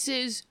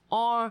sacrifices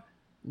are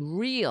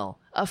real.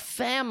 A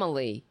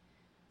family,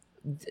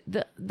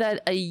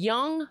 that a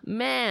young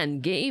man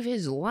gave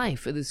his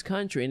life for this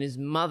country and his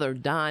mother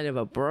died of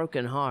a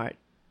broken heart.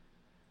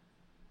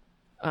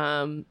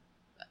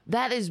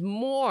 That is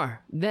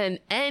more than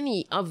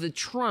any of the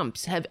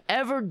Trumps have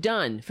ever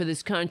done for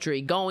this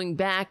country, going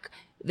back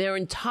their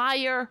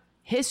entire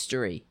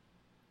history.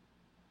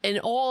 And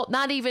all,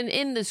 not even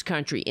in this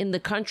country, in the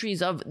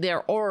countries of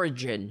their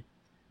origin.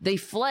 They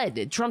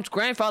fled. Trump's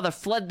grandfather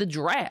fled the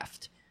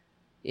draft,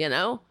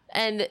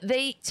 and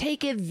they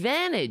take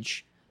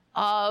advantage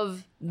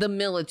of the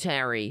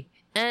military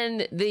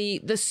and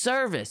the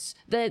service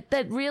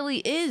that really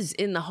is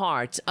in the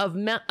hearts of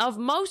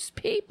most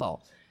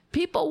people.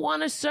 People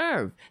want to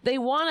serve. They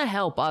want to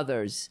help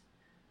others.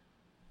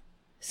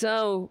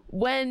 So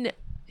when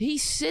he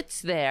sits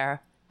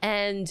there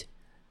and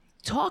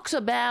talks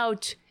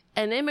about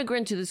an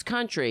immigrant to this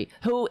country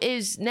who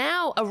is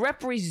now a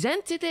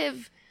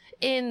representative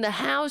in the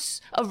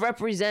House of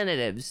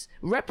Representatives,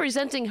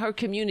 representing her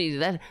community,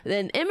 that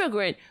an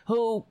immigrant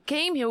who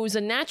came here, who's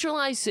a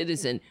naturalized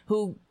citizen,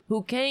 who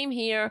came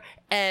here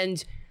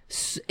and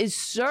is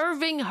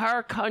serving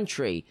her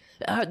country.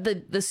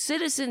 The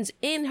citizens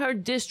in her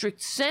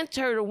district sent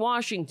her to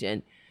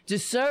Washington to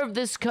serve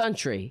this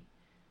country.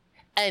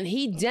 And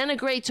he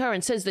denigrates her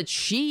and says that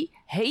she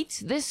hates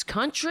this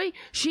country.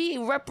 She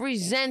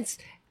represents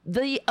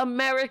the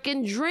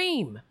American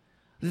dream.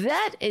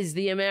 That is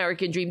the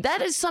American dream.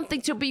 That is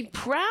something to be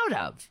proud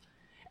of.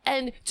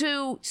 And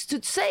to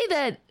say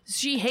that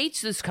she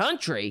hates this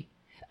country,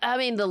 I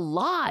mean, the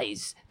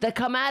lies that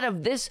come out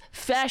of this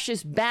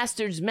fascist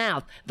bastard's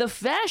mouth, the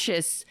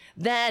fascists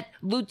that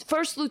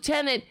First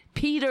Lieutenant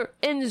Peter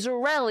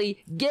Inzarelli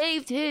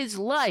gave his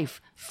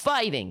life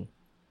fighting.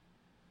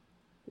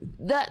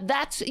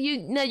 That's you.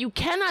 Now, you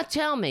cannot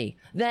tell me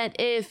that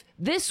if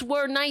this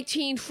were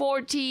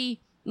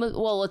 1940,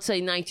 well, let's say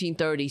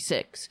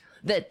 1936,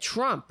 that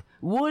Trump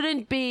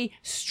wouldn't be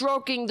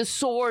stroking the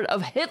sword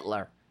of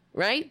Hitler,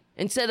 right?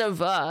 Instead of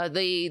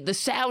the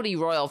Saudi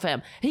royal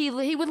family.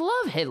 He would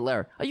love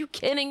Hitler. Are you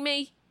kidding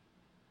me?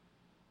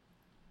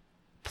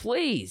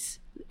 Please.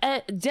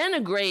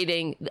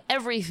 Denigrating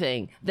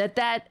everything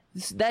that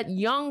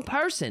young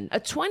person, a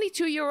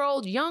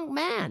 22-year-old young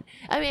man,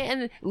 I mean,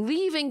 and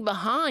leaving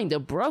behind a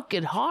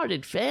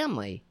broken-hearted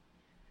family.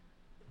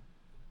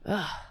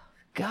 Oh,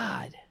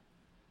 God.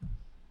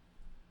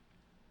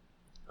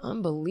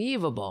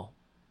 Unbelievable.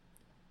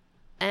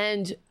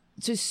 And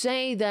to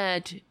say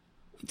that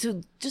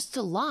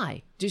to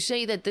lie, to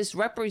say that this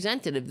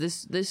representative,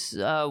 this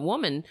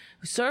woman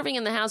serving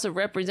in the House of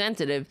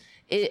Representatives,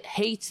 it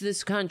hates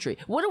this country.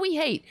 What do we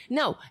hate?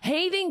 No,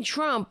 hating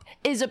Trump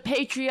is a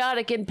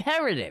patriotic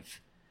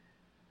imperative.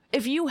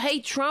 If you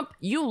hate Trump,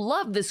 you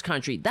love this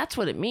country. That's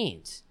what it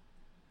means.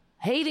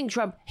 Hating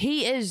Trump,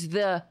 he is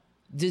the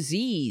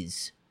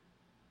disease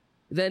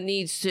that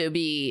needs to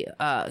be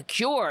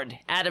cured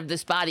out of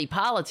this body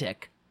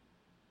politic.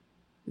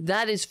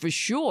 That is for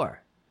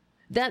sure.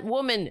 That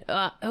woman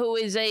who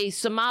is a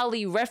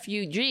Somali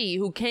refugee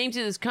who came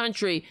to this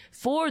country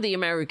for the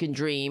American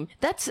dream,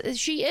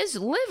 she is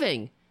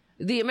living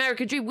the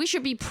American dream. We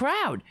should be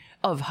proud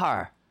of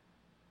her.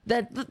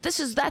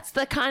 That's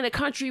the kind of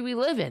country we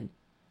live in,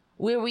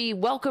 where we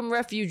welcome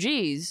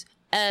refugees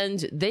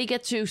and they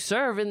get to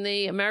serve in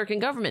the American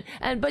government.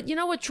 But you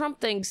know what Trump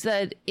thinks?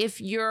 That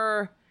if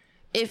you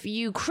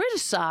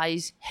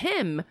criticize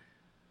him,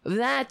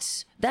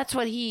 that's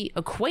what he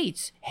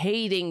equates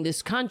hating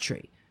this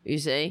country. You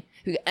see?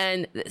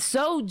 And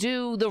so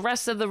do the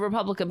rest of the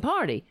Republican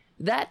Party.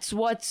 That's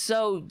what's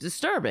so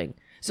disturbing.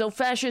 So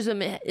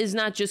fascism is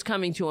not just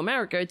coming to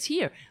America, it's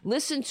here.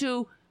 Listen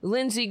to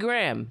Lindsey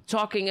Graham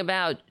talking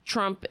about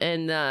Trump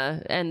and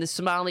the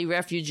Somali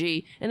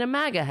refugee in a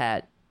MAGA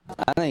hat.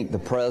 I think the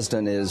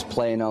president is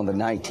playing on the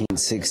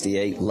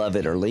 1968 love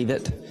it or leave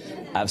it.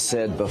 I've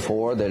said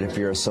before that if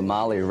you're a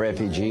Somali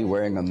refugee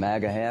wearing a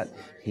MAGA hat,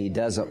 he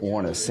doesn't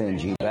want to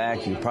send you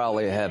back. You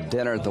probably have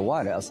dinner at the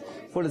White House.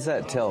 What does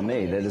that tell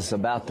me? That it's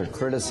about the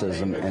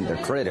criticism and the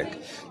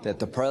critic, that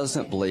the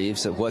president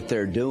believes that what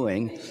they're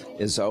doing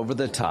is over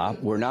the top.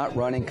 We're not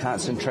running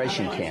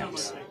concentration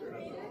camps.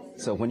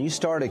 So when you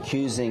start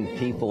accusing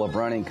people of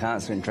running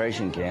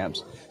concentration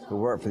camps who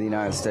work for the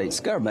United States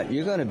government,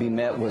 you're going to be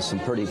met with some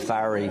pretty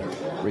fiery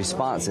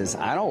responses.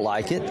 I don't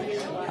like it.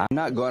 I'm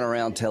not going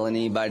around telling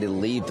anybody to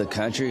leave the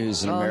country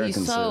who's an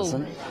American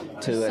citizen.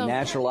 To a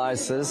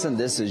naturalized citizen,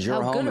 this is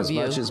your home as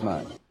much as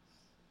mine.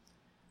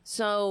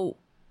 So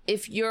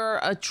if you're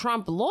a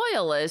Trump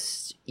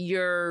loyalist,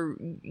 you're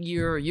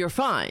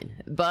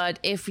fine. But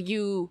if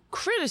you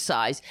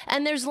criticize,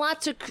 and there's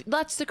lots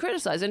to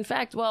criticize. In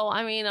fact,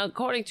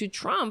 according to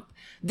Trump,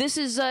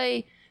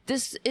 the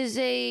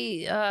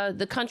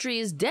country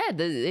is dead.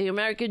 The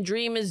American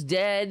dream is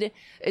dead.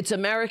 It's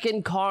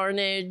American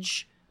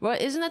carnage. Well,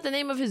 isn't that the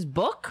name of his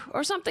book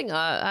or something?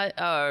 What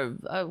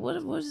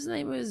is the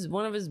name of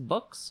one of his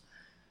books?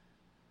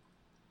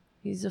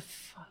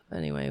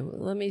 Anyway,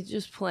 let me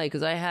just play,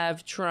 because I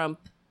have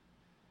Trump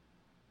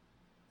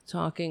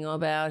talking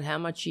about how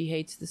much he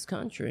hates this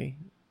country.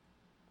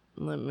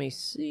 Let me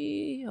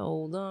see.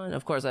 Hold on.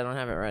 Of course, I don't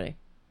have it ready.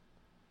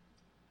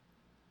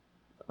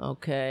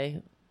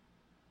 Okay.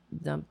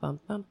 Dum bum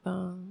bum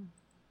bum.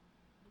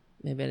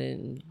 Maybe I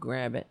didn't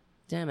grab it.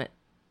 Damn it.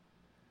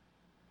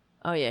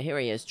 Oh yeah, here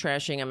he is,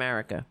 trashing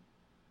America.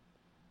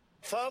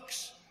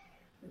 Folks,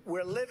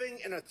 we're living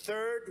in a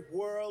third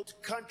world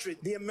country.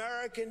 The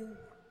American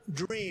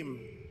dream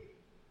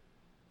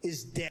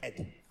is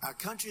dead. Our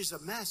country's a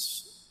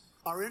mess.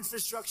 Our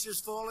infrastructure is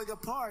falling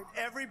apart.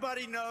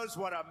 Everybody knows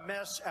what a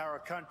mess our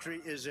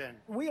country is in.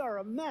 We are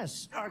a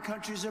mess. Our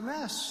country's a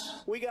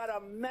mess. We got a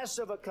mess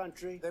of a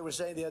country. They were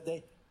saying the other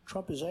day,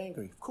 Trump is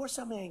angry. Of course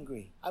I'm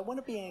angry. I want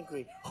to be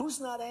angry. Who's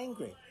not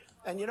angry?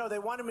 And, they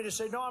wanted me to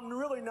say, no, I'm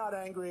really not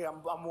angry.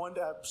 I'm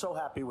so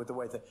happy with the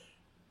way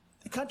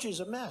the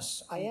country's a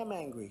mess. I am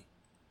angry.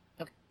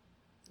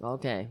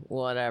 Okay,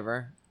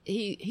 whatever.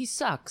 He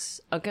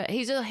sucks. Okay,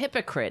 he's a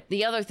hypocrite.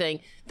 The other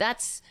thing,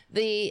 that's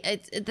the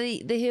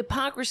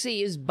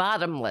hypocrisy is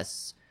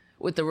bottomless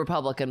with the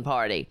Republican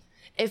Party.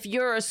 If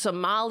you're a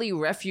Somali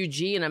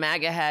refugee in a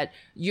MAGA hat,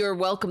 you're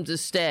welcome to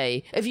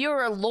stay. If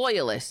you're a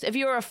loyalist, if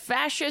you're a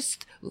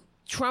fascist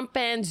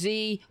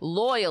Trumpanzee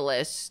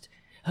loyalist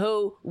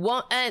who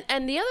want,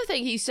 and the other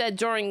thing he said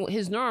during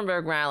his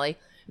Nuremberg rally,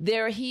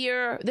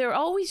 they're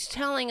always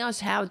telling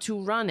us how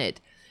to run it,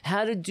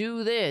 how to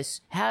do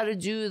this, how to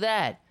do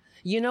that.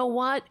 You know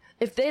what?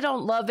 If they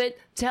don't love it,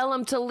 tell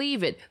them to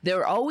leave it.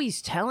 They're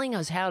always telling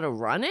us how to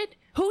run it?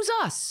 Who's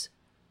us?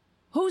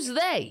 Who's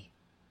they?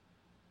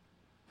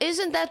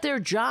 Isn't that their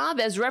job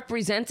as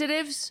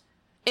representatives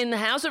in the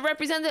House of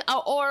Representatives?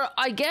 Or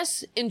I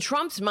guess in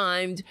Trump's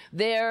mind,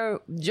 they're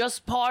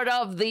just part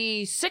of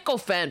the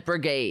sycophant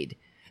brigade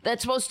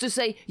that's supposed to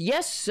say,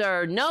 yes,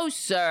 sir, no,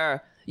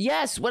 sir.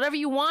 Yes, whatever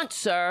you want,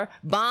 sir.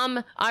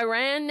 Bomb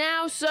Iran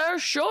now, sir?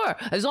 Sure.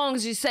 As long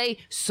as you say,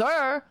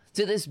 sir,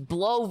 to this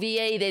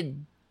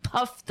bloviated,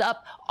 puffed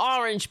up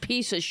orange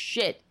piece of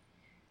shit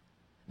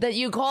that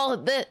you call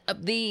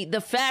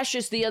the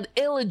fascist, the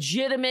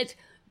illegitimate,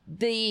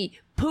 the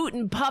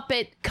Putin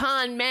puppet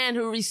con man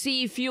who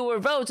received fewer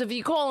votes. If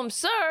you call him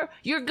sir,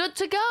 you're good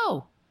to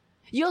go.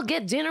 You'll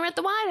get dinner at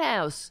the White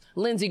House,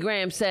 Lindsey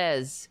Graham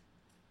says.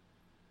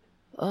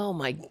 Oh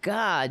my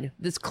God,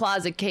 this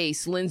closet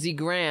case, Lindsey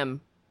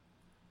Graham.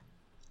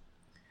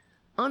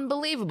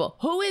 Unbelievable.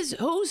 Who's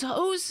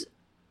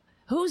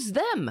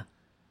them?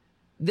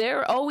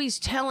 They're always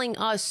telling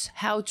us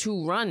how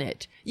to run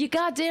it. You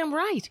goddamn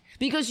right.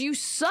 Because you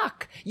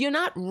suck. You're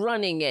not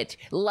running it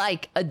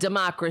like a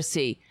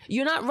democracy.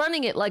 You're not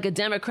running it like a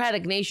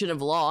democratic nation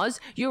of laws.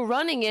 You're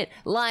running it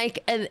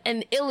like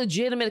an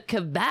illegitimate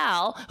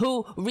cabal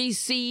who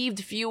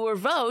received fewer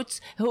votes,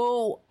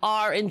 who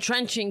are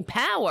entrenching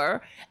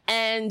power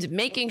and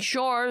making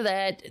sure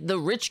that the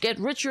rich get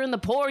richer and the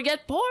poor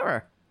get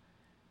poorer.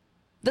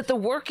 That the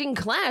working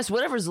class,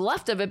 whatever's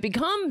left of it,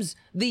 becomes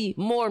the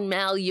more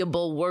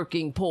malleable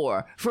working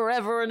poor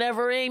forever and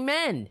ever.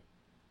 Amen.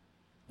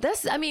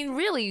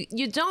 Really,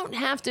 you don't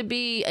have to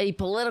be a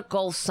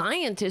political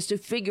scientist to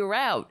figure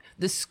out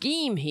the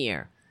scheme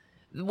here,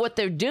 what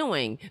they're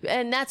doing.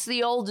 And that's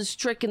the oldest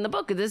trick in the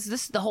book. This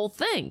is the whole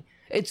thing.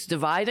 It's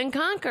divide and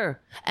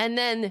conquer. And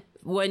then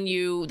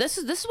this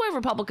is why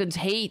Republicans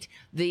hate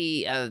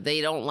they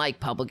don't like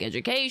public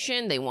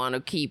education. They want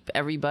to keep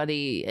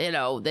everybody,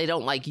 they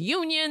don't like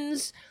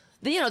unions.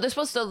 They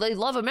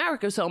love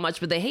America so much,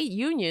 but they hate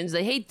unions.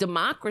 They hate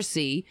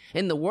democracy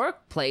in the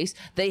workplace.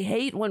 They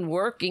hate when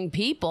working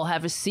people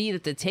have a seat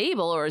at the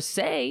table or a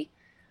say,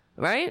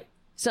 right?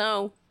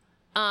 So,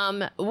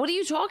 what are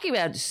you talking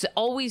about?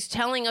 Always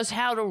telling us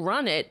how to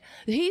run it.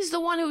 He's the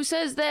one who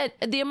says that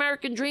the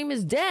American dream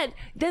is dead.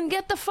 Then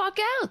get the fuck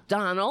out,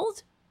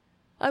 Donald.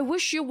 I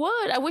wish you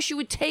would. I wish you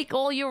would take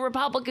all your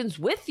Republicans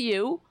with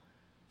you.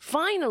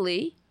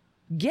 Finally,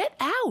 get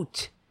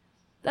out.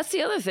 That's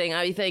the other thing.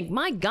 I think,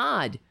 my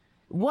God,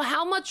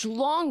 how much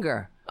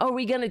longer are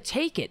we going to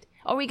take it?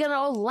 Are we going to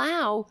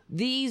allow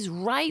these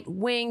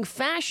right-wing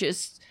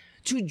fascists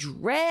to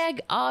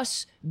drag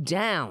us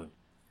down?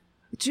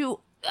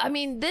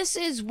 This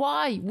is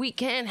why we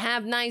can't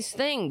have nice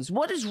things.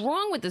 What is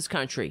wrong with this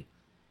country?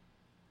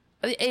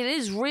 It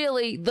is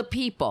really the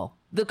people.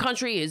 The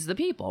country is the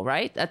people,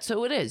 right? That's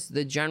who it is,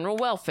 the general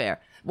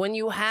welfare. When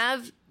you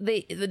have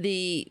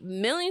the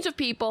millions of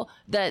people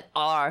that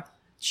are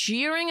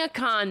cheering a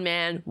con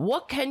man,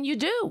 what can you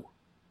do?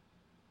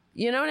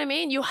 You know what I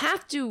mean? You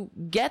have to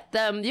get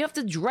them, you have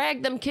to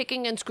drag them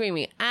kicking and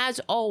screaming,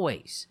 as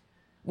always.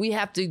 We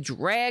have to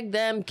drag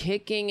them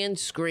kicking and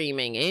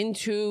screaming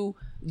into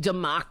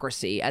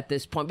democracy at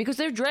this point, because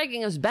they're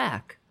dragging us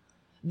back.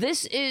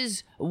 This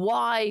is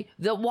why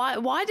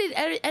did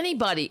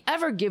anybody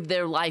ever give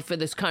their life for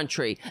this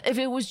country if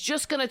it was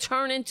just going to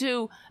turn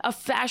into a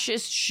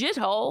fascist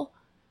shithole?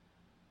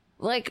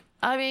 What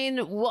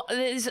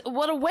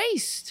a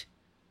waste.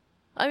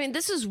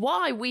 This is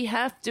why we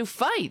have to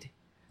fight.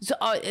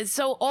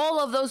 So all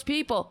of those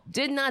people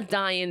did not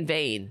die in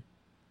vain.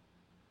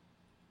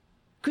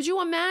 Could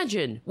you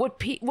imagine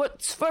what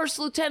First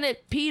Lieutenant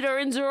Peter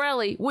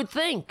Inzarelli would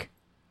think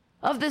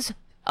of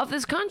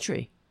this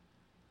country?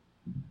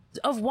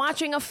 Of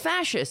watching a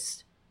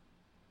fascist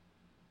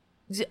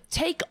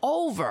take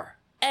over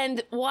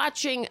and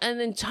watching an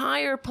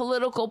entire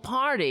political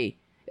party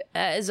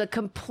as a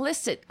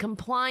complicit,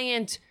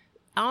 compliant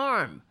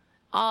arm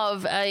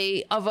of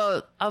a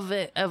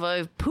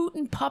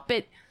Putin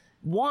puppet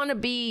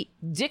wannabe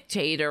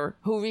dictator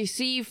who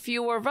received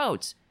fewer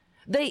votes.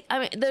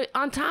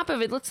 On top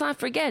of it, let's not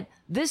forget,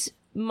 this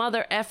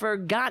mother effer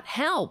got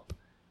help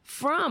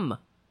from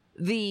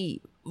an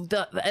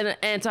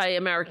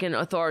anti-American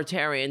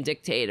authoritarian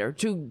dictator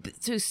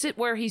to sit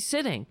where he's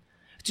sitting,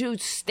 to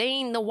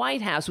stain the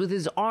White House with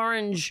his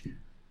orange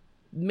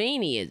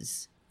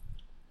manias.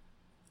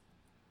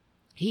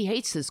 He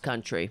hates this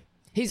country.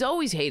 He's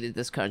always hated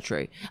this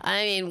country.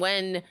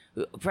 When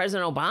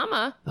President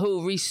Obama,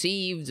 who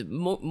received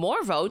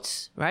more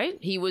votes, right?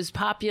 He was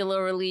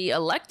popularly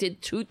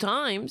elected 2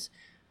 times.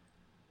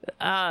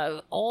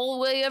 All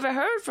we ever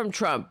heard from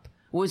Trump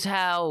was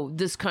how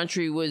this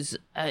country was,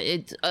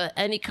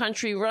 any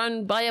country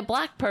run by a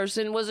black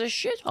person was a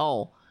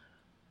shithole.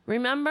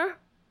 Remember?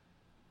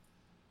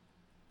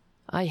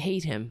 I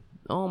hate him.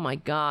 Oh my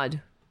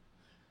God.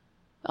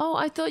 Oh,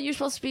 I thought you're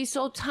supposed to be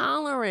so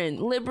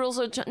tolerant. Liberals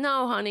are,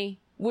 no, honey,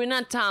 we're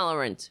not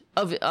tolerant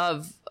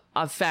of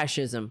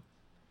fascism.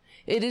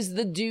 It is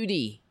the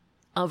duty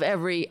of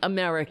every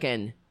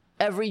American,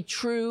 every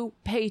true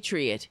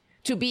patriot,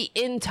 to be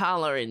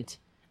intolerant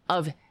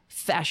of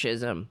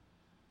fascism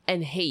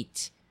and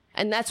hate.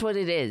 And that's what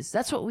it is.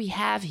 That's what we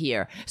have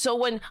here. So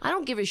when I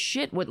don't give a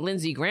shit what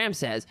Lindsey Graham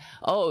says,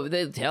 oh,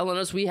 they're telling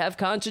us we have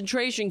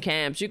concentration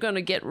camps. You're going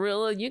to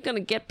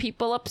get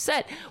people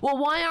upset. Well,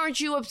 why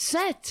aren't you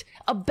upset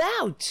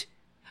about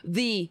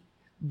the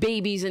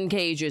babies in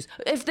cages?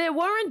 If there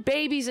weren't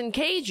babies in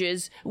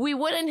cages, we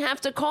wouldn't have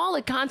to call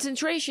it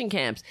concentration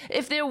camps.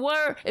 If you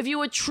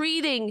were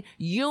treating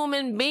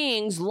human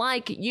beings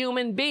like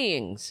human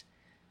beings.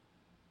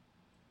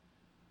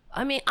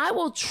 I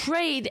will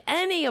trade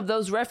any of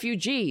those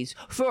refugees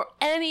for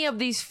any of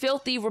these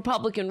filthy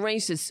Republican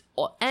racists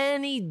or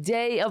any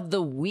day of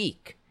the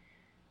week.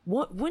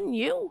 Wouldn't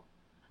you?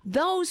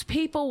 Those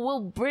people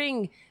will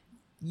bring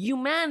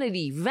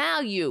humanity,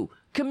 value,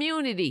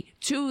 community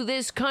to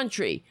this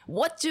country.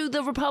 What do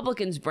the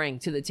Republicans bring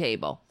to the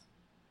table?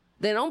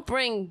 They don't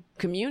bring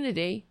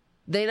community.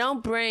 They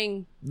don't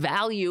bring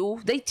value.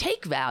 They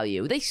take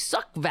value. They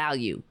suck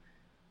value.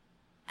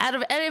 out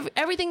of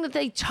everything that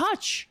they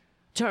touch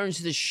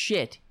turns to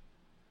shit.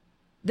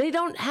 They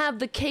don't have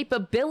the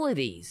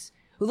capabilities.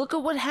 Look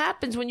at what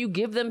happens when you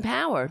give them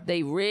power.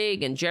 They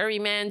rig and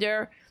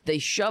gerrymander. They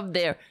shove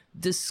their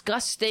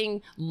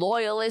disgusting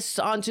loyalists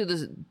onto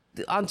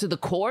the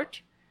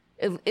court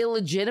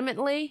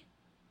illegitimately,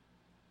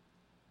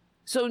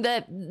 so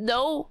that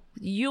no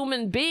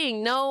human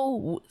being,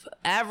 no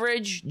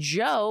average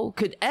Joe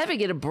could ever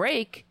get a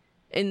break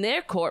in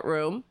their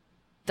courtroom.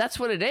 That's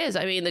what it is.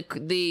 I mean,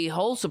 the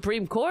whole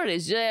Supreme Court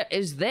is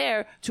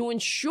there to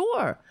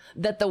ensure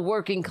that the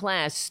working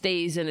class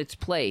stays in its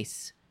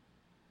place.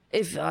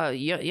 If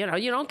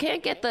you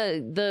can't get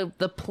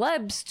the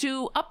plebs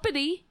too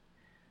uppity.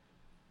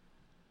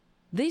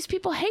 These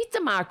people hate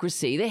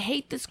democracy. They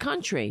hate this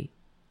country.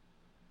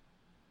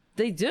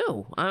 They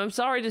do. I'm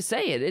sorry to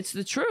say it. It's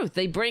the truth.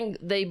 They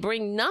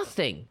bring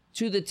nothing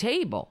to the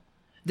table.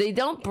 They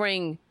don't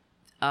bring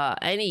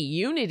any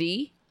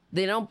unity.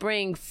 They don't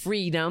bring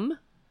freedom.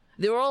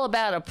 They're all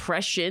about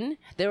oppression.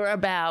 They're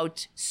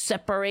about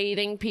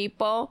separating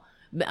people,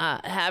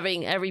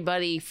 having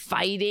everybody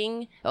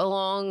fighting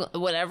along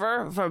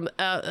whatever, from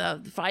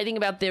fighting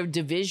about their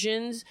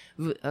divisions,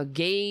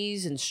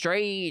 gays and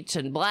straights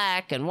and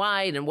black and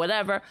white and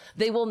whatever.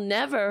 They will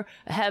never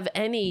have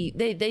any.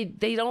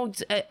 They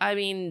don't. I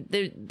mean,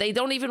 they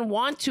don't even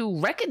want to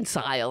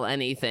reconcile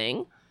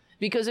anything.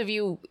 Because if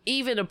you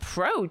even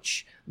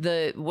approach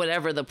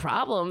whatever the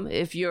problem,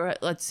 if you're,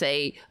 let's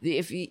say,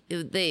 if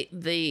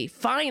they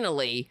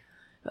finally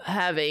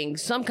having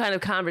some kind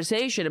of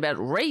conversation about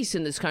race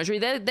in this country,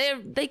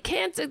 they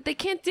can't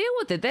deal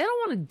with it. They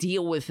don't want to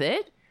deal with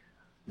it.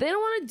 They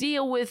don't want to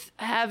deal with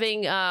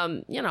having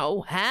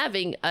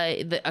having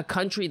a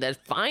country that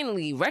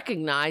finally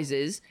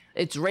recognizes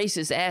its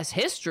racist ass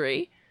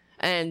history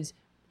and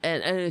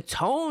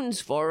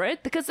atones for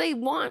it, because they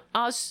want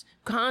us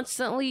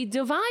constantly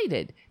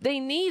divided. They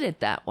need it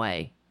that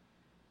way.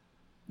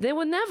 They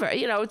would never,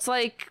 it's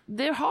like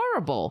they're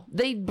horrible.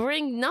 They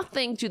bring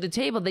nothing to the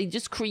table. They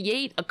just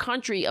create a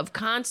country of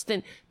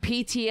constant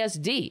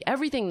PTSD.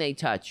 Everything they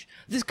touch.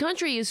 This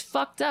country is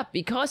fucked up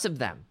because of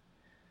them.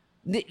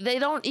 They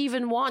don't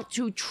even want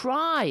to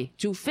try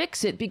to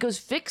fix it, because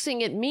fixing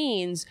it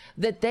means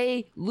that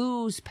they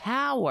lose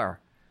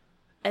power.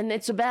 And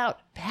it's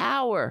about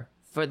power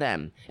for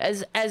them,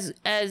 as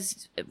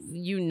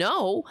you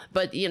know.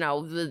 But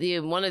the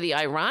one of the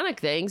ironic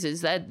things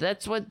is that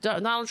that's what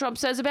Donald Trump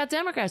says about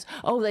Democrats.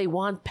 Oh, they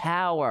want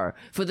power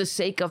for the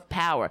sake of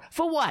power.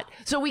 For what?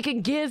 So we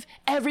can give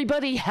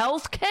everybody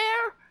health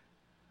care?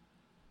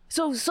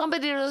 So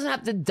somebody doesn't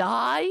have to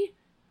die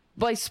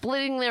by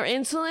splitting their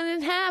insulin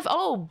in half?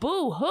 Oh,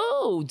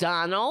 boo-hoo,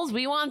 Donald.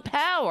 We want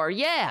power.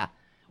 Yeah.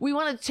 We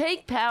want to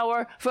take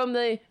power from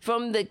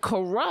the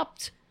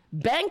corrupt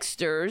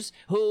banksters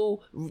who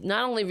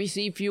not only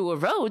receive fewer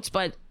votes,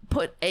 but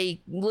put a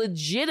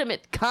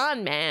legitimate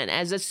con man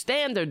as a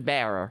standard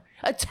bearer,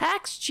 a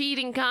tax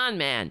cheating con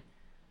man.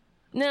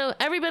 Now,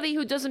 everybody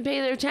who doesn't pay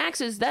their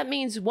taxes, that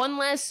means one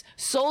less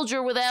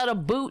soldier without a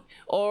boot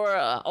or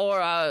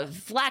a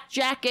flak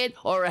jacket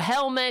or a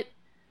helmet.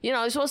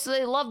 You're supposed to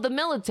say love the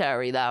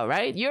military, though,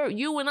 right?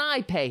 You and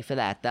I pay for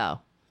that,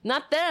 though.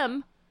 Not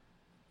them.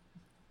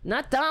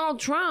 Not Donald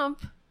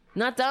Trump.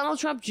 Not Donald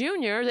Trump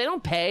Jr. They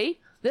don't pay.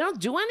 They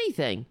don't do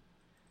anything.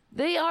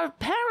 They are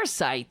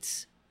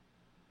parasites.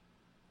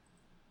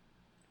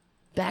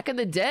 Back in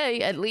the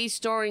day, at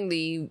least during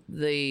the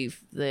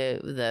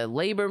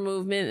labor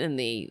movement in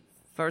the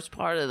first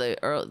part of the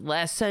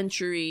last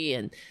century,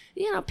 and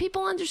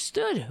people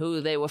understood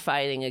who they were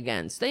fighting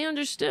against. They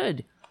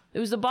understood. It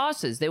was the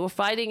bosses. They were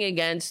fighting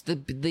against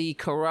the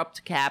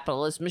corrupt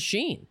capitalist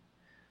machine.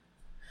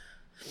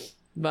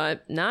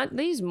 But not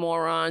these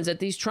morons at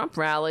these Trump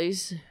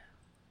rallies.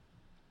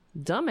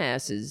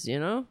 Dumbasses,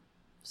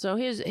 So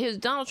here's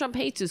Donald Trump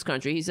hates his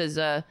country. He says,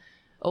 the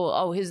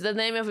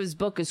name of his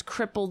book is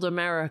Crippled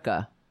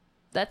America.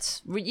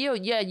 That's you.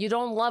 Yeah, you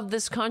don't love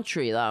this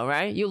country, though,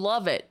 right? You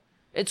love it.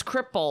 It's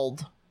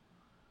crippled.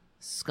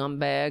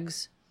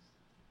 Scumbags.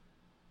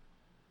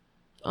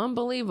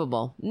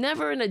 Unbelievable.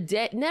 Never a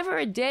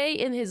day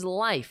in his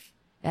life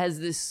has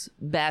this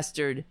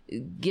bastard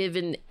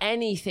given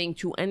anything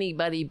to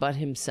anybody but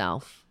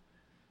himself.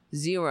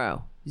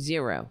 Zero.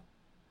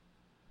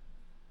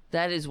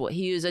 That is what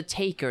he is, a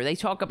taker. They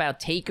talk about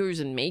takers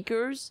and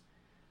makers.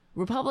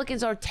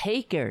 Republicans are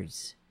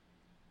takers.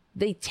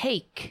 They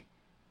take.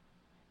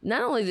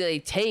 Not only do they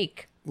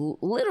take,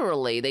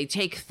 literally, they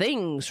take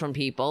things from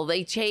people.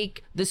 They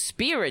take the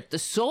spirit, the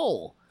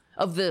soul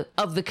of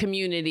the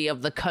community,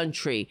 of the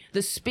country,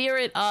 the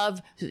spirit of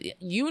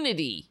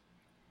unity.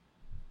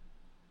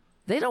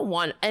 They don't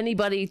want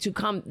anybody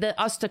to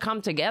us to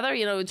come together.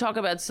 We talk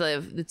about it's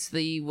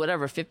the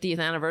 50th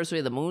anniversary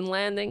of the moon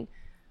landing.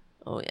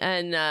 Oh,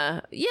 and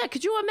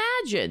could you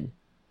imagine?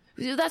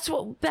 That's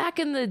what, back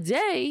in the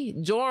day,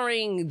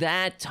 during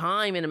that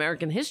time in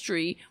American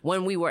history,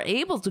 when we were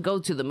able to go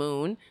to the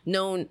moon,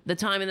 the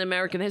time in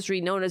American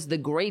history known as the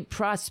Great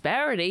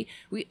Prosperity,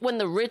 when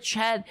the rich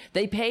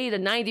they paid a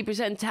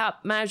 90%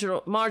 top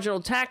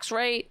marginal tax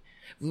rate.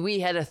 We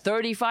had a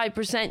 35%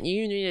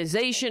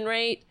 unionization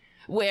rate,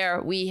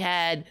 where we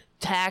had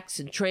tax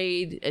and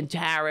trade and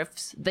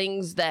tariffs,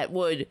 things that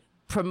would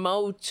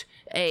promote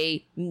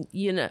a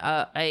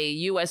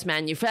U.S.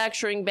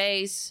 manufacturing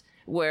base,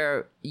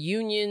 where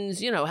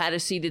unions, had a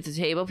seat at the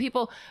table.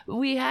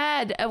 We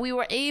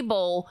were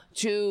able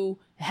to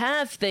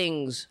have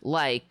things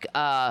like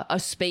a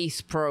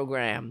space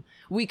program.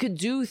 We could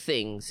do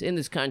things in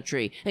this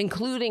country,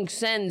 including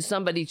send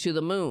somebody to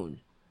the moon.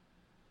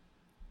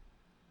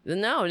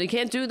 No, they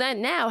can't do that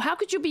now. How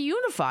could you be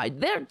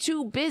unified? They're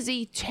too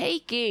busy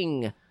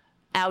taking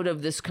out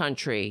of this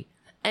country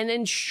and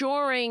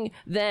ensuring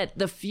that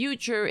the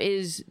future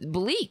is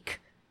bleak.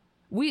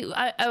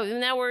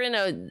 Now we're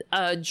in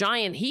a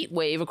giant heat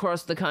wave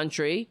across the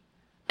country,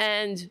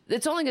 and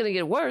it's only going to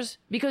get worse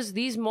because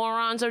these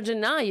morons are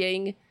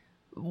denying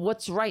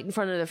what's right in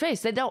front of their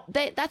face.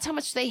 That's how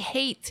much they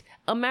hate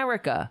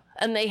America,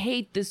 and they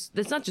hate this.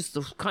 It's not just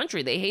the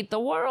country; they hate the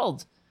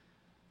world.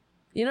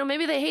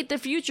 Maybe they hate the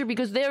future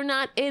because they're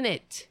not in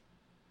it.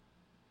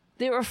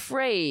 They're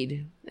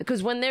afraid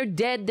because when they're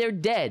dead, they're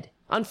dead.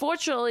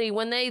 Unfortunately,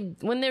 when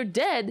they're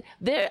dead,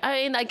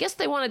 I guess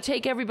they want to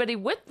take everybody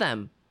with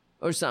them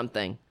or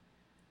something.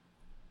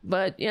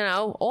 But,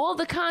 all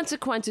the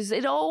consequences,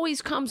 it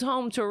always comes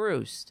home to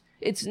roost.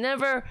 It's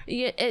never,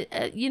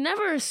 you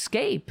never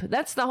escape.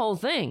 That's the whole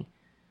thing.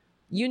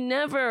 You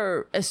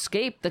never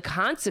escape the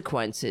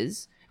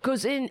consequences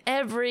because in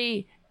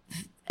every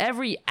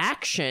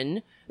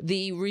action,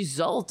 the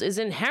result is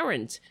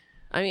inherent.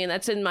 I mean,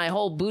 that's in my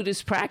whole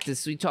Buddhist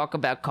practice. We talk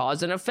about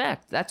cause and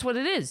effect. That's what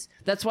it is.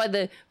 That's why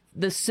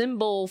the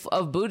symbol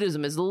of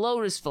Buddhism is the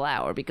lotus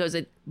flower, because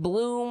it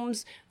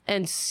blooms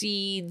and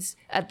seeds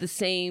at the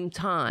same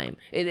time.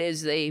 It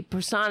is a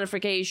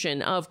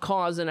personification of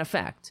cause and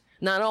effect,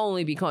 not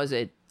only because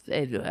it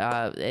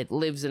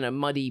lives in a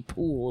muddy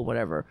pool or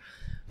whatever,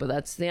 but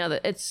that's the other.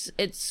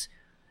 It's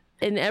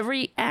in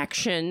every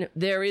action,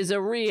 there is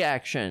a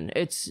reaction.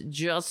 It's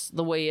just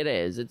the way it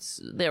is.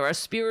 There are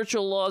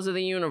spiritual laws of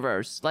the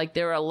universe, like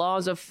there are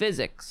laws of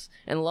physics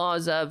and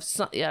laws of,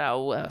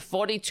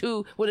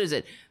 42, what is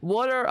it?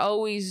 Water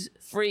always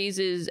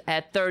freezes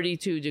at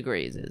 32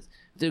 degrees.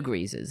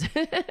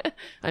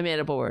 I made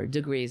up a word,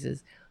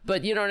 degrees.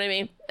 But you know what I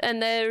mean?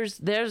 And there's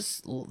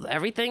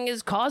everything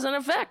is cause and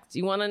effect.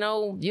 You want to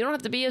know, you don't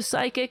have to be a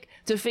psychic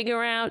to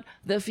figure out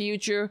the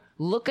future.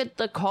 Look at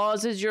the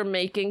causes you're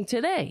making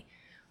today.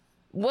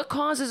 What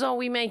causes are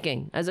we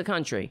making as a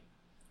country?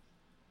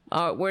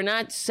 We're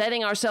not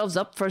setting ourselves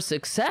up for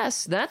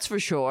success, that's for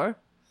sure.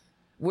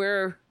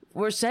 We're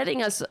setting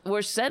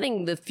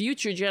the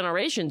future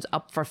generations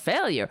up for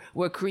failure.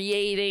 We're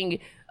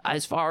creating,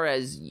 as far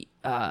as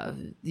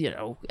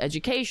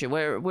education,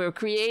 we're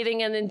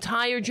creating an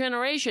entire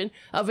generation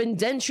of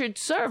indentured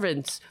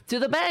servants to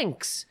the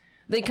banks.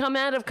 They come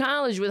out of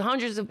college with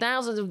hundreds of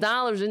thousands of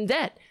dollars in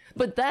debt.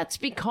 But that's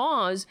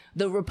because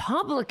the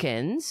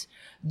Republicans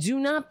do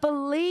not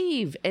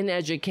believe in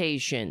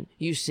education,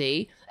 you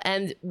see.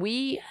 And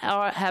we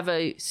have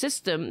a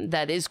system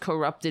that is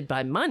corrupted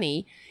by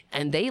money,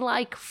 and they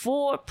like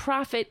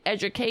for-profit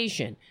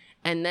education,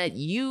 and that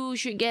you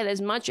should get as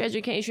much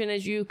education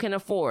as you can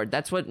afford.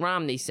 That's what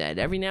Romney said.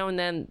 Every now and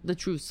then the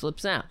truth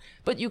slips out.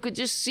 But you could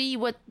just see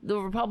what the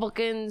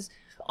Republicans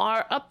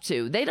are up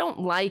to. They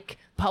don't like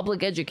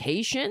public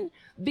education,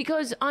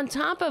 because on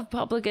top of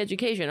public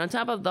education, on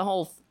top of the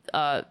whole,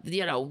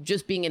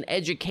 just being an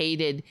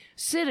educated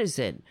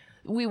citizen,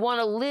 we want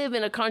to live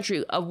in a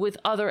country with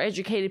other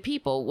educated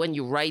people. When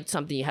you write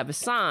something, you have a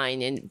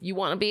sign, and you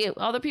want to be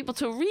other people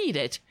to read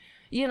it.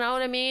 You know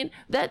what I mean?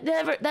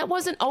 That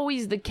wasn't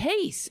always the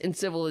case in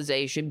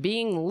civilization.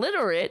 Being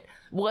literate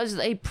was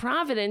a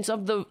providence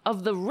of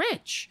the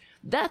rich.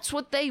 That's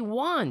what they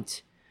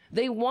want.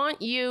 They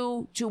want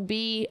you to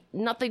be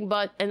nothing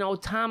but an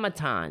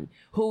automaton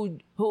who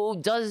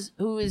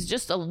is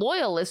just a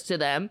loyalist to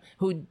them,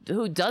 who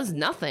does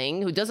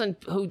nothing, who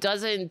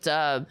doesn't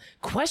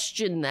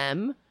question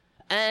them,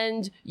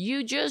 and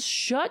you just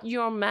shut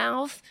your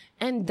mouth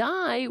and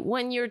die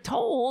when you're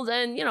told,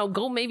 and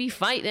go maybe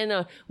fight in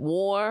a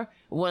war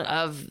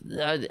of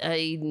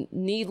a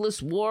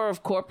needless war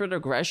of corporate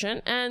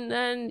aggression, and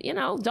then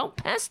don't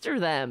pester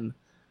them.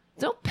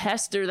 Don't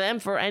pester them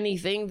for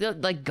anything.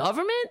 Like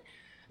government,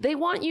 they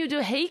want you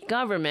to hate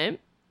government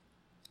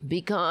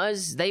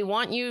because they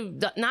want you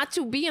not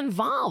to be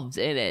involved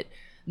in it.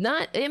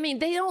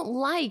 They don't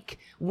like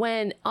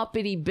when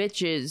uppity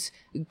bitches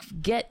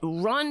get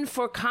run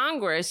for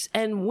Congress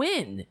and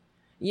win.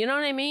 You know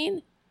what I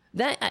mean?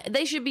 That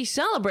they should be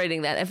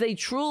celebrating that. If they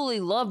truly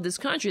love this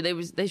country,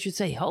 they should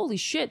say, "Holy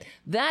shit,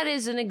 that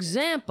is an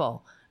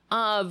example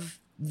of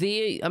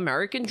the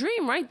American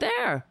dream right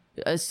there."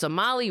 A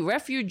Somali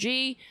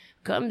refugee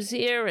comes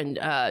here and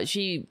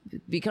she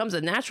becomes a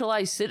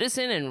naturalized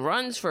citizen and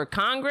runs for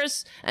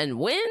Congress and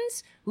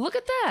wins. Look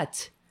at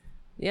that.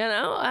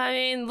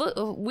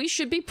 Look, we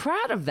should be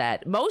proud of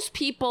that. Most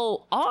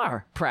people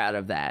are proud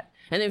of that.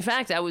 And in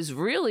fact, I was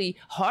really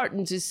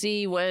heartened to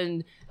see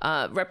when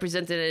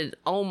Representative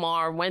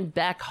Omar went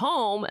back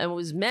home and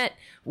was met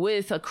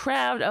with a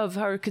crowd of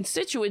her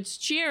constituents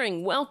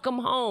cheering, welcome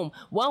home,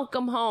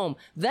 welcome home.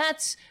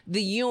 That's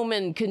the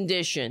human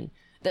condition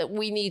that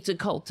we need to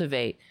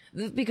cultivate.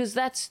 Because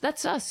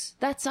that's us.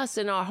 That's us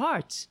in our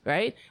hearts,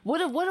 right? What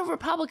do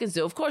Republicans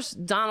do? Of course,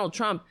 Donald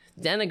Trump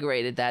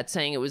denigrated that,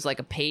 saying it was like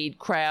a paid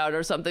crowd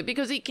or something,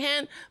 because he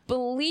can't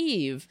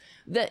believe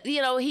that,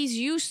 he's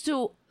used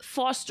to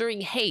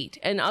fostering hate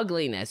and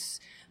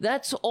ugliness.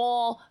 That's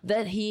all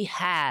that he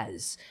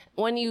has.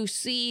 When he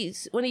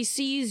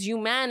sees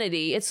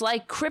humanity, it's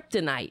like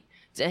kryptonite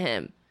to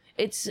him.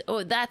 That's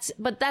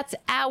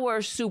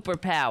our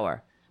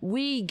superpower.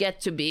 We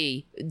get to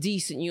be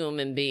decent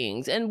human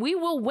beings, and we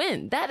will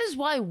win. That is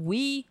why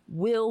we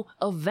will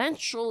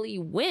eventually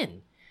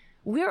win.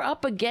 We're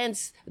up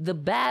against a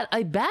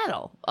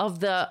battle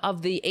of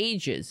the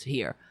ages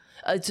here.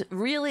 It's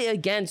really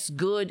against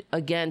good,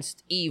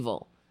 against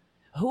evil.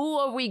 Who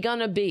are we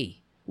gonna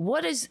be?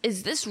 What is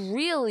this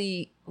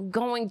really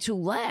going to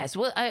last?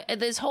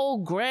 This whole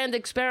grand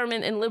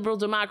experiment in liberal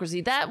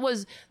democracy, that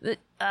was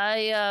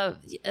a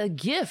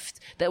gift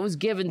that was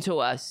given to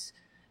us.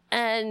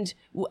 And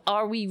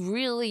are we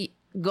really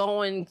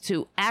going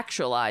to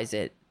actualize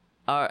it?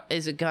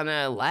 Is it going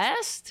to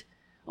last?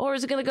 Or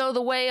is it going to go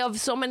the way of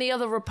so many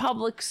other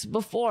republics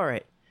before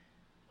it?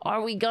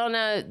 Are we going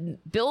to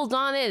build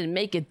on it and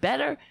make it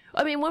better?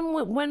 I mean,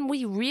 when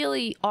we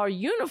really are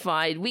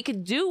unified, we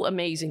could do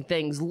amazing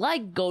things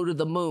like go to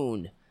the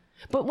moon.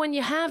 But when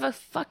you have a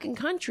fucking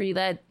country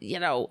that,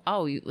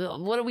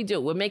 what do we do?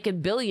 We're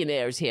making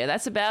billionaires here.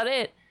 That's about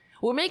it.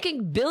 We're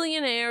making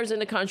billionaires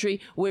in a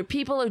country where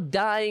people are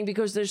dying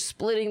because they're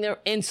splitting their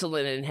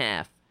insulin in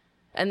half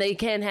and they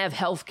can't have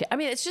health care. I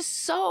mean, it's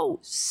just so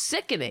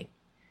sickening.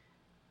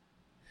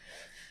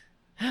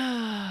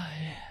 Yeah.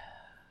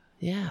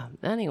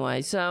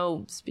 Anyway,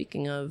 so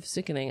speaking of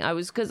sickening,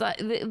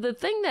 the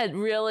thing that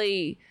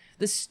really,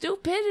 the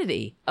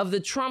stupidity of the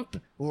Trump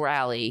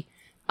rally,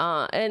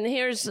 and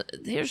here's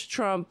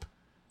Trump.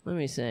 Let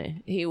me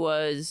see. He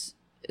was,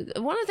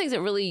 one of the things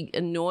that really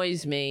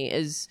annoys me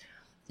is,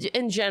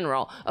 in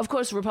general, of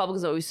course,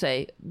 Republicans always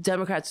say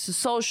Democrats are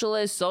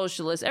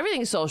socialist,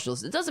 everything is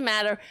socialist. It doesn't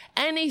matter.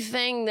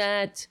 Anything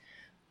that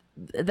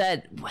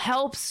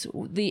helps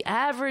the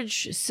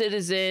average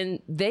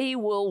citizen, they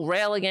will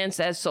rail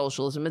against as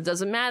socialism. It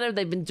doesn't matter.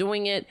 They've been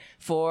doing it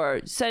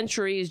for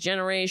centuries,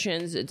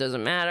 generations. It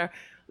doesn't matter.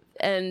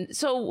 And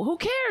so who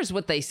cares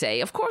what they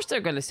say? Of course they're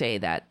going to say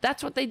that.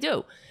 That's what they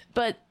do.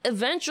 But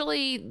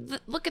eventually,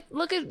 look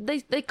at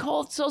they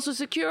called Social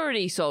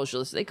Security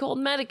socialist. They called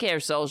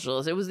Medicare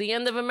socialist. It was the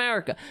end of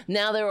America.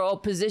 Now they're all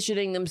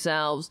positioning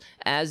themselves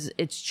as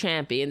its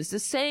champion. It's the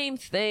same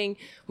thing.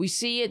 We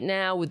see it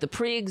now with the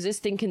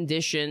pre-existing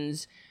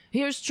conditions.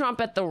 Here's Trump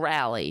at the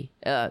rally,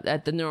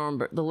 at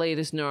the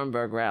latest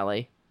Nuremberg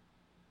rally.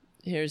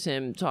 Here's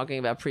him talking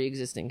about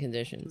pre-existing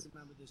conditions.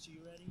 Remember this. Are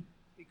you ready?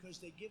 Because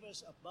they give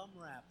us a bum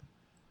rap.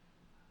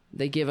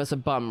 They give us a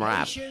bum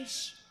rap.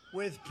 Patients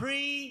with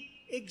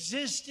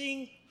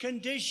pre-existing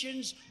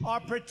conditions are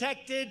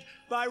protected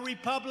by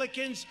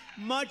Republicans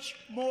much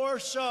more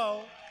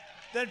so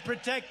than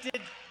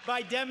protected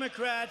by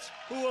Democrats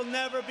who will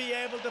never be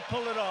able to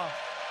pull it off.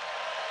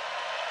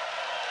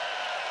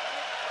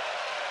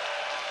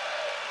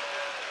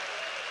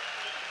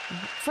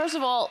 First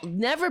of all,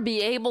 never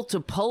be able to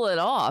pull it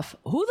off.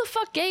 Who the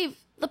fuck gave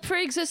the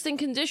pre-existing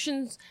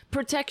conditions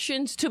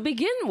protections to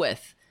begin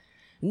with?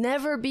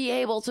 Never be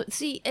able to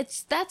see.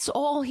 That's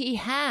all he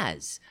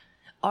has,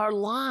 are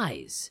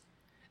lies.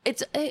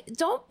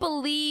 Don't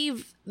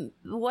believe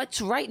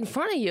what's right in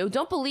front of you.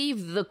 Don't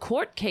believe the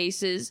court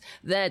cases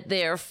that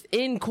they're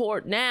in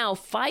court now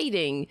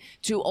fighting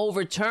to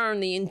overturn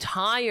the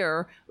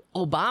entire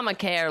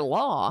Obamacare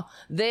law.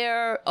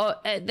 They're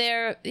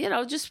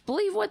just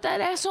believe what that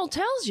asshole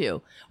tells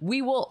you.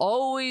 We will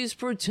always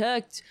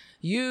protect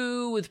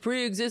you with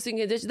pre-existing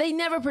conditions. They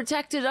never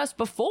protected us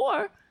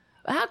before.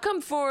 How come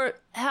for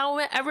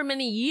however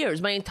many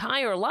years, my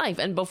entire life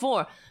and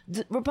before,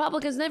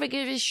 Republicans never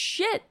give a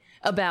shit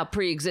about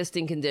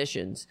pre-existing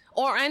conditions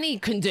or any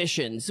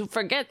conditions?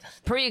 Forget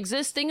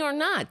pre-existing or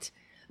not.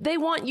 They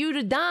want you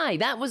to die.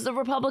 That was the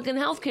Republican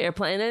health care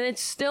plan, and it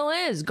still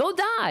is. Go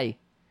die.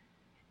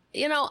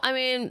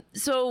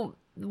 So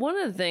one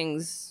of the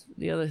things,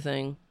 the other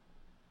thing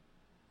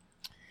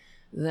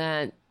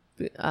that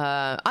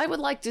I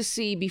would like to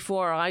see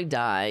before I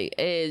die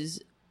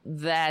is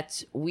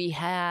that we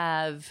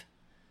have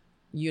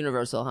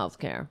universal health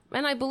care.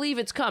 And I believe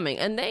it's coming.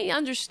 And they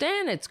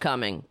understand it's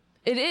coming.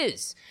 It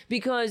is.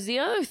 Because the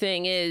other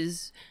thing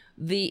is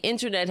the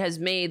internet has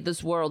made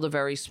this world a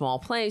very small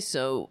place.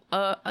 So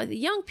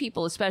young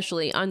people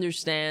especially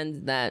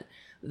understand that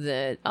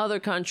other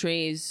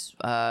countries,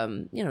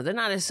 they're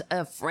not as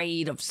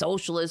afraid of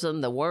socialism,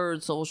 the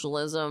word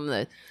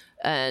socialism,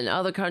 and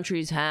other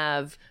countries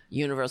have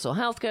universal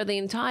health care. The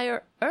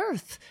entire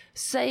earth,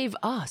 save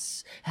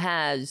us,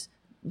 has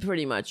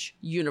pretty much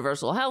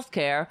universal health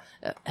care.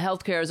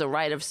 Health care is a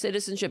right of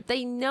citizenship.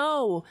 They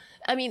know,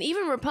 I mean,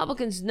 even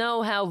Republicans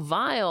know how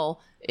vile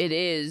it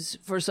is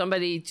for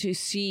somebody to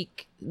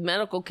seek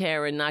medical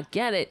care and not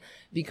get it,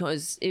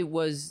 because it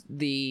was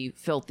the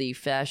filthy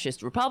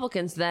fascist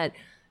Republicans that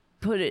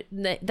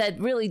that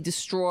really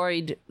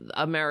destroyed the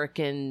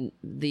American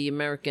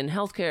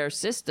healthcare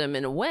system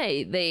in a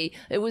way.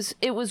 It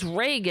was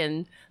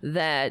Reagan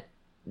that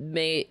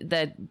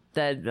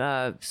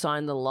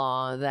signed the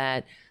law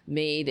that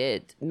made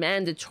it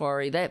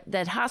mandatory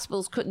that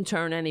hospitals couldn't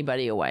turn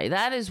anybody away.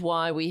 That is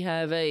why we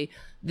have a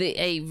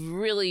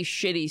really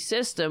shitty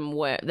system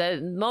where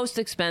the most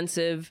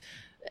expensive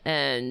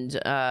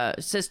and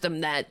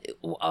system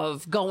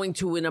of going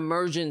to an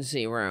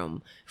emergency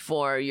room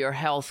for your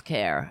health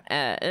care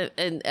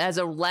and as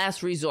a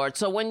last resort.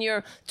 So when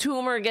your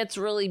tumor gets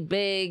really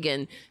big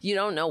and you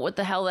don't know what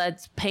the hell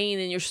that's pain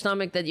in your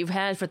stomach that you've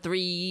had for 3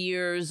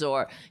 years,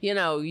 or, you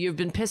know, you've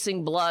been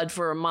pissing blood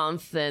for a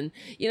month, and,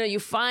 you know, you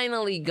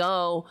finally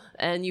go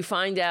and you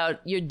find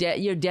out you're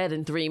dead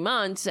in 3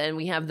 months, and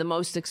we have the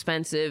most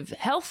expensive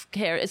health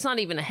care. It's not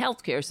even a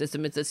health care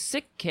system. It's a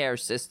sick care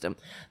system.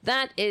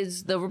 That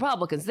is the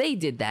Republicans. They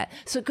did that.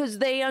 So because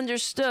they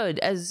understood,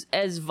 as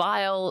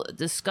vile,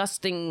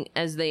 disgusting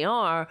as they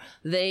are,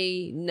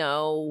 they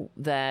know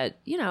that,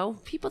 you know,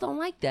 people don't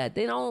like that.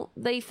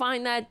 They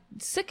find that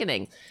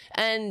sickening.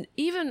 And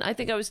even, I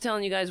think I was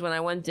telling you guys when I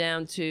went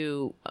down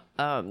to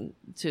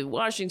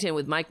Washington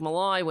with Mike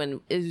Malloy, when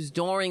it was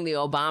during the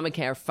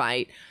Obamacare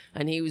fight,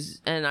 and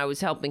I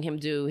was helping him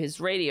do his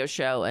radio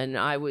show,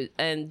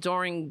 and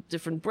during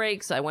different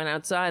breaks, I went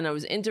outside and I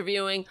was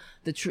interviewing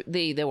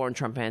they weren't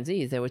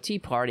Trumpanzees, they were Tea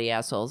Party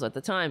assholes at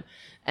the time,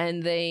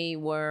 and they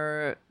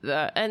were,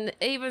 and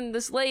even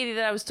this lady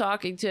that I was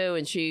talking to,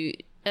 and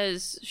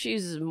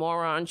she's a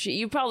moron.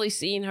 You've probably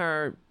seen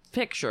her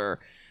picture.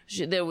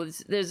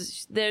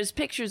 There's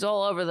pictures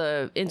all over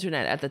the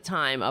internet at the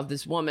time of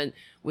this woman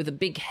with a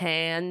big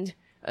hand.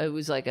 It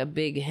was like a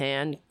big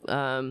hand,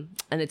 and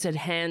it said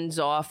 "hands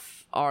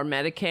off our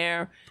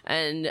Medicare,"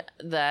 and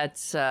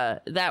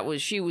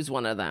she was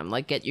one of them.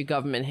 Like, get your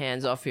government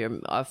hands off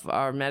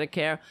our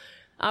Medicare.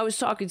 I was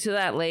talking to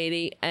that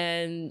lady,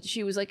 and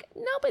she was like,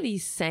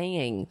 "Nobody's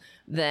saying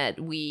that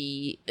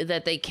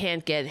they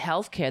can't get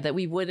health care. That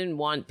we wouldn't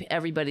want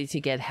everybody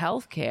to get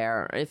health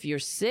care. If you're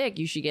sick,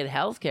 you should get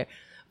health care."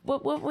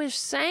 What we're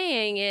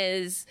saying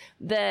is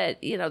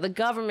that, you know, the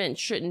government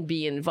shouldn't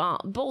be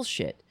involved.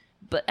 Bullshit.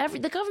 But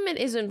the government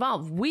is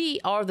involved. We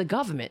are the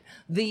government.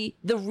 The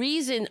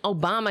reason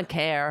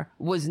Obamacare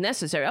was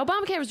necessary,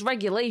 Obamacare is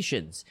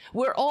regulations.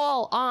 We're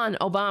all on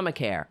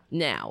Obamacare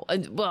now.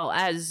 Well,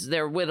 as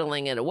they're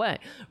whittling it away.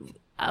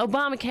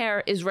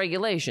 Obamacare is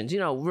regulations. You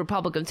know,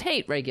 Republicans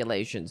hate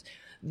regulations.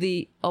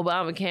 The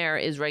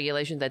Obamacare is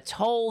regulation that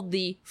told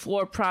the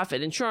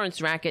for-profit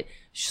insurance racket,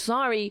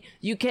 sorry,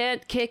 you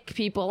can't kick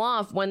people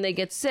off when they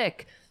get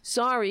sick.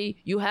 Sorry,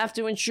 you have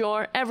to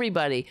insure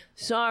everybody.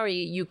 Sorry,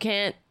 you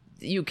can't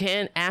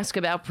ask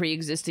about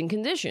pre-existing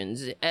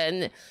conditions.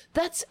 And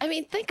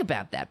think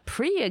about that.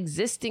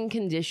 Pre-existing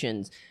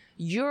conditions.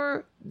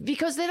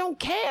 Because they don't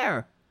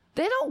care.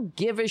 They don't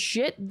give a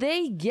shit.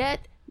 They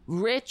get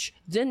rich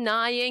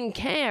denying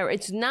care.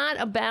 It's not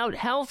about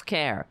health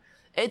care.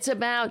 It's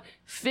about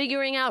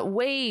figuring out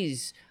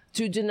ways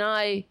to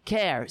deny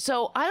care.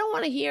 So I don't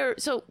want to hear.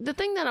 So the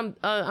thing that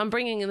I'm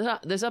bringing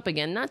this up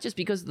again, not just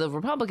because of the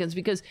Republicans,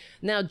 because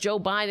now Joe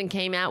Biden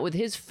came out with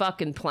his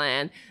fucking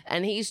plan,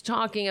 and he's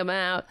talking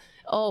about,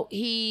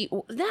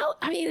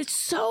 it's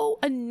so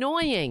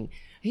annoying.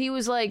 He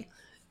was like,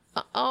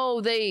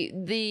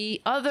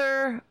 the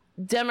other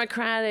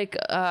Democratic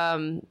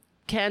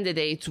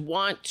candidates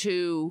want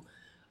to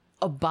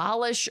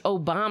abolish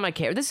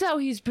Obamacare. This is how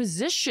he's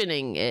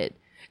positioning it.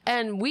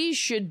 And we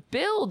should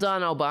build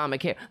on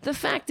Obamacare. The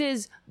fact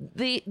is,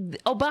 the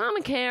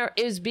Obamacare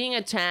is being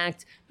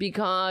attacked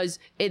because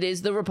it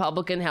is the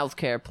Republican health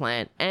care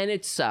plan, and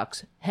it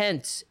sucks.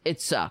 Hence,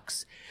 it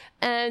sucks.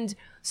 And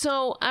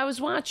so I was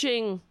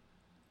watching,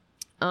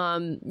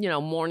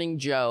 Morning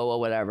Joe or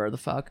whatever the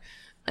fuck,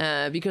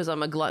 because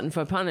I'm a glutton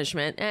for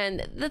punishment.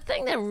 And the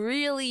thing that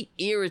really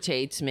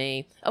irritates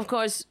me, of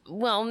course,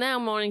 well, now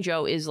Morning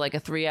Joe is like a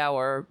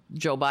 3-hour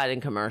Joe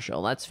Biden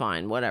commercial. That's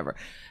fine, whatever.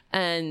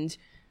 And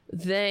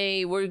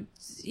they were,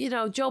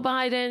 Joe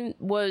Biden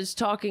was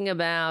talking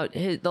about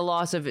the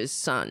loss of his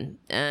son.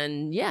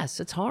 And yes,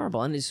 it's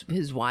horrible. And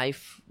his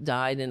wife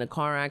died in a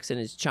car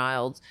accident. His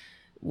child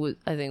was,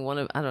 I think,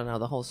 I don't know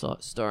the whole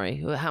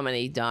story, how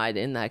many died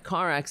in that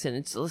car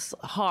accident. It's just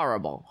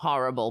horrible,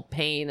 horrible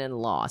pain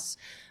and loss.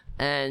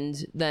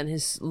 And then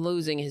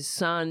losing his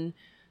son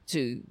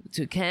to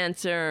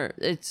cancer,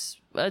 it's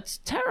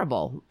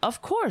terrible.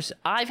 Of course,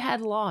 I've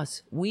had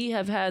loss. We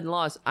have had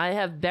loss. I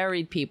have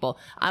buried people.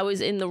 I was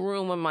in the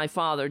room when my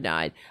father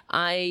died.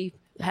 We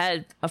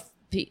can't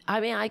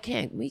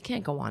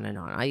go on and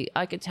on.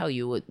 I could tell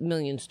you a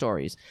million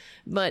stories.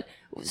 But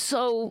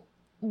so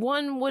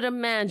one would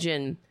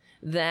imagine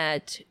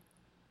that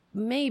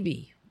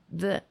maybe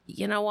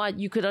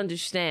you could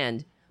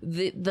understand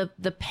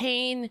the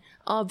pain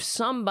of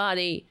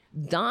somebody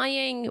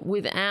dying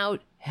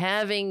without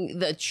having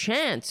the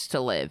chance to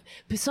live.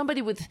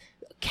 Somebody with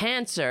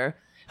cancer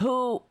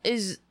who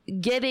is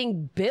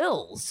getting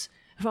bills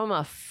from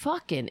a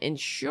fucking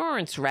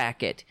insurance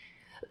racket.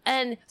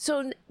 And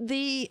so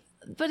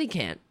but he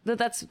can't.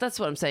 That's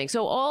what I'm saying.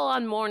 So all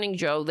on Morning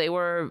Joe, they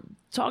were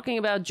talking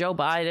about Joe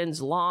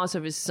Biden's loss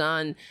of his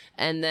son,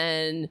 and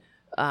then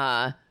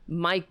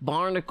Mike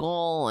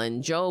Barnacle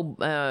and Joe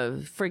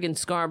friggin'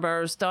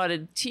 Scarborough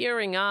started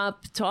tearing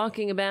up,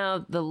 talking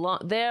about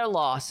their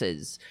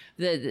losses.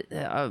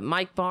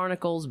 Mike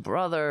Barnacle's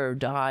brother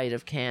died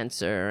of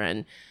cancer,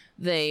 and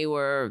they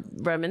were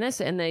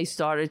reminiscent, and they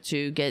started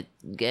to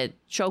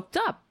get choked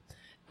up.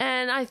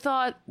 And I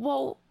thought,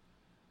 well,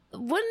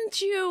 wouldn't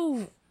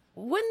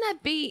that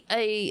be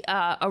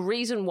a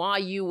reason why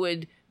you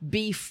would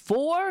be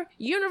for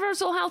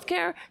universal health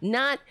care,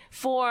 not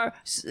for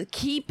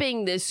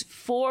keeping this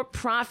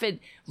for-profit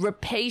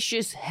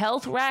rapacious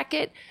health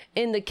racket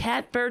in the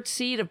catbird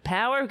seat of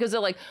power? Because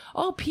they're like,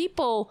 oh,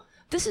 people,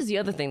 this is the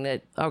other thing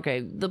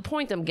the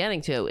point I'm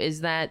getting to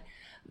is that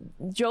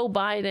Joe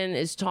Biden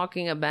is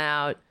talking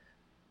about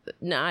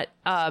not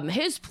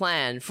his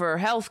plan for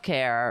health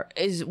care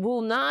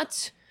will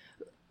not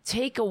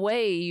take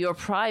away your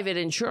private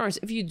insurance.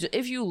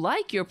 If you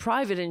like your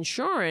private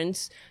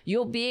insurance,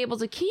 you'll be able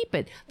to keep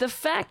it. The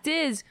fact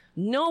is,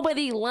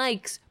 nobody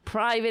likes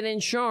private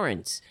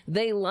insurance.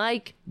 They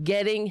like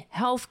getting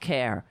health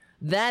care.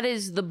 That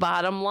is the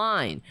bottom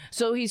line.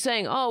 So he's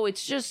saying, oh,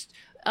 it's just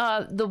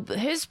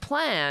his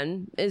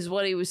plan is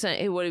what he was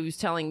saying. What he was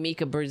telling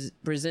Mika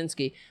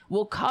Brzezinski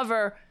will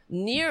cover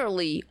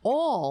nearly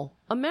all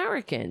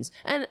Americans.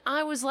 And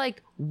I was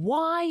like,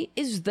 why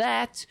is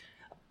that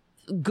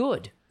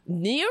good?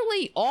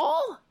 Nearly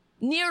all?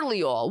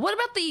 Nearly all. What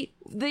about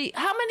the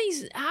how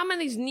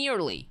many's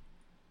nearly?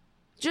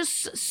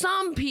 Just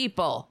some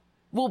people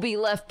will be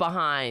left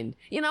behind.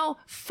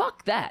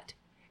 Fuck that.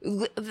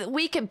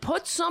 We can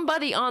put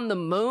somebody on the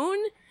moon,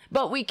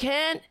 but we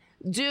can't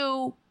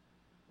do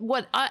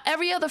what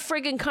every other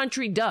friggin'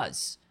 country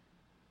does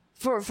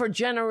for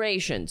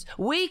generations.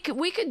 We could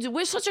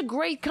we're such a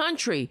great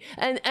country,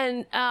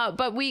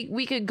 but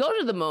we could go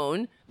to the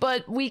moon,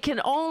 but we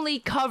can only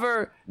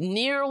cover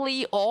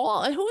nearly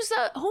all. And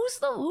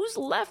who's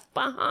left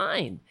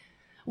behind?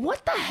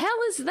 What the hell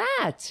is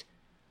that?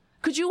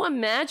 Could you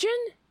imagine?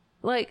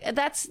 Like,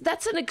 that's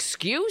an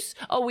excuse?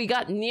 Oh, we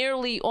got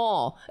nearly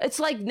all. It's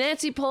like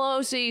Nancy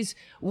Pelosi's,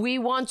 we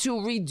want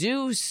to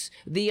reduce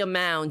the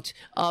amount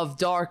of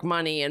dark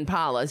money in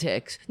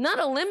politics. Not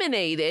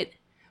eliminate it,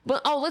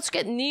 but, let's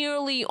get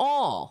nearly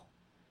all.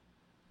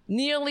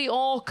 Nearly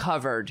all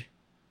covered.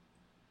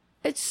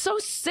 It's so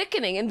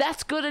sickening, and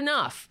that's good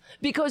enough.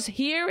 Because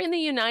here in the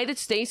United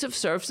States of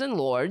serfs and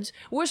lords,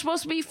 we're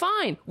supposed to be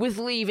fine with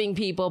leaving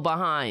people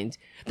behind.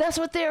 That's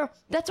what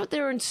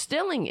they're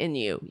instilling in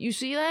you. You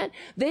see that?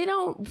 They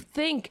don't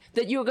think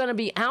that you're going to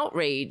be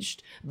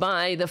outraged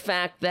by the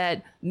fact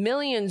that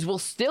millions will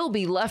still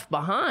be left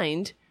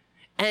behind,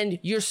 and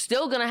you're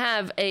still going to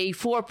have a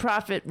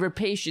for-profit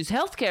rapacious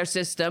healthcare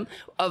system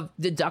of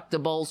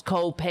deductibles,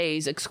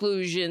 co-pays,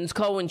 exclusions,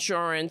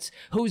 co-insurance,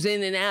 who's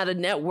in and out of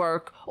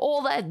network,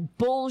 all that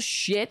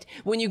bullshit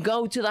when you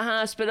go to the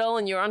hospital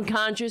and you're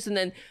unconscious and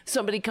then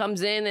somebody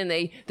comes in and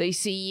they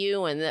see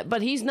you,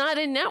 but he's not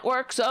in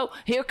network, so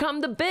here come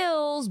the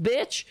bills,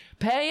 bitch.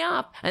 Pay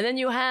up. And then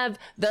you have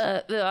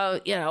what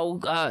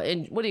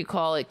do you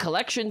call it,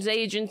 collections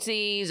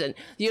agencies, and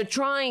you're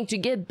trying to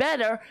get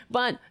better,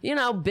 but,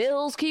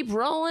 bills keep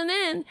rolling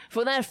in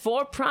for that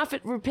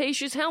for-profit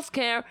rapacious health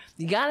care.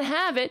 You gotta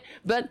have it,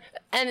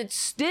 and it's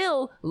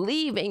still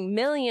leaving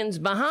millions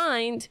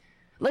behind.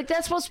 Like,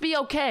 that's supposed to be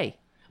okay.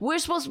 We're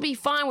supposed to be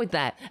fine with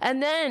that.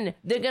 And then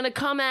they're gonna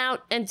come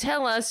out and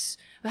tell us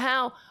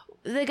how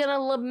they're gonna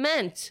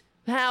lament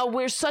how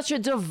we're such a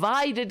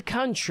divided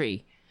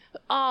country.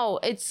 Oh,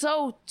 it's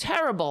so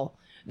terrible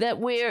that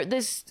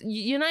this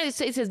United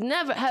States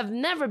have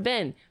never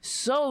been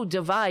so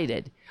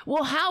divided.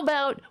 Well, how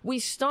about we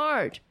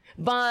start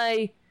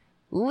by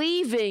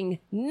leaving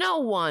no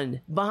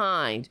one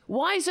behind?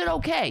 Why is it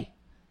okay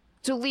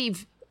to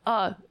leave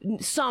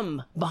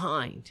some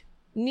behind?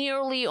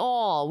 Nearly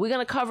all. We're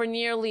going to cover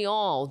nearly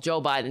all,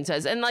 Joe Biden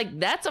says. And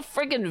that's a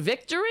friggin'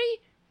 victory?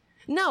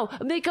 No,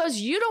 because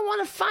you don't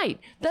want to fight.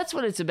 That's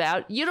what it's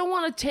about. You don't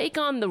want to take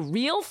on the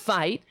real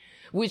fight,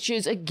 which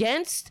is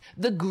against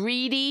the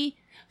greedy,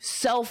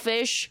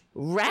 selfish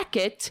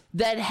racket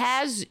that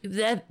has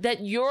that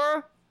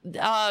you're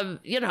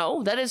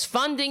that is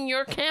funding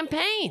your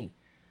campaign,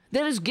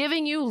 that is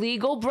giving you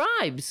legal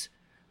bribes.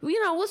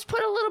 Let's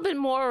put a little bit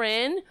more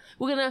in.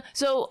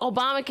 So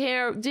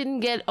Obamacare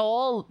didn't get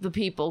all the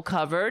people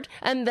covered,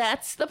 and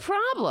that's the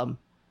problem.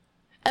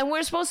 And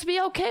we're supposed to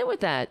be okay with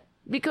that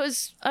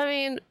because,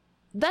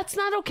 that's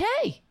not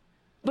okay.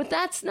 But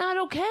that's not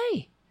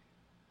okay.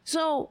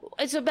 So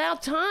it's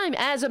about time,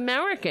 as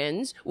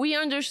Americans, we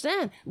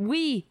understand.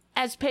 We,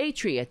 as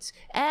patriots,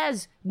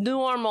 as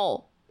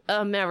normal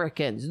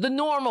Americans, the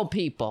normal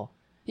people,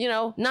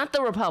 not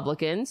the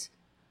Republicans,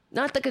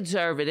 not the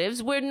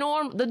conservatives. We're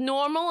the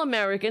normal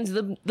Americans,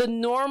 the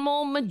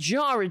normal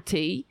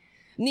majority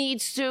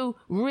needs to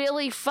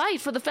really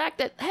fight for the fact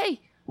that,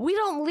 hey, we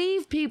don't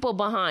leave people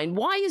behind.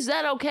 Why is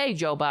that okay,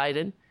 Joe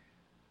Biden?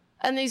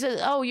 And he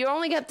says, oh, you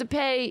only have to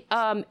pay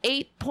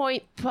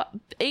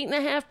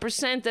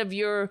 8.5% of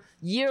your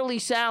yearly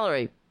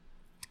salary.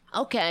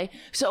 Okay,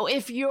 so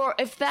if you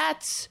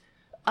make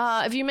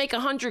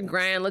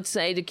 $100,000, let's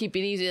say, to keep it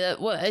easy,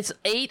 it's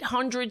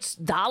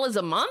 $800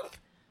 a month.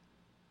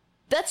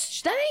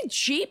 That ain't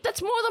cheap.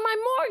 That's more than my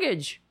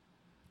mortgage.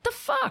 The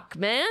fuck,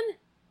 man.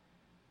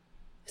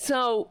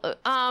 So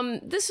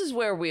this is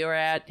where we are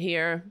at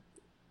here.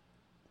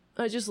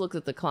 I just looked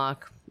at the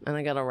clock and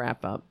I gotta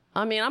wrap up.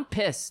 I mean, I'm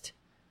pissed.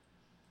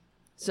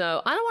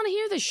 So I don't want to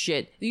hear this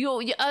shit.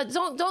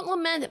 Don't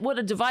lament what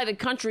a divided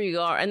country you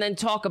are, and then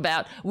talk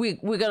about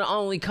we're gonna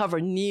only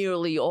cover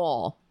nearly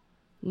all.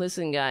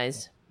 Listen,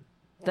 guys,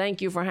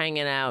 thank you for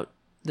hanging out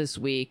this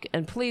week,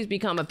 and please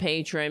become a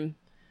patron.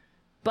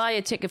 Buy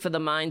a ticket for the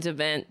Minds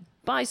event.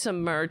 Buy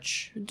some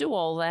merch. Do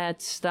all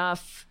that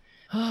stuff.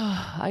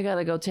 I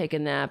gotta go take a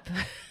nap.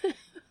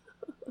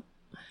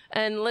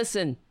 And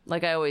listen,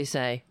 like I always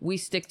say, we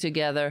stick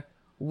together.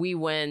 We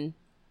win,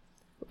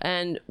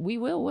 and we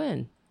will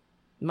win.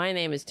 My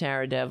name is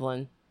Tara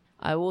Devlin.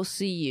 I will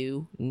see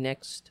you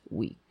next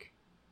week.